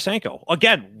about Tarasenko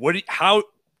again.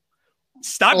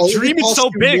 Stop dreaming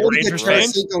so big, Rangers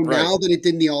fans. Now than it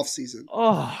did in the offseason.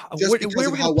 Just because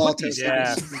of how well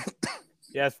Tarasenko is.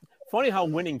 Yes. Funny how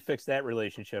winning fixed that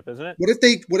relationship, isn't it? What if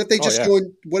they just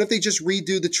what if they just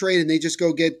redo the trade and they just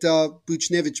go get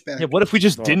Buchnevich back? Yeah, what if we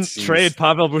just didn't trade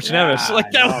Pavel Buchnevich? Right?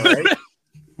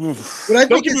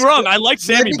 Don't get me wrong, I like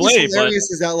Sammy Blais.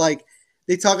 Hilarious is that like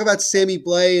they talk about Sammy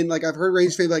Blais and like I've heard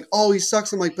Rangers fans like, oh, he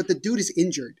sucks. I'm like, but the dude is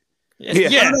injured. Yeah.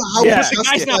 The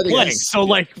guy's not playing, so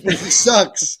like he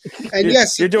sucks. And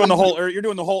yes, you're doing the whole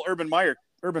Urban Meyer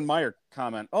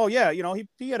comment. Oh yeah,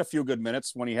 he had a few good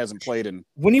minutes when he hasn't played in.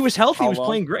 When he was healthy, he was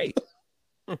playing great.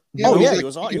 He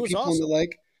was awesome.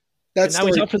 That now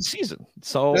he's out for the season.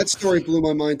 So that story blew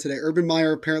my mind today. Urban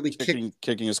Meyer apparently kicking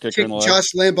his kicker in the leg.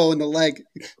 Josh Lambeau in the leg.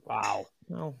 Wow.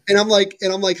 No. And I'm like,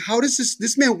 how does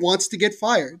this man wants to get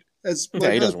fired? He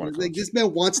doesn't want to. This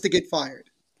man wants to get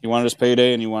fired. He wanted his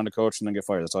payday and he wanted to coach and then get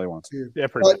fired. That's all he wants. Yeah,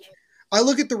 pretty much. I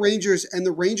look at the Rangers, and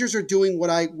the Rangers are doing what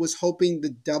I was hoping the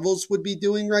Devils would be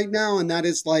doing right now, and that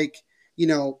is like,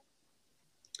 the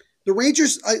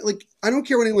Rangers. I don't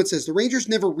care what anyone says. The Rangers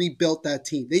never rebuilt that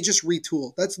team; they just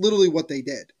retooled. That's literally what they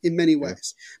did in many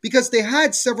ways, because they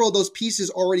had several of those pieces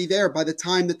already there by the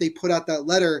time that they put out that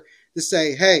letter to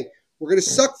say, "Hey, we're going to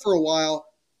suck for a while,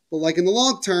 but like in the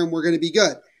long term, we're going to be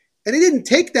good." And it didn't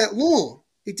take that long.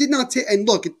 It did not take. And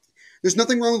look, there's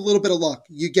nothing wrong with a little bit of luck.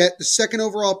 You get the second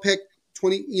overall pick.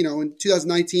 In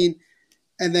 2019,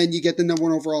 and then you get the number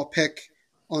 1 overall pick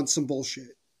on some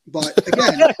bullshit. But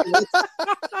again,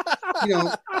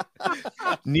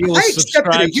 Neil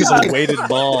subscribed to the weighted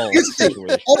ball. Here's the thing.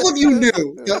 All of you knew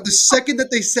the second that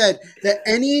they said that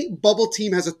any bubble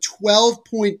team has a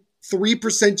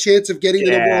 12.3% chance of getting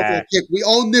the number 1 overall pick. We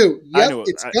all knew. Yep,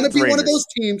 it's going to be one of those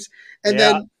teams. And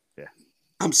then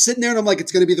I'm sitting there and I'm like,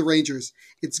 it's going to be the Rangers.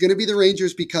 It's going to be the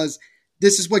Rangers because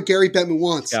this is what Gary Bettman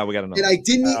wants. Yeah, we got to know. And I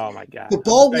didn't. Oh my God! The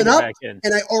ball went up, and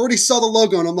I already saw the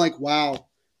logo, and I'm like, wow,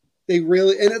 they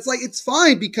really. And it's like it's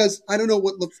fine because I don't know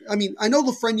what. I mean, I know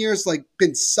Lafreniere's like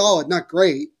been solid, not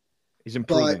great. He's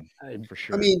improving for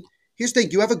sure. I mean, here's the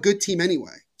thing: you have a good team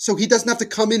anyway, so he doesn't have to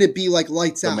come in and be like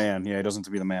lights out. The man, yeah, he doesn't have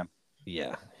to be the man.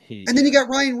 Yeah, and then you got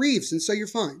Ryan Reeves, and so you're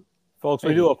fine. Folks,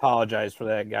 we do apologize for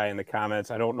that guy in the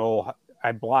comments. I don't know.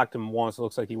 I blocked him once. It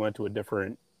looks like he went to a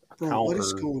different account. Bro, what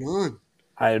is going on?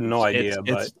 I have no idea,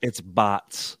 but it's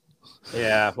bots.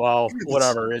 Yeah, well,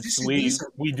 whatever.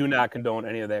 We do not condone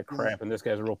any of that crap, and this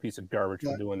guy's a real piece of garbage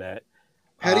for doing that.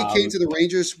 Had he came to the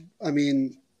Rangers, I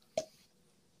mean,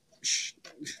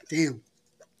 damn,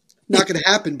 not going to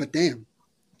happen. But damn,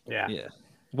 yeah.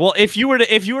 Well, if you were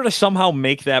to somehow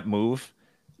make that move,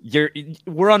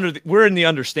 we're in the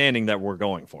understanding that we're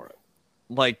going for it.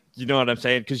 Like, you know what I'm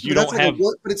saying? Because you don't have,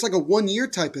 but it's like a 1 year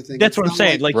type of thing. That's what I'm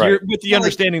saying. Like right. You're with the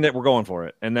understanding that we're going for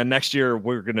it, and then next year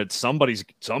we're gonna somebody's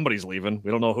leaving. We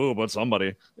don't know who, but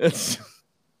somebody.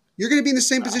 You're going to be in the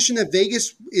same position that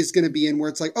Vegas is going to be in, where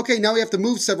it's like, okay, now we have to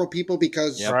move several people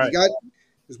because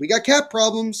we got cap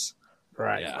problems.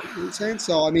 Right. Yeah. You know what I'm saying?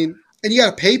 So I mean, and you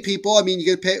got to pay people. I mean, you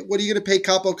got to pay. What are you going to pay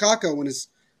Capo Caco when his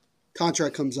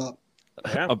contract comes up?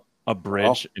 Yeah. A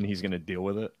bridge, and he's going to deal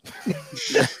with it.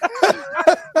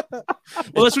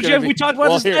 Well, that's what we talked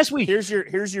about this last week. Here's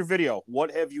your video.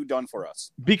 What have you done for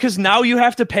us? Because now you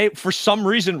have to pay. For some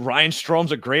reason, Ryan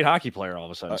Strom's a great hockey player all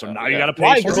of a sudden. So now you got to pay.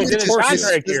 Why? Doesn't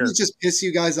it just piss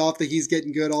you guys off that he's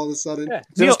getting good all of a sudden? Yeah.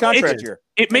 It's his contract year.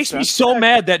 It makes me so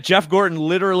mad that Jeff Gordon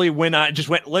literally went.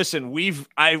 Listen,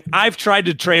 I've tried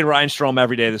to trade Ryan Strome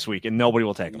every day this week, and nobody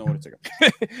will take him.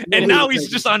 And now he's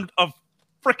just on a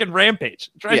freaking rampage.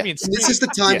 Drives me insane. This is the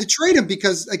time to trade him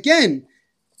because again.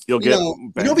 It'd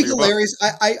be hilarious.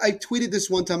 I tweeted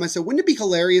this one time. I said, wouldn't it be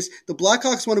hilarious? The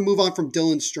Blackhawks want to move on from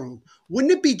Dylan Strome.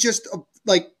 Wouldn't it be just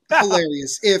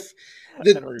hilarious if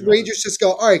the Rangers just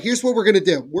go, all right, here's what we're going to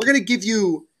do. We're going to give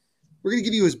you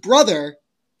his brother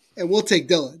and we'll take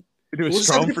Dylan. Do a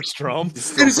Strome for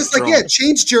Strome. And it's just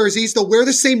change jerseys. They'll wear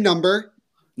the same number.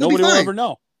 Nobody will ever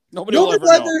know. Nobody will ever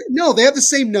know. No, they have the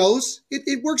same nose.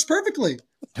 It works perfectly.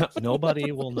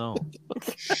 Nobody will know.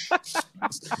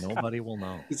 Nobody will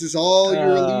know. This is all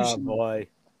your illusion. Boy,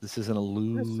 this is an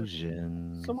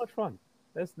illusion. So much fun.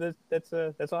 That's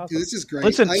awesome. Dude, this is great.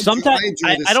 Listen, sometimes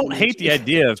I don't hate the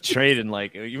idea of trading.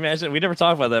 Like, you imagine, we never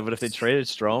talked about that, but if they traded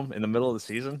Strome in the middle of the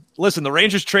season, listen, the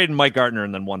Rangers traded Mike Gardner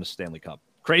and then won the Stanley Cup.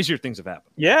 Crazier things have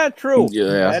happened. Yeah, true.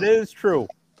 Yeah, that is true.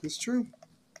 It's true.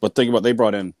 But think about they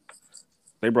brought in.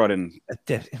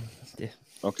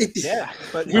 Okay. Yeah,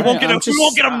 but we won't get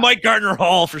a Mike Gardner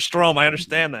haul for Strome. I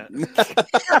understand that.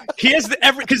 He has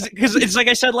because it's like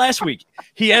I said last week.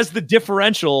 He has the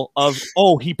differential of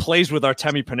he plays with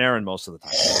Artemi Panarin most of the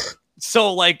time.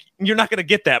 So like you're not going to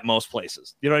get that most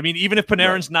places. You know what I mean? Even if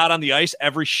Panarin's not on the ice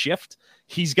every shift,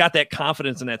 he's got that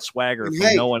confidence and that swagger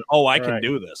from knowing I can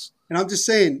do this. And I'm just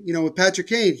saying, with Patrick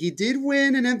Kane, he did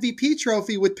win an MVP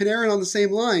trophy with Panarin on the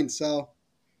same line. So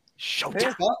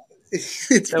showtime.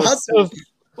 It's possible.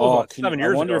 I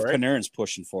wonder if Panarin's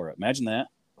pushing for it. Imagine that.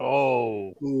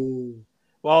 Oh. Ooh.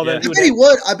 Well, then I bet he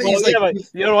would. I bet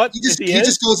he's you know what? He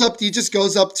just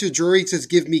goes up to Drury and says,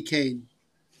 "Give me Kane."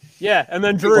 Yeah, and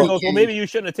then Drury goes, "Well, maybe you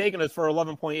shouldn't have taken us for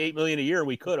 $11.8 million a year.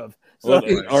 We could have." So,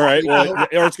 all right. Well,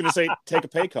 Eric's going to say, "Take a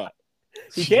pay cut."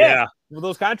 He can't. Yeah. Well,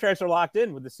 those contracts are locked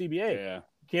in with the CBA. Yeah.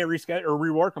 You can't reschedule or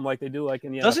rework them like they do, like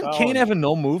in the Doesn't NFL. Kane have a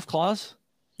no move clause?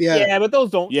 Yeah, but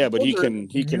those don't. Yeah, but he can.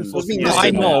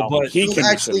 I know, but he can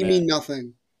actually mean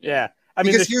nothing. Yeah, I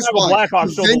mean, because here's why.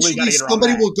 Eventually,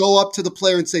 somebody will go up to the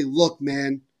player and say, "Look,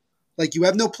 man, like you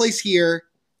have no place here.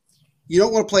 You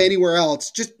don't want to play anywhere else.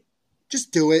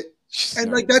 Just do it."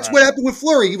 And like that's what happened with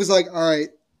Fleury. He was like, "All right,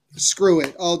 screw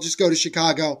it. I'll just go to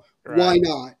Chicago. Why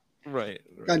not?" Right.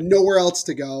 Got nowhere else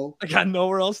to go. I got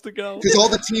nowhere else to go. Because all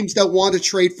the teams that want to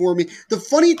trade for me. The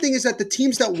funny thing is that the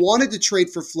teams that wanted to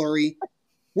trade for Fleury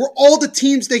were all the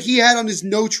teams that he had on his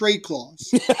no trade clause,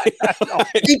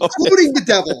 including the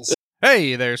Devils.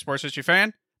 Hey there, sports history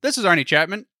fan. This is Arnie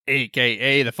Chapman,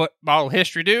 a.k.a. the Football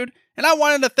History Dude, and I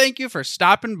wanted to thank you for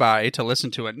stopping by to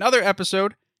listen to another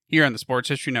episode here on the Sports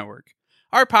History Network.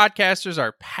 Our podcasters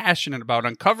are passionate about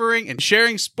uncovering and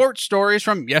sharing sports stories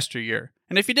from yesteryear.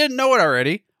 And if you didn't know it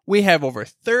already, we have over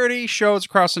 30 shows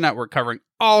across the network covering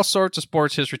all sorts of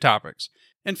sports history topics.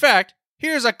 In fact,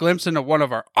 here's a glimpse into one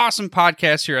of our awesome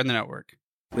podcasts here on the network.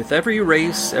 With every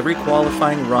race, every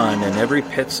qualifying run, and every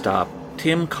pit stop,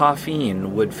 Tim Coffeen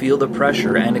would feel the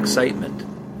pressure and excitement.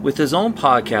 With his own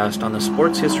podcast on the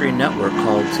Sports History Network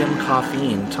called Tim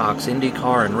Coffeen Talks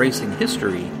IndyCar and Racing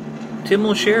History, Tim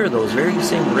will share those very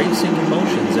same racing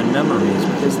emotions and memories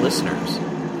with his listeners.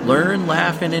 Learn,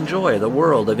 laugh, and enjoy the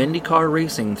world of IndyCar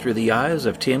racing through the eyes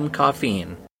of Tim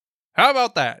Coffeen. How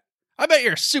about that? I bet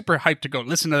you're super hyped to go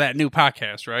listen to that new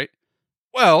podcast, right?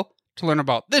 Well, to learn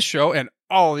about this show and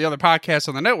all the other podcasts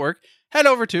on the network, head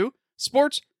over to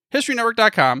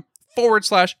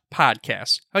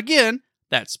sportshistorynetwork.com/podcast. Again,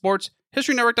 that's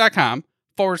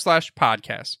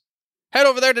sportshistorynetwork.com/podcast. Head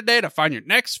over there today to find your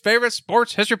next favorite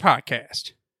sports history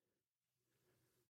podcast.